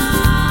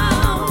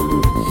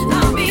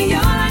 I'll be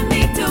all I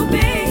need to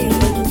be.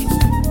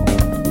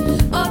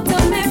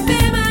 Ultimate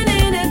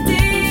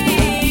femininity.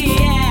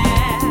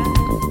 Yeah,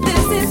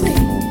 this is me.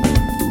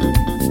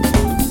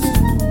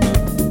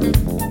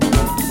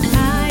 I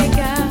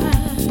got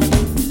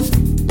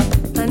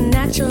a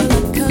natural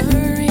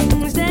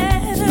occurring,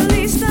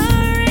 steadily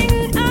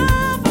stirring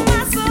up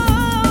my soul.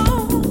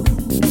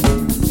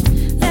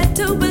 Led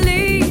to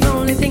believe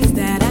only things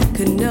that I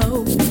could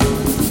know.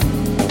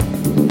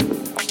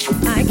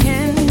 I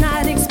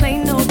cannot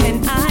explain, nor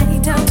can I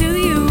tell to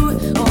you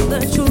all the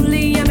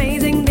truly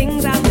amazing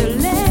things I feel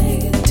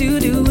led to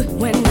do.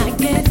 When I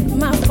get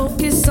my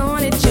focus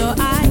on it, your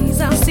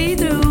eyes I'll see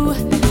through.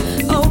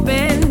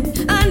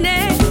 Open,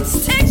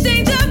 honest,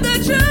 exchange of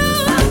the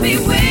truth. I'll be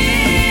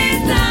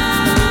with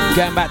them.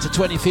 Going back to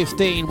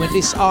 2015 when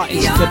this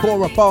artist,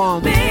 Deborah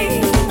Barnes,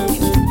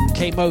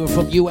 came over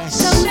from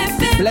US.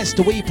 Blessed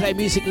the We Play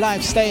Music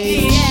live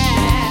stage.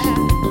 Yeah,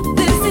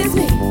 this is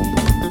me.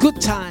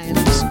 Good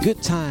times,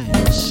 good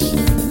times.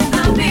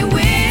 I'll be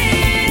with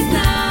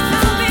them.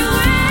 I'll be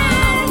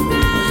with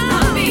them.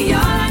 I'll be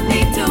all I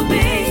need to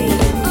be.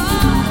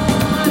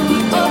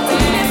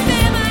 Ultimate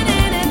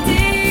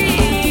femininity.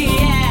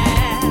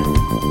 Yeah,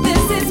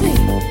 this is me.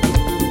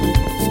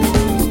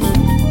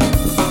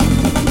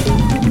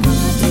 All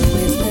I do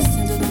is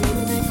listen to the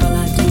music. All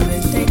I do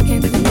is take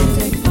in the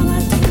music. All I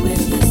do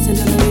is listen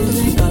to the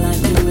music. All I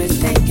do is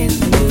take in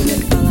the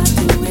music. All I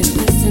do is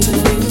listen to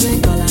the music.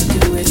 All I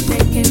do is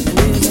take in the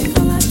music.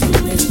 All I do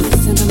is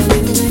listen to the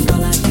music.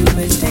 All I do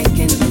is take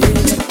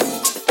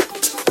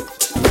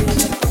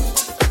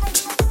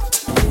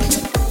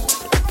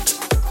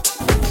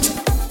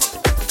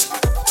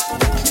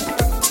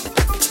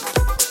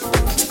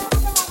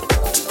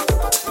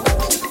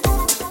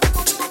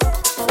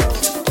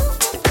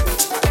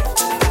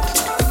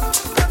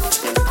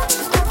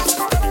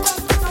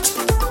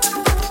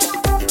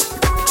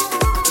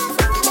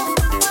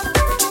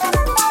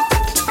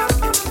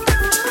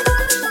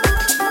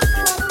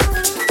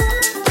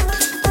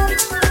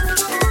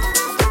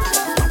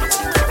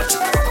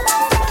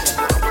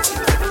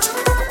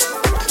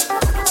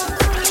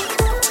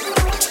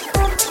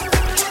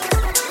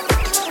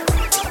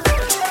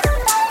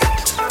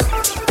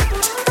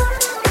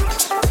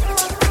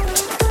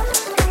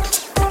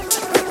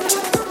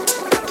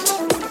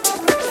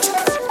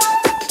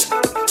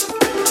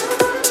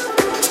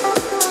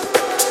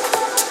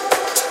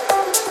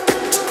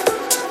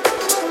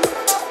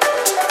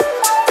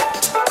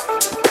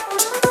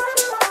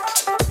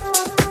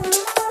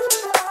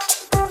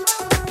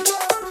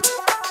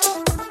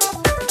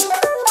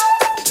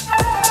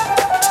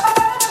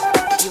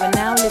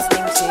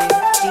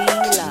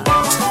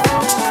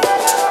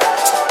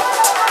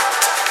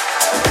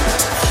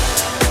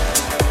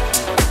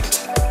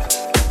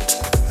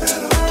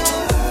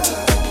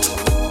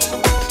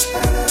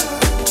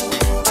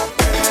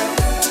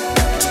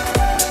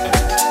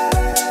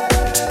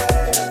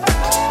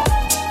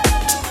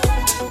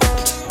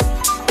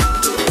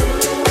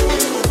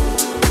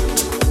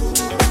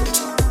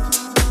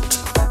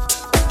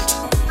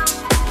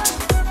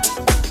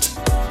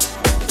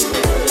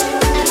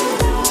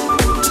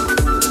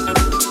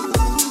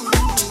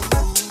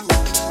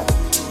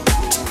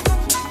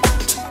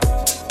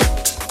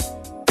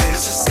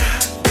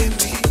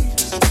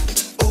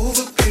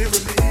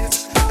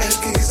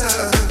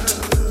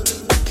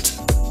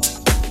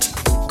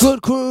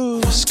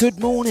good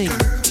morning.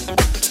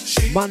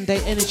 Monday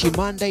energy,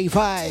 Monday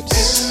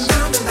vibes.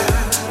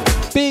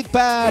 Big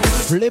bad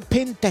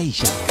flipping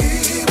Deja.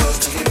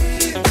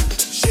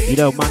 You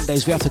know,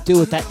 Mondays we have to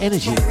deal with that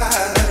energy.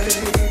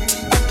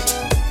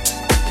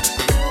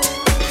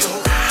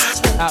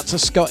 Out to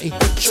Scotty.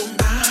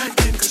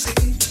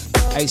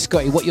 Hey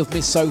Scotty, what you've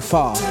missed so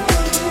far?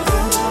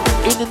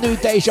 In the new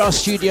Deja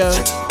studio,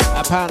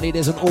 apparently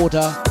there's an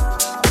order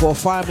for a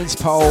fireman's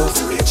pole,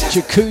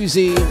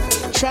 jacuzzi,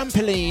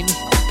 trampoline,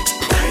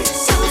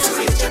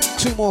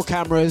 2 more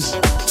cameras,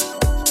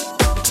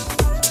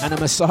 and a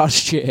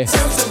massage chair.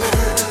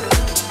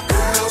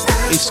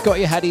 If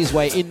Scotty had his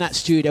way, in that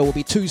studio will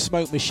be 2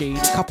 smoke machines,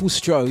 a couple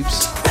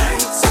strobes,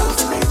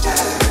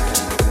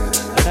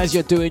 and as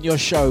you're doing your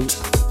show,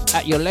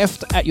 at your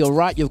left, at your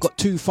right, you've got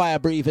 2 fire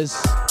breathers.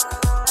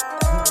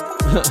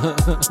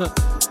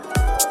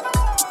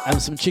 And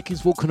some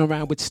chickens walking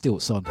around with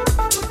stilts on.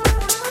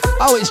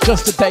 Oh, it's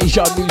just a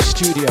Deja Vu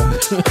studio.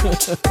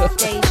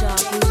 Deja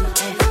Vu.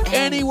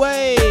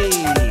 Anyway,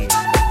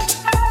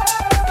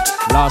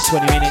 last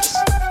 20 minutes.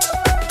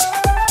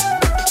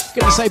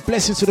 Gonna say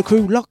blessings to the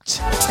crew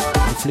locked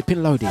and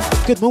flipping loaded.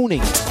 Good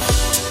morning.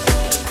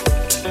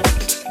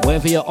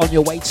 Whether you're on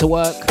your way to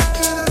work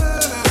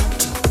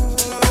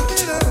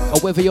or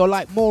whether you're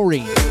like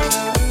Maureen,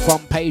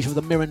 front page of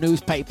the Mirror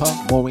newspaper.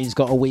 Maureen's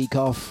got a week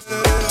off.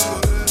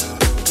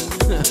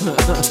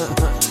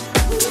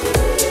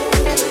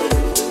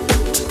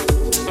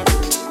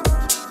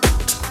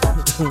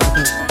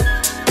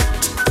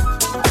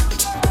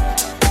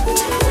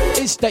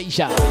 It's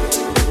Deja.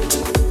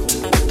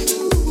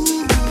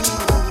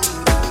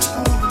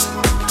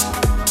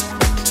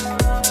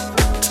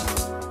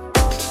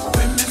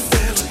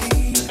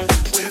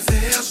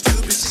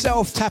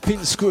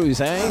 Self-tapping screws,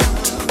 eh?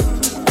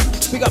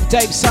 Big up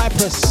Dave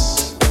Cypress.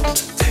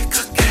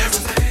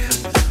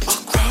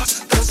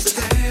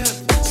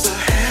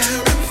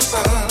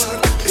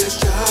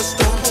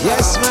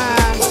 Yes, man.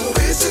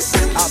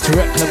 Out to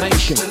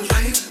Reclamation.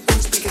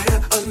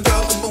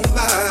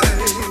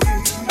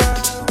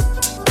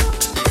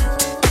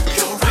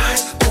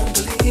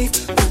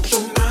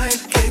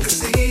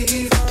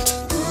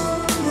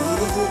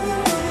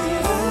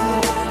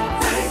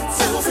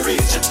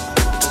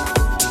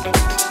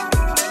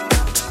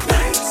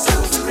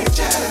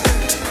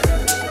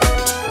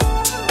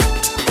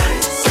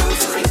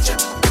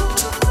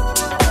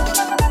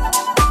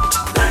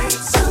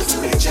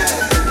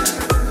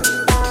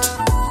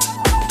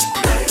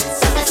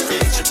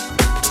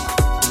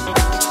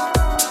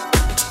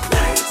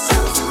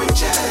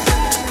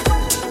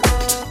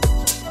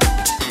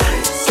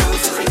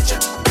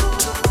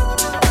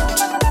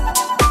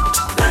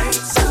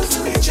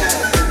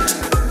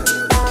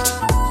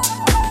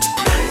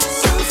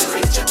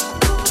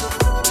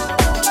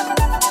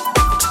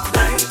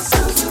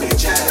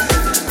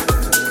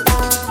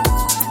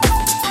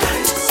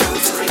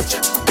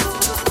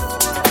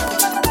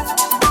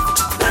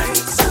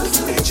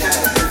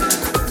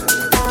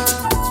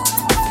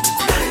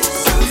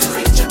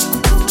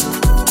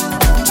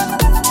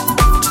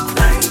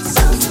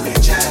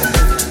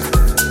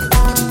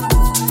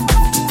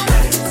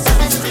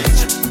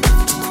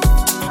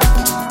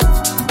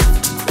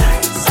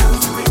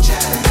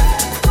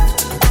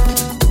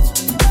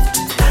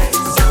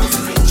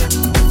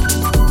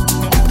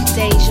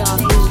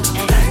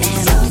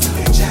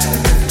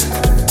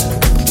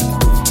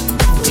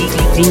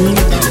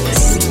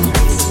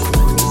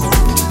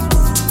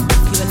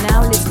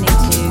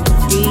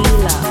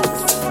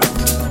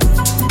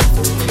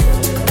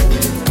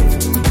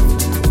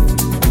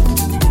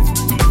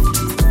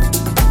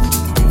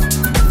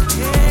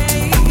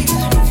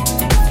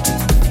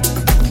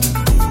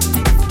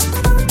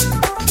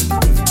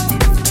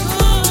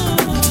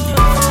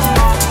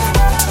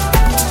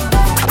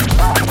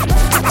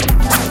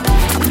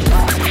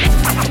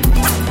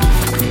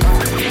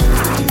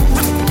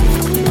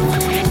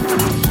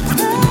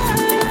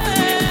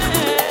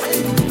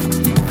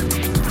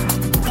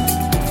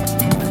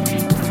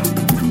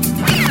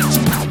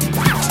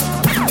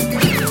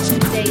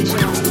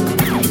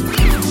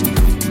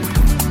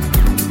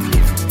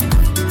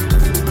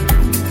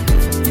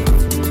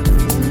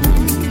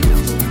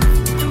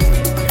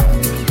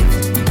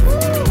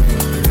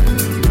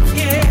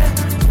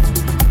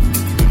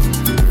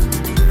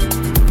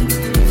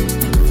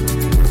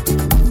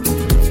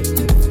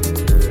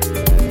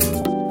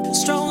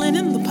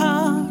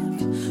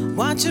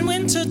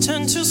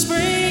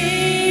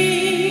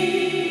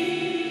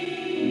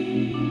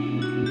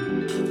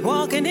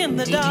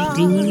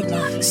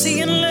 Dlux.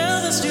 Seeing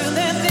lovers do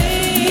their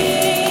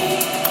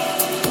thing.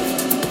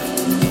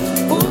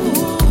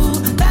 Ooh,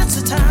 that's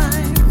the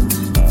time.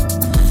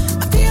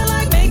 I feel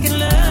like making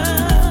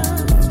love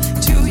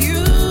to you.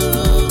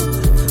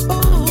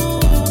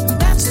 Ooh,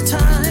 that's the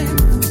time.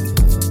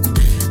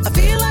 I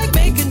feel like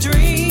making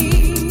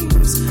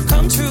dreams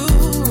come true.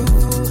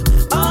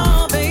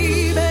 Oh,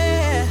 baby,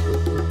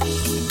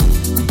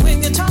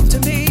 when you talk to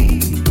me,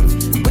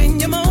 when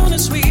you're moaning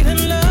sweet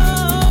and low.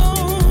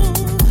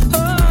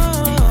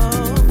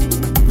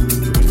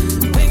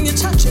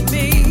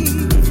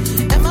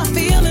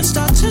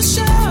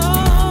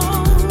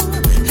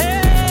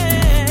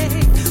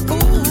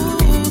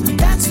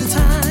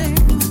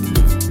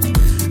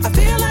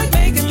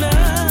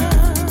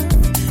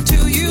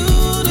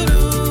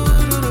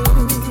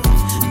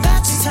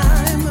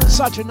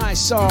 Such a nice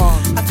song.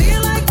 I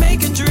feel like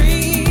making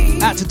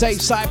dreams. Out to Dave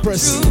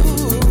Cypress.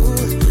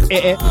 True.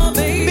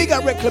 Big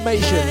up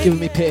Reclamation, giving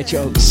me peer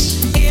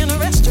jokes. In a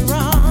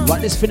restaurant.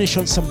 Right, let's finish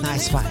on some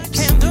nice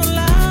vibes.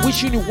 Candlelight.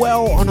 Wishing you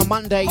well on a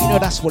Monday. You know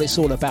that's what it's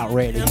all about,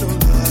 really. And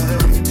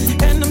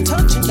I'm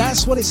touching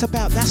That's what it's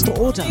about. That's the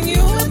order.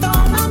 you with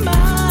all my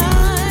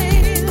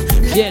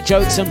mind. Yeah,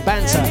 jokes and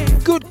banter.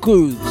 Good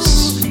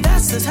grooves.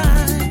 That's the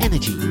time.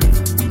 Energy.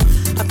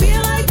 I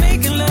feel like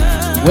making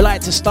love. We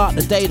like to start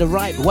the day the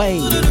right way.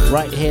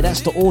 Right here,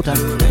 that's the order.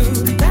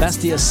 That's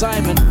the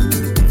assignment.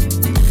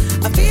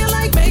 I feel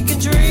like making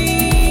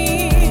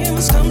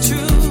dreams come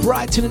true.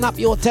 Brightening up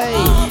your day.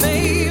 Oh,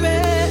 baby.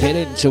 Get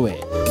into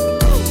it.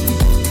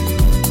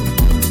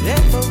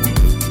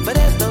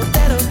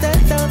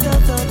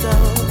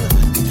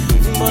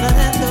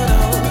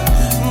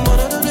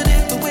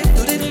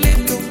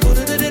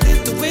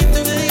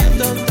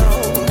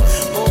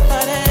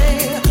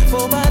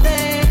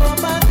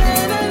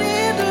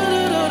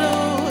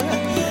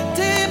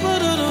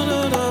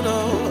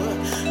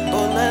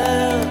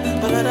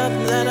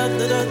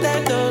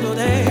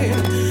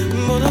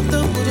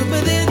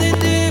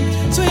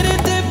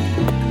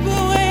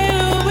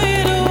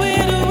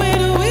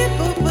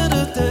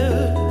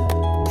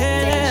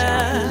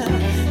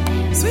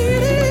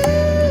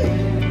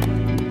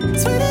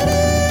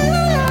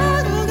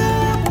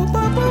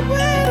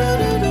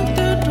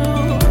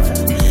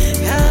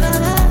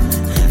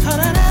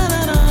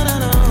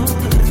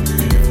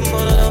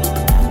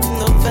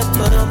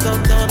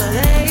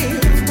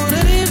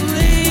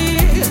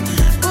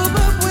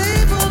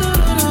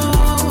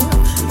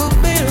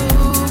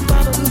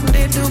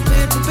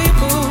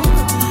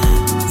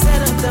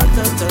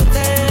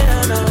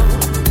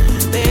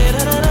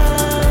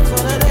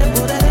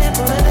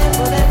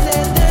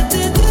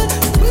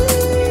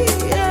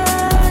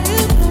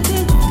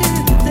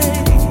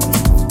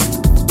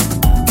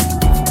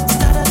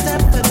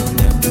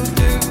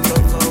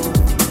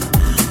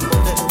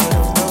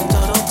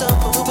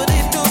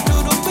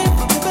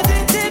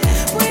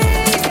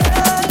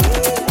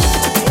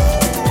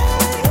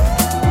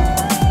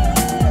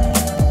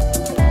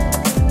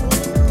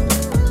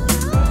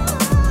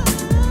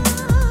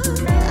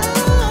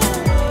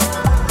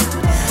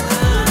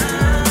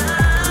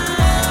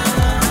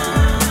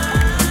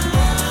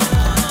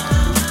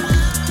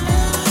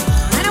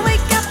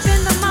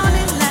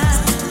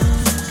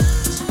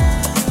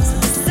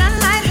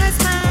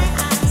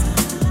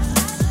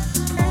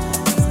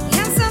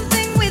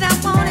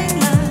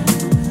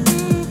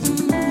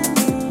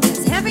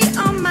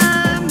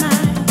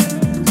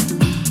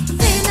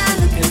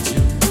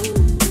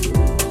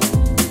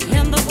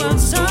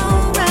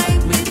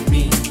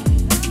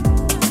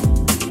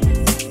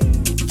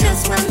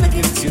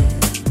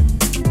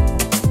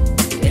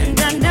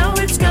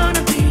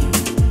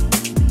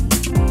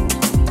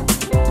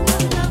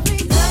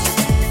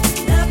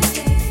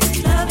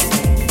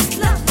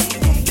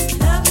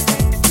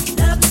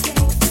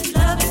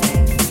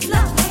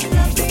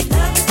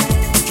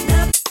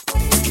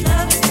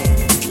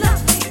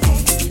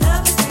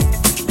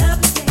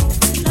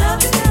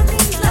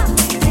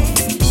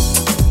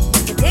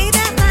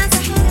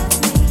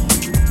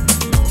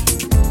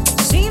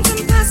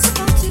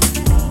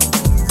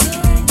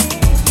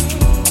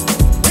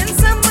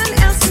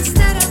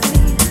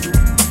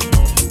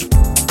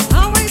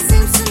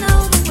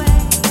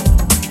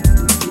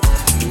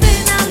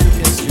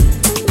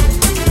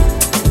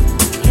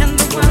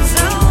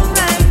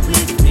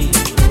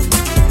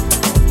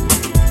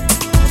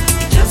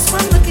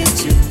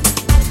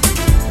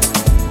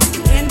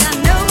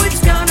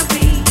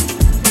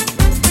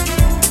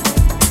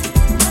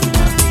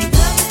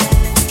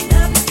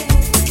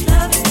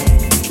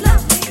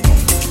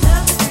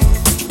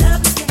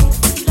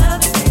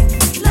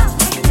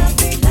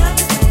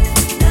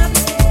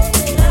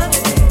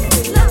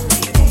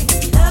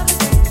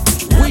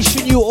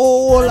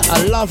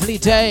 Lovely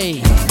day.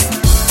 You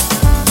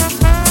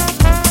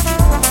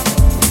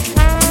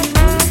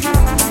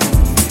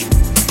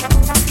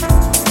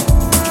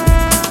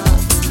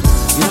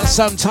know,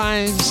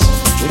 sometimes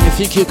when you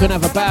think you can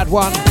have a bad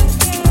one,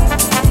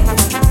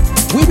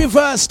 we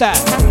reverse that.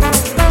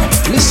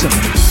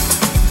 Listen.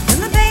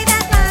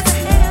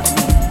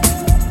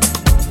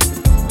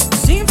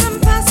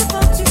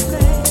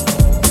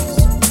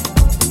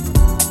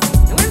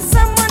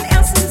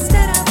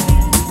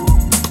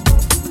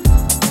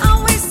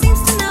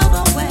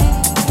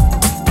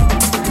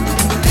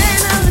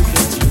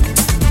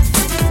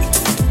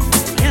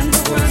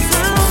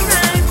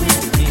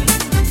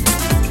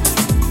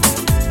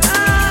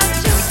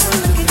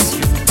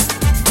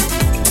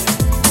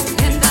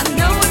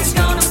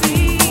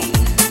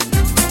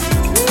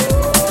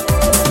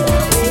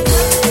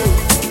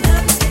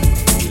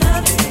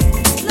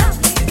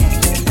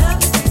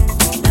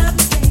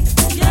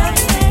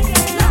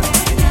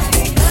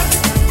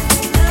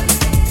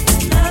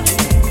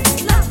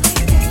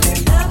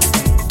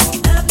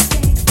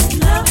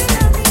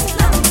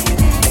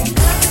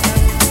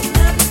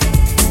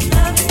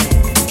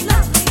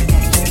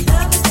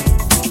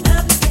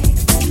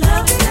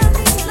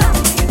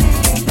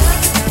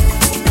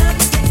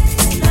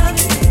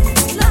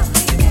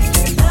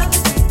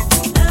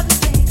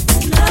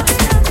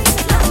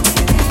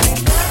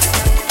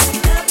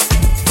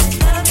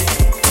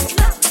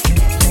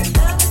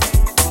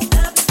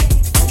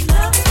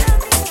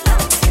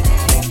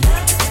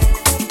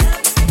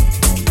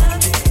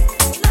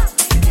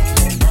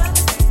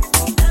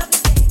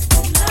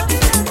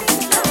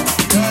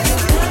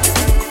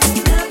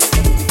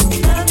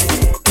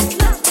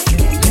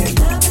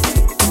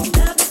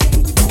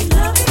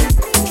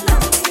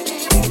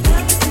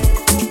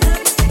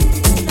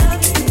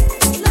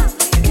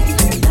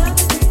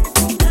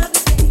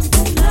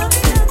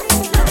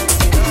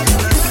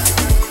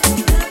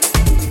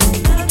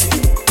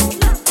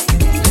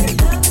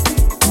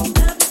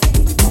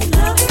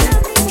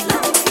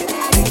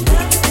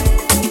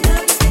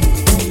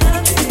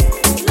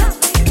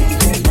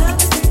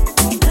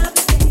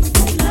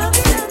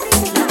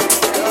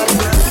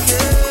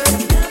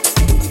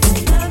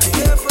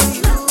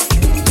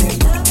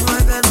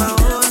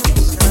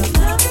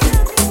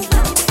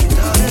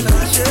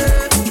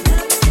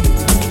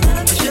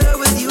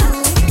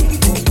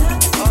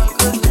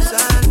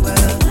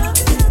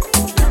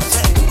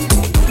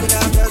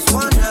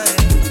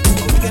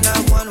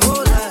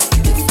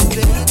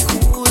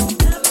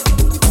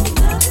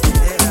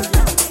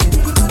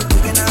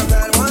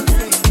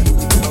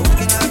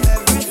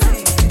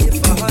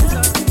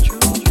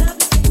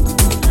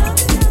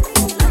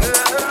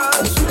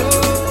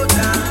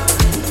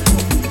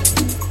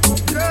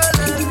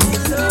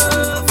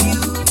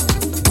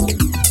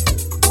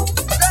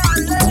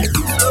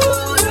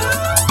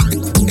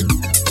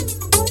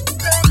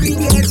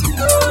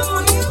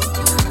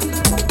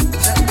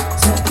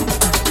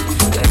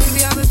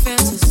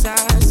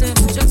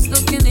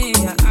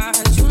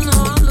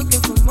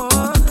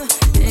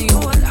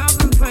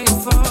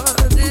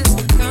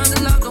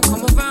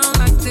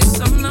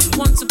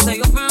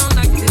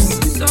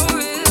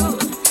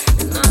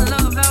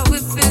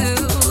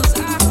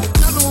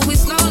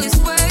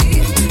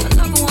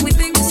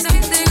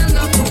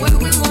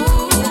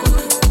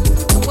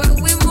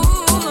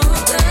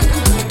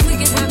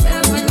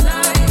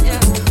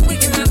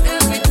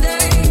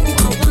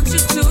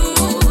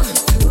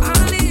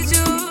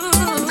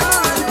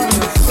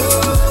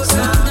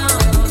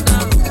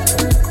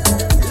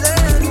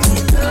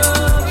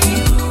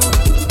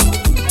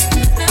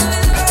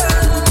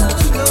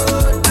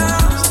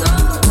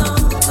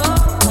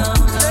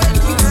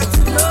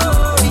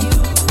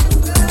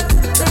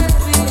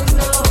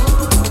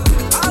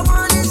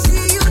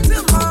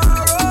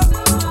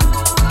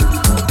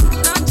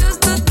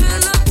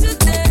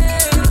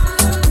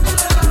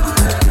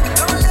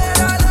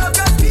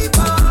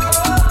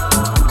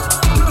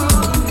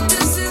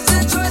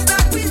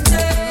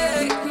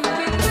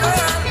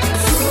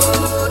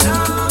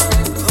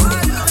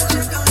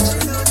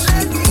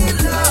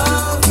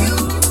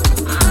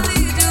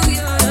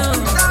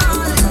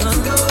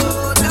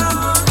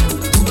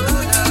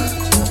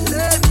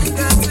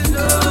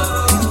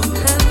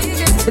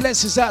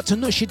 is out to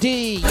Nushi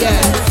D,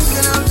 yeah.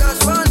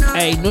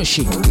 Hey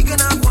Nushi,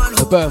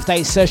 the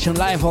birthday session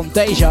live on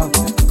Deja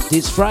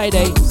this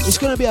Friday. It's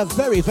going to be a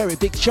very, very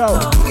big show.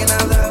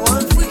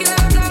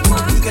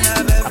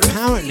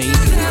 Apparently,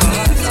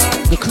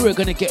 the crew are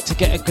going to get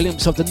a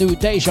glimpse of the new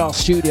Deja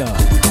studio.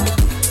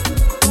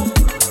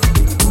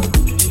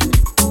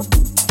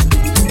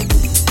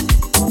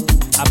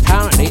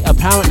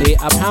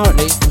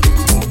 Apparently.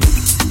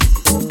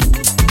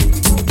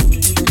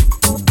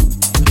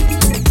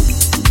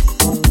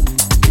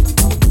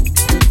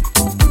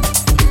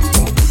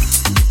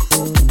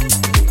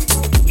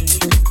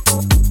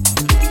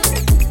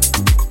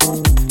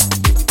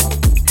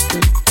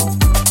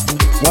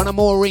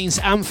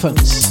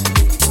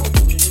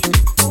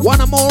 One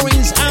of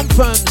Maureen's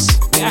anthems.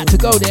 We had to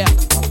go there.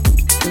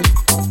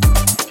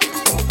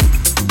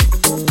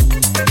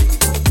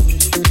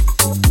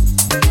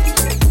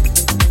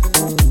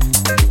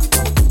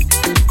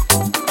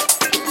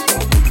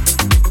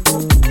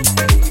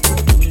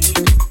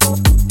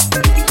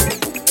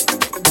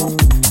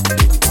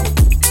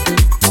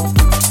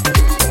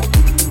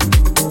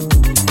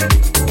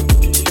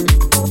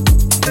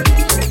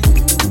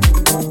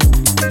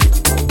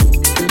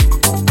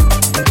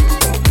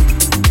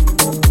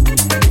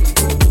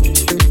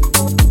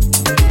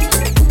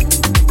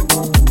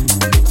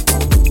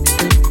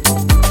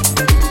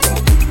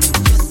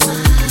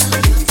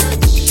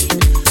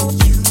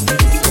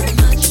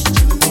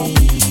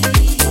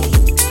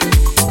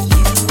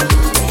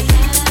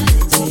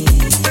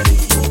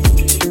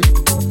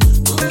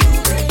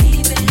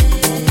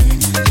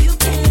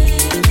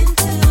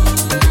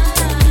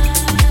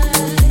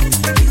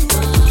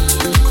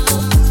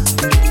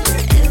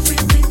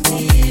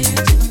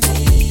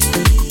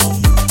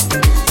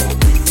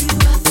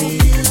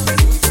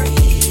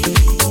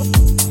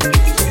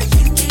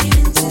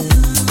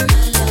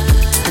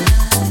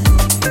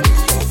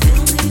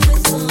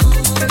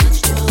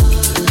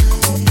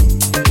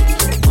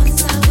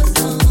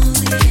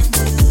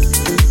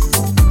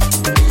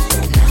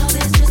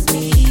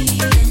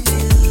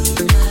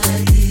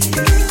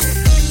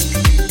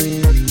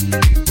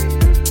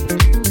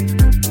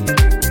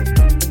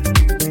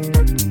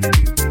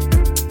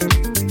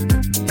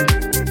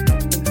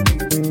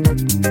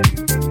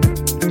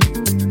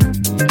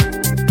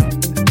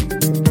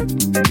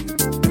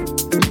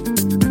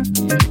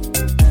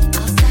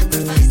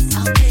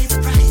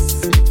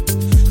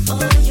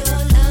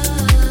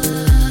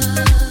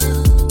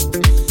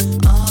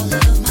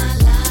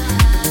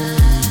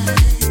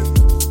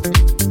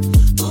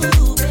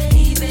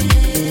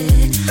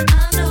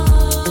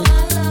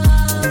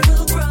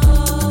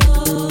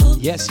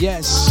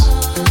 Yes.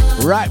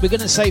 Right, we're going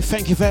to say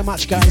thank you very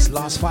much, guys.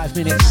 Last 5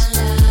 minutes.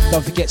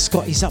 Don't forget,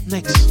 Scotty's up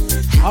next.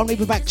 I'll be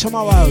back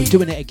tomorrow,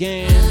 doing it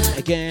again.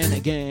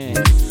 Going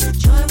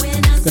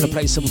to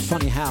play some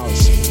funny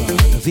house.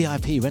 The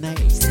VIP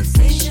Renee.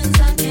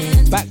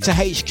 Back to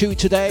HQ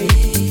today.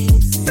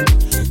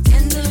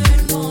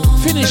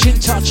 Finishing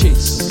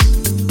touches.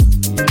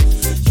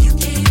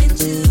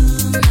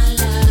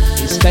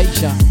 It's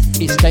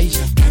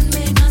Deja.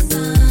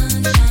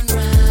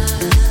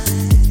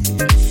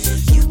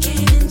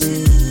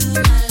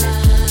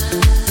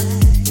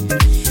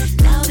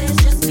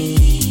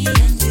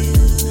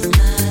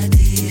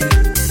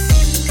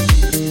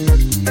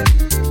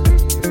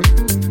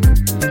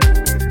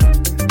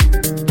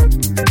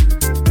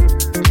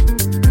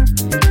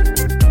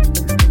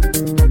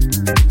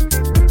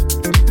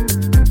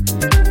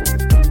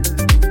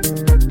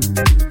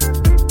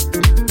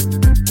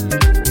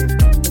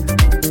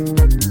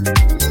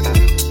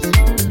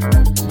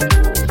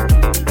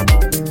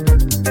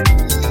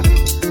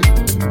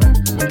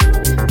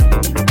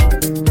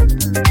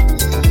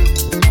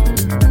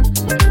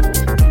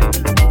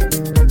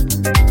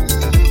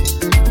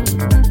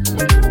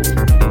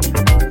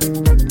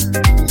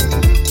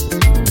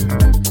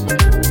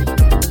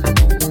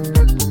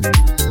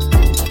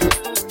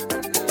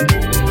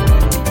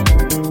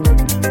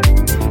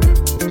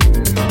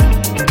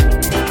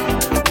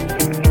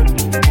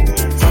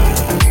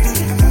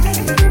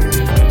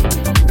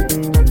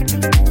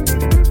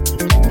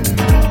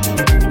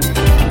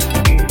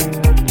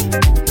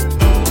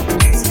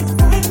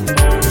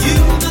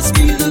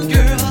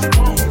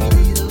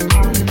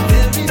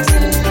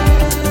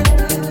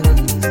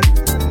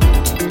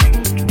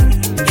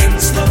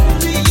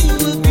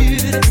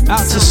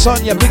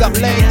 Sonia, big up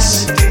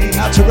Legs.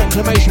 Out to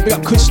Reclamation, big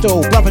up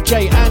Crystal, Brother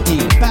Jay, Andy,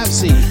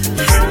 Babsy,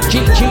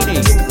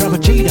 Jeannie, Brother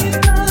Gina,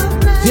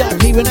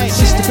 VIP Renee,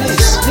 Mr.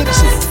 Bliss,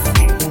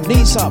 Nipsey,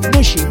 Nisa,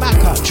 Nushi,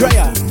 Maka,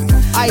 Drea,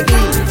 ID,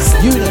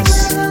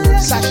 Eunice,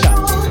 Sasha.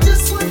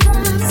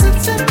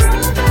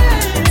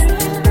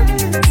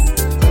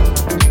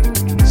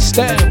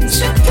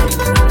 Stems.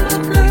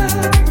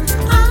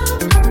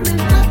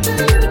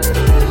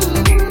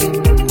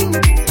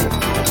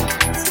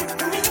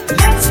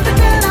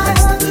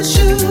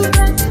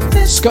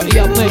 Scotty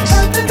up next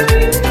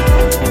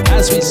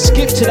as we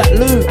skip to that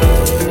loop.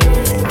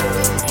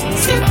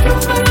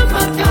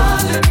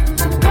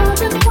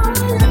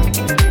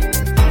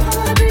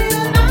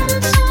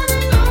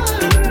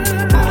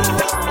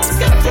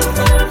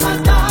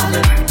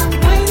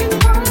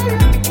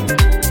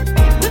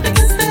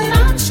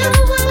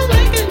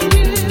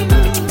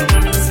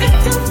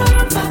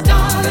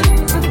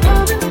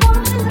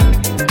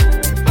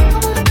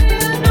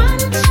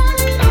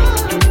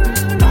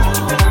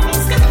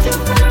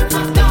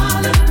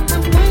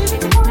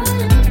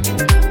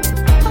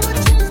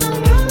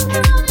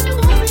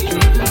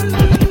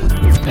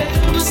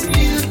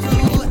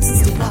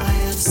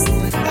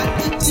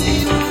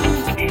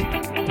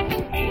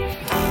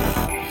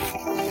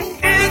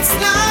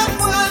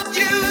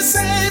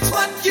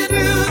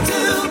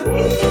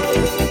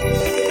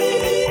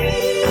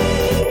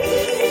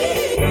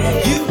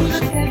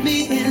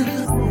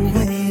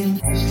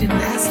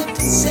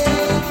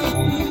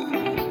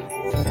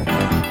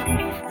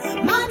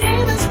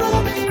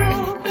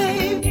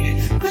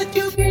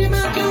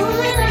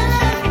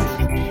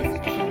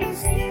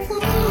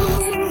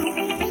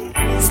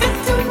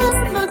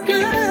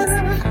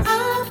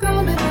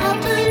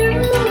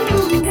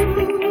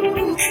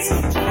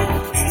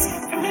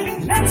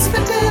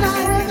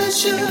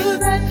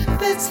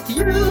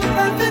 You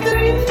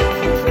perfectly.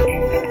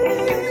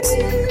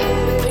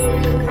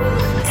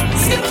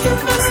 Skip the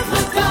first,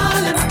 my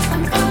darling.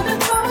 I'm coming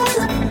for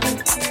you.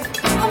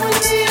 I will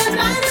be a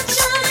knight in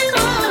shining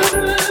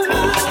armor.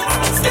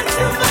 Skip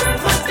the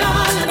first, my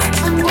darling.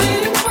 I'm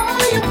waiting for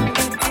you.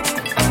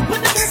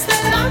 With the kiss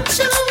that I'm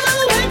sure will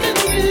awaken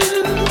you.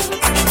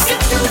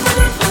 Skip the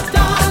first, my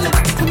darling.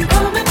 I'm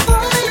coming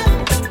for you.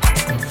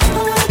 I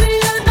will be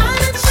a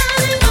knight in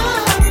shining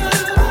armor.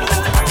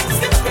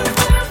 Skip the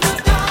first, my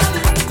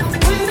darling. I'm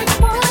waiting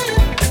for you.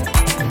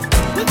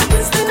 With the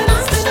kiss that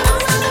I'm sure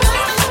will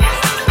awaken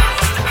you.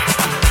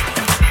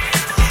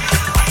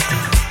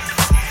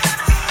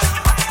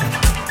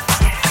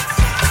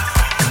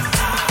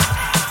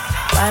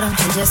 Why don't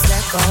you just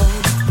let go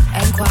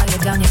and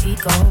quiet down your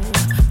ego?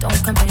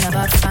 Don't complain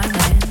about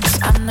finance.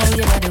 I know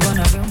you're ready to run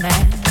a real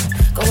man.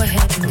 Go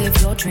ahead and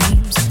live your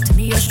dreams. To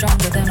me, you're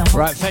stronger than a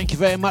Right, thank you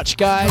very much,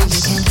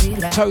 guys.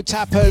 Toe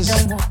tappers.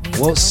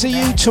 We'll see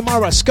you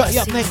tomorrow. Scotty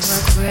up next.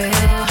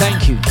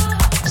 Thank you.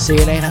 See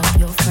you later.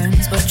 Your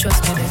friends, but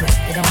trust me, baby,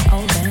 they don't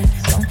owe them.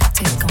 Don't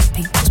take on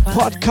people's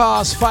problems.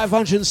 Podcast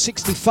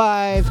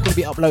 565 going to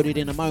be uploaded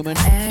in a moment.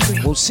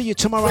 We'll see you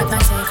tomorrow.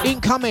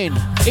 Incoming.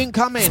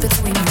 Incoming.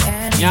 Between you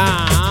and me.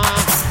 Yeah.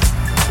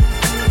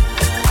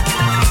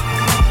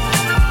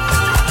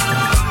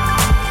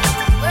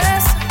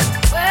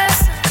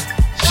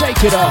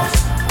 Shake it off.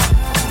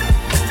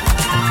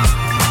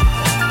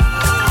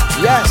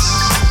 Yes.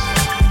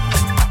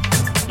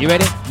 You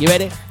ready? You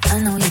ready? I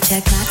know you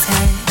check my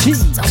text.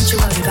 Jeez. Don't you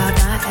worry about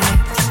my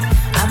ex.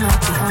 I might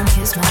be on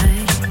his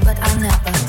mind, but I'll never